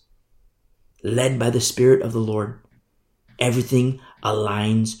house, led by the Spirit of the Lord. Everything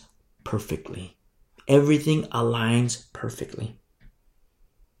aligns perfectly. Everything aligns perfectly.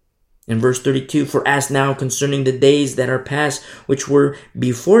 In verse 32, for ask now concerning the days that are past, which were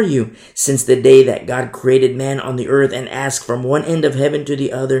before you, since the day that God created man on the earth, and ask from one end of heaven to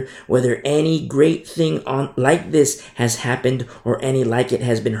the other, whether any great thing like this has happened, or any like it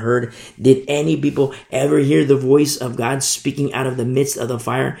has been heard. Did any people ever hear the voice of God speaking out of the midst of the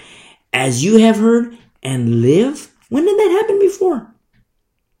fire, as you have heard, and live? When did that happen before?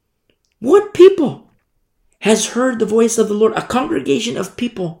 What people has heard the voice of the Lord? A congregation of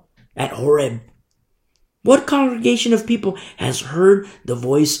people at Horeb. What congregation of people has heard the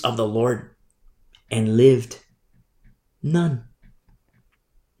voice of the Lord and lived? None.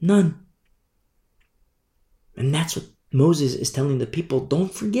 None. And that's what Moses is telling the people.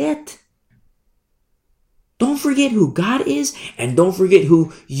 Don't forget. Don't forget who God is, and don't forget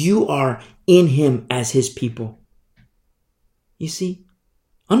who you are in him as his people. You see,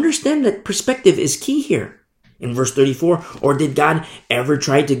 understand that perspective is key here. In verse 34, or did God ever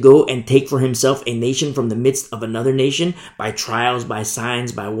try to go and take for himself a nation from the midst of another nation by trials, by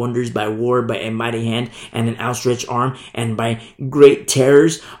signs, by wonders, by war, by a mighty hand and an outstretched arm, and by great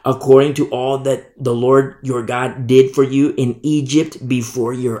terrors, according to all that the Lord your God did for you in Egypt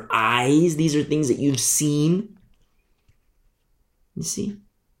before your eyes? These are things that you've seen. You see?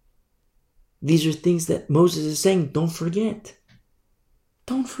 These are things that Moses is saying, don't forget.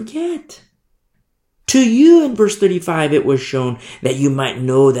 Don't forget. To you, in verse 35, it was shown that you might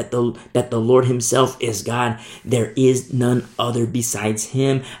know that the Lord himself is God. There is none other besides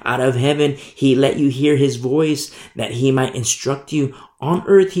him. Out of heaven, he let you hear his voice, that he might instruct you. On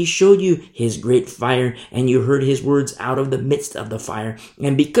earth, he showed you his great fire, and you heard his words out of the midst of the fire.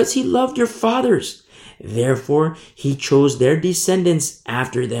 And because he loved your fathers, therefore, he chose their descendants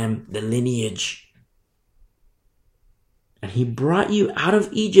after them, the lineage. And he brought you out of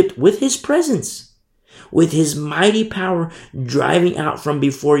Egypt with his presence, with his mighty power, driving out from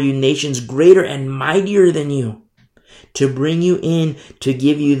before you nations greater and mightier than you, to bring you in, to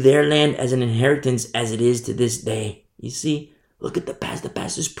give you their land as an inheritance, as it is to this day. You see, look at the past. The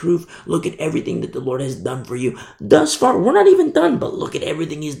past is proof. Look at everything that the Lord has done for you thus far. We're not even done, but look at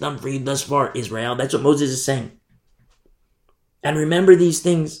everything he's done for you thus far, Israel. That's what Moses is saying. And remember these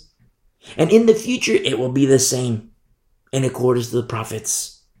things. And in the future, it will be the same, in accordance to the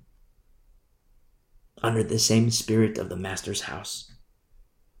prophets, under the same spirit of the master's house.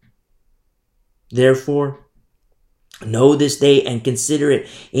 Therefore, know this day and consider it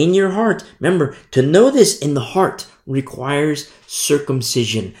in your heart. Remember, to know this in the heart requires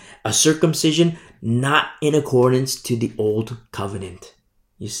circumcision. A circumcision not in accordance to the old covenant.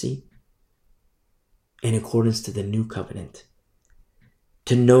 You see? In accordance to the new covenant.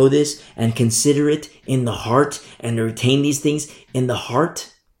 To know this and consider it in the heart, and to retain these things in the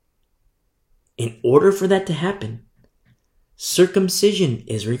heart. In order for that to happen, circumcision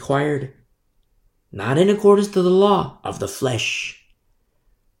is required. Not in accordance to the law of the flesh,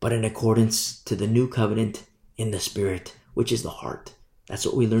 but in accordance to the new covenant in the spirit, which is the heart. That's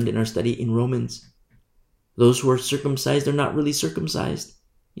what we learned in our study in Romans. Those who are circumcised are not really circumcised.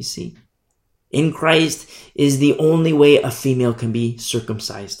 You see? In Christ is the only way a female can be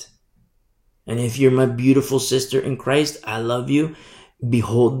circumcised. And if you're my beautiful sister in Christ, I love you.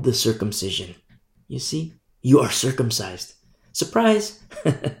 Behold the circumcision. You see, you are circumcised. Surprise.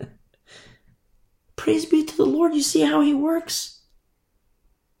 Praise be to the Lord. You see how he works.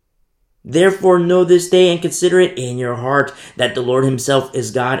 Therefore know this day and consider it in your heart, that the Lord himself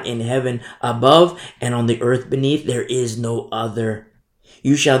is God in heaven above, and on the earth beneath. There is no other.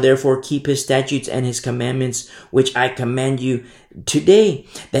 You shall therefore keep his statutes and his commandments, which I command you today,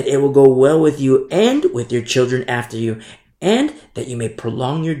 that it will go well with you and with your children after you, and that you may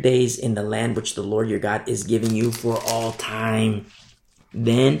prolong your days in the land which the Lord your God is giving you for all time.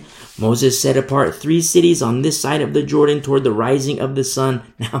 Then Moses set apart 3 cities on this side of the Jordan toward the rising of the sun.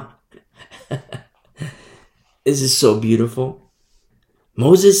 Now, this is so beautiful.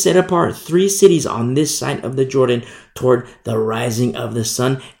 Moses set apart 3 cities on this side of the Jordan toward the rising of the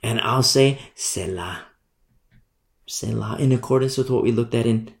sun. And I'll say, Selah. Selah, in accordance with what we looked at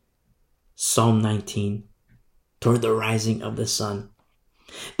in Psalm 19. Toward the rising of the sun,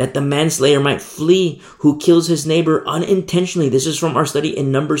 that the manslayer might flee who kills his neighbor unintentionally. This is from our study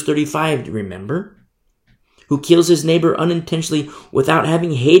in Numbers 35, do you remember? who kills his neighbor unintentionally without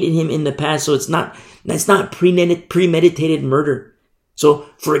having hated him in the past. So it's not premeditated murder. So,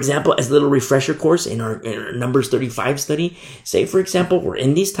 for example, as a little refresher course in our Numbers 35 study, say, for example, we're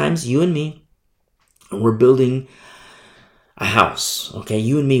in these times, you and me, and we're building a house. Okay,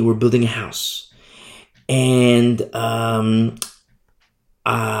 you and me, we're building a house. And I'm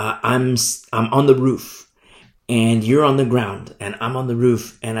on the roof. And you're on the ground, and I'm on the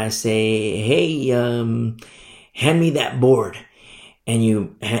roof, and I say, hey, hand me that board. And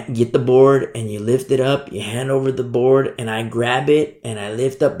you get the board, and you lift it up, you hand over the board, and I grab it, and I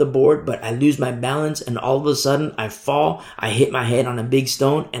lift up the board, but I lose my balance, and all of a sudden, I fall, I hit my head on a big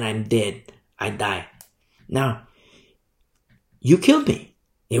stone, and I'm dead. I die. Now, you killed me.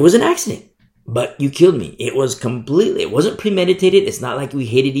 It was an accident. But you killed me. It wasn't premeditated. It's not like we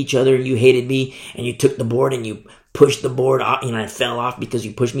hated each other and you hated me and you took the board and you pushed the board off, I fell off because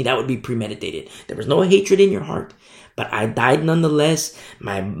you pushed me. That would be premeditated. There was no hatred in your heart. But I died nonetheless.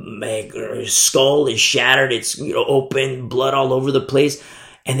 My skull is shattered. It's open, blood all over the place.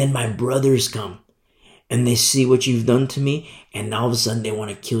 And then my brothers come and they see what you've done to me, and all of a sudden they want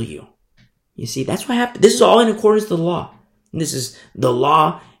to kill you. You see, that's what happened. This is all in accordance to the law. This is the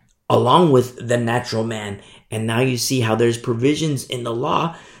law along with the natural man. And now you see how there's provisions in the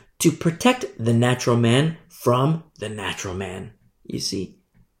law to protect the natural man from the natural man. You see,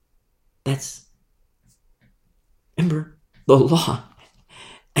 remember, the law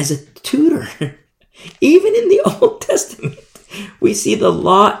as a tutor. Even in the Old Testament, we see the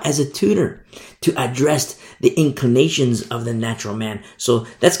law as a tutor to address the inclinations of the natural man. So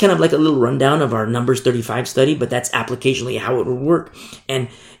that's kind of like a little rundown of our Numbers 35 study, but that's applicationally how it would work. And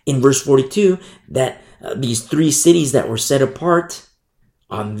in verse 42, that these three cities that were set apart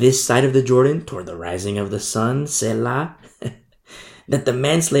on this side of the Jordan toward the rising of the sun, Selah, that the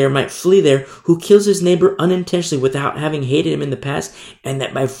manslayer might flee there who kills his neighbor unintentionally without having hated him in the past, and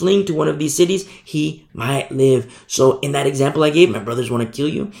that by fleeing to one of these cities, he might live. So in that example I gave, my brothers want to kill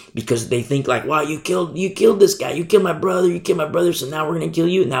you because they think like, wow, you killed this guy, you killed my brother, so now we're going to kill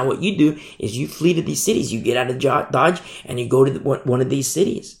you. Now what you do is you flee to these cities, you get out of Dodge, and you go to one of these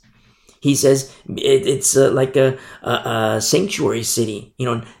cities. He says it's like a sanctuary city,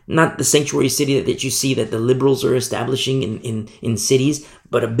 not the sanctuary city that you see that the liberals are establishing in cities,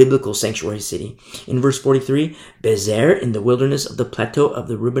 but a biblical sanctuary city. In verse 43, Bezer in the wilderness of the plateau of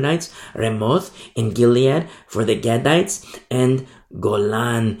the Reubenites, Ramoth in Gilead for the Gadites, and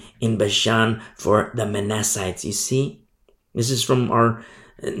Golan in Bashan for the Manassites. You see, this is from our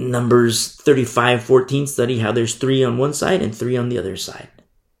Numbers 35:14 study, how there's 3 on one side and 3 on the other side.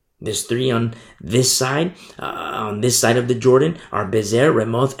 There's 3 on this side of the Jordan are Bezer,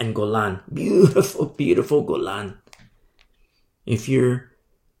 Ramoth, and Golan. Beautiful, beautiful Golan. If you're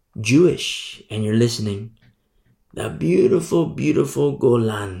Jewish and you're listening, the beautiful, beautiful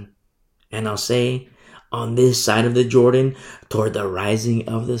Golan. And I'll say, on this side of the Jordan, toward the rising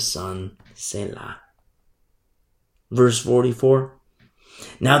of the sun, Selah. Verse 44.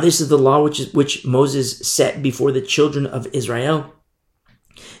 Now this is the law which Moses set before the children of Israel.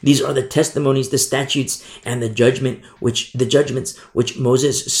 These are the testimonies, the statutes, and the judgments which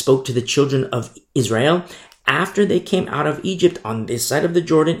Moses spoke to the children of Israel after they came out of Egypt on this side of the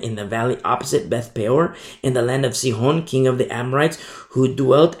Jordan in the valley opposite Beth Peor in the land of Sihon, king of the Amorites, who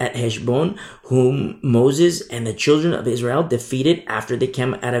dwelt at Heshbon, whom Moses and the children of Israel defeated after they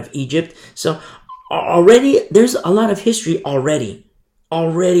came out of Egypt. So already there's a lot of history already.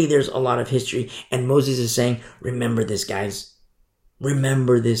 Already there's a lot of history. And Moses is saying, remember this, guys.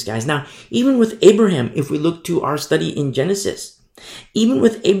 Remember this, guys. Now, even with Abraham, if we look to our study in Genesis, even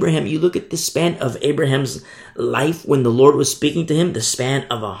with Abraham, you look at the span of Abraham's life when the Lord was speaking to him, the span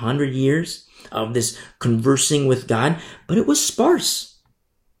of 100 years of this conversing with God, but it was sparse.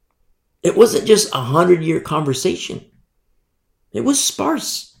 It wasn't just 100-year conversation. It was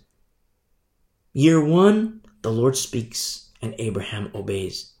sparse. Year 1, the Lord speaks and Abraham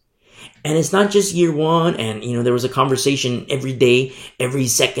obeys. And it's not just year 1 and, there was a conversation every day, every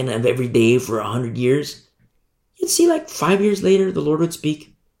second of every day for 100 years. You'd see like 5 years later, the Lord would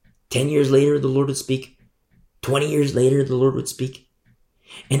speak. 10 years later, the Lord would speak. 20 years later, the Lord would speak.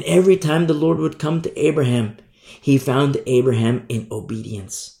 And every time the Lord would come to Abraham, he found Abraham in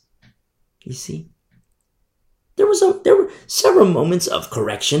obedience. You see? There were several moments of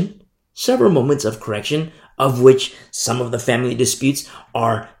correction, of which some of the family disputes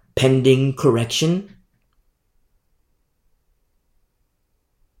are pending correction.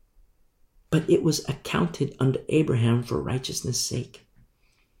 But it was accounted unto Abraham for righteousness' sake.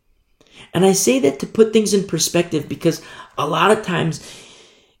 And I say that to put things in perspective because a lot of times,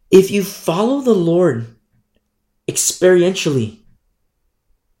 if you follow the Lord experientially.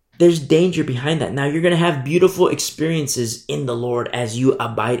 There's danger behind that. Now, you're going to have beautiful experiences in the Lord as you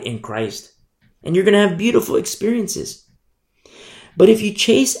abide in Christ. And you're going to have beautiful experiences. But if you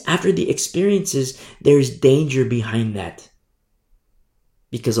chase after the experiences, there's danger behind that.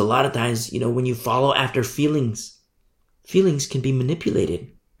 Because a lot of times, when you follow after feelings can be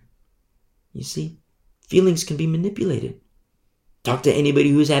manipulated. You see? Feelings can be manipulated. Talk to anybody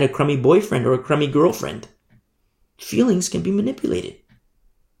who's had a crummy boyfriend or a crummy girlfriend. Feelings can be manipulated.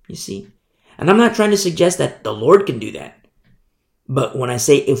 You see? And I'm not trying to suggest that the Lord can do that. But when I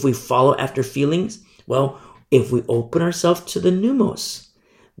say if we follow after feelings, well, if we open ourselves to the pneumos,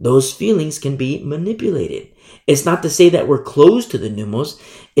 those feelings can be manipulated. It's not to say that we're closed to the pneumos.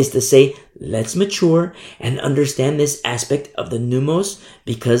 It's to say, let's mature and understand this aspect of the pneumos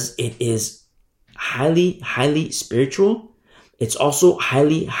because it is highly, highly spiritual. It's also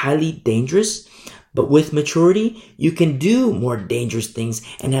highly, highly dangerous. But with maturity, you can do more dangerous things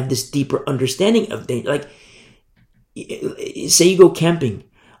and have this deeper understanding of danger. Like, say you go camping.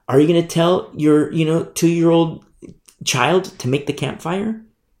 Are you going to tell your, 2-year-old child to make the campfire?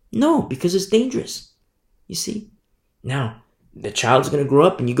 No, because it's dangerous. You see? Now, the child's going to grow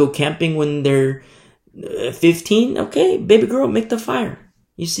up and you go camping when they're 15. Okay, baby girl, make the fire.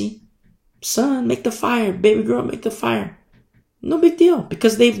 You see? Son, make the fire. Baby girl, make the fire. No big deal,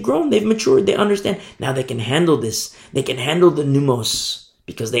 because they've grown, they've matured, they understand. Now they can handle this. They can handle the pneumos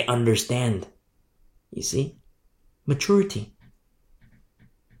because they understand. You see? Maturity.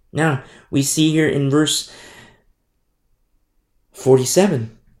 Now, we see here in verse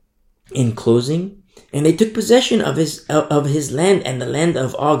 47, in closing, and they took possession of his land and the land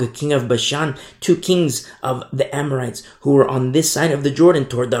of Og, king of Bashan, 2 kings of the Amorites, who were on this side of the Jordan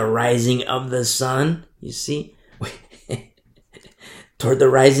toward the rising of the sun. You see? Toward the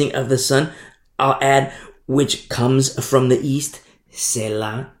rising of the sun, I'll add, which comes from the east,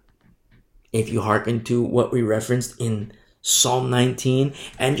 Selah. If you hearken to what we referenced in Psalm 19,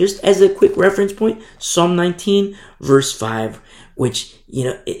 and just as a quick reference point, Psalm 19, verse 5, which,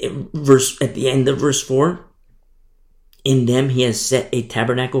 verse at the end of verse 4, in them he has set a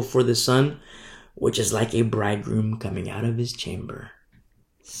tabernacle for the sun, which is like a bridegroom coming out of his chamber.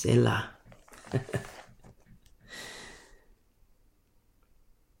 Selah.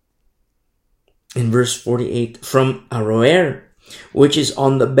 In verse 48, from Aroer, which is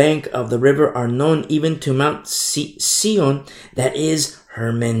on the bank of the river Arnon, even to Mount Sion, that is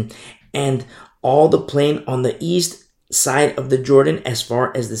Hermon, and all the plain on the east side of the Jordan, as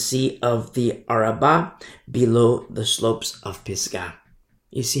far as the sea of the Arabah, below the slopes of Pisgah.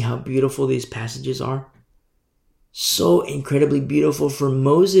 You see how beautiful these passages are? So incredibly beautiful for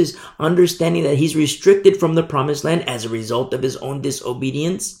Moses, understanding that he's restricted from the promised land as a result of his own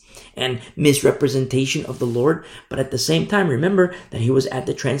disobedience and misrepresentation of the Lord. But at the same time, remember that he was at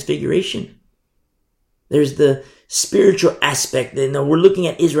the transfiguration. There's the spiritual aspect. We're looking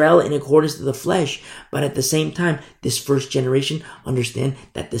at Israel in accordance to the flesh. But at the same time, this first generation, understand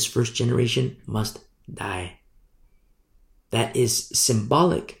that this first generation must die. That is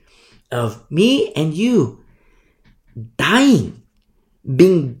symbolic of me and you dying,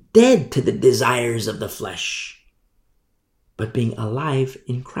 being dead to the desires of the flesh, but being alive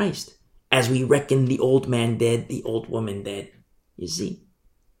in Christ. As we reckon the old man dead, the old woman dead. You see?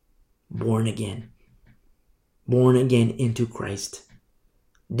 Born again into Christ.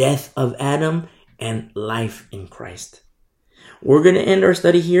 Death of Adam and life in Christ. We're going to end our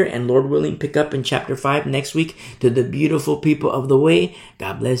study here and Lord willing pick up in chapter 5 next week. To the beautiful people of the way,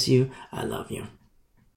 God bless you. I love you.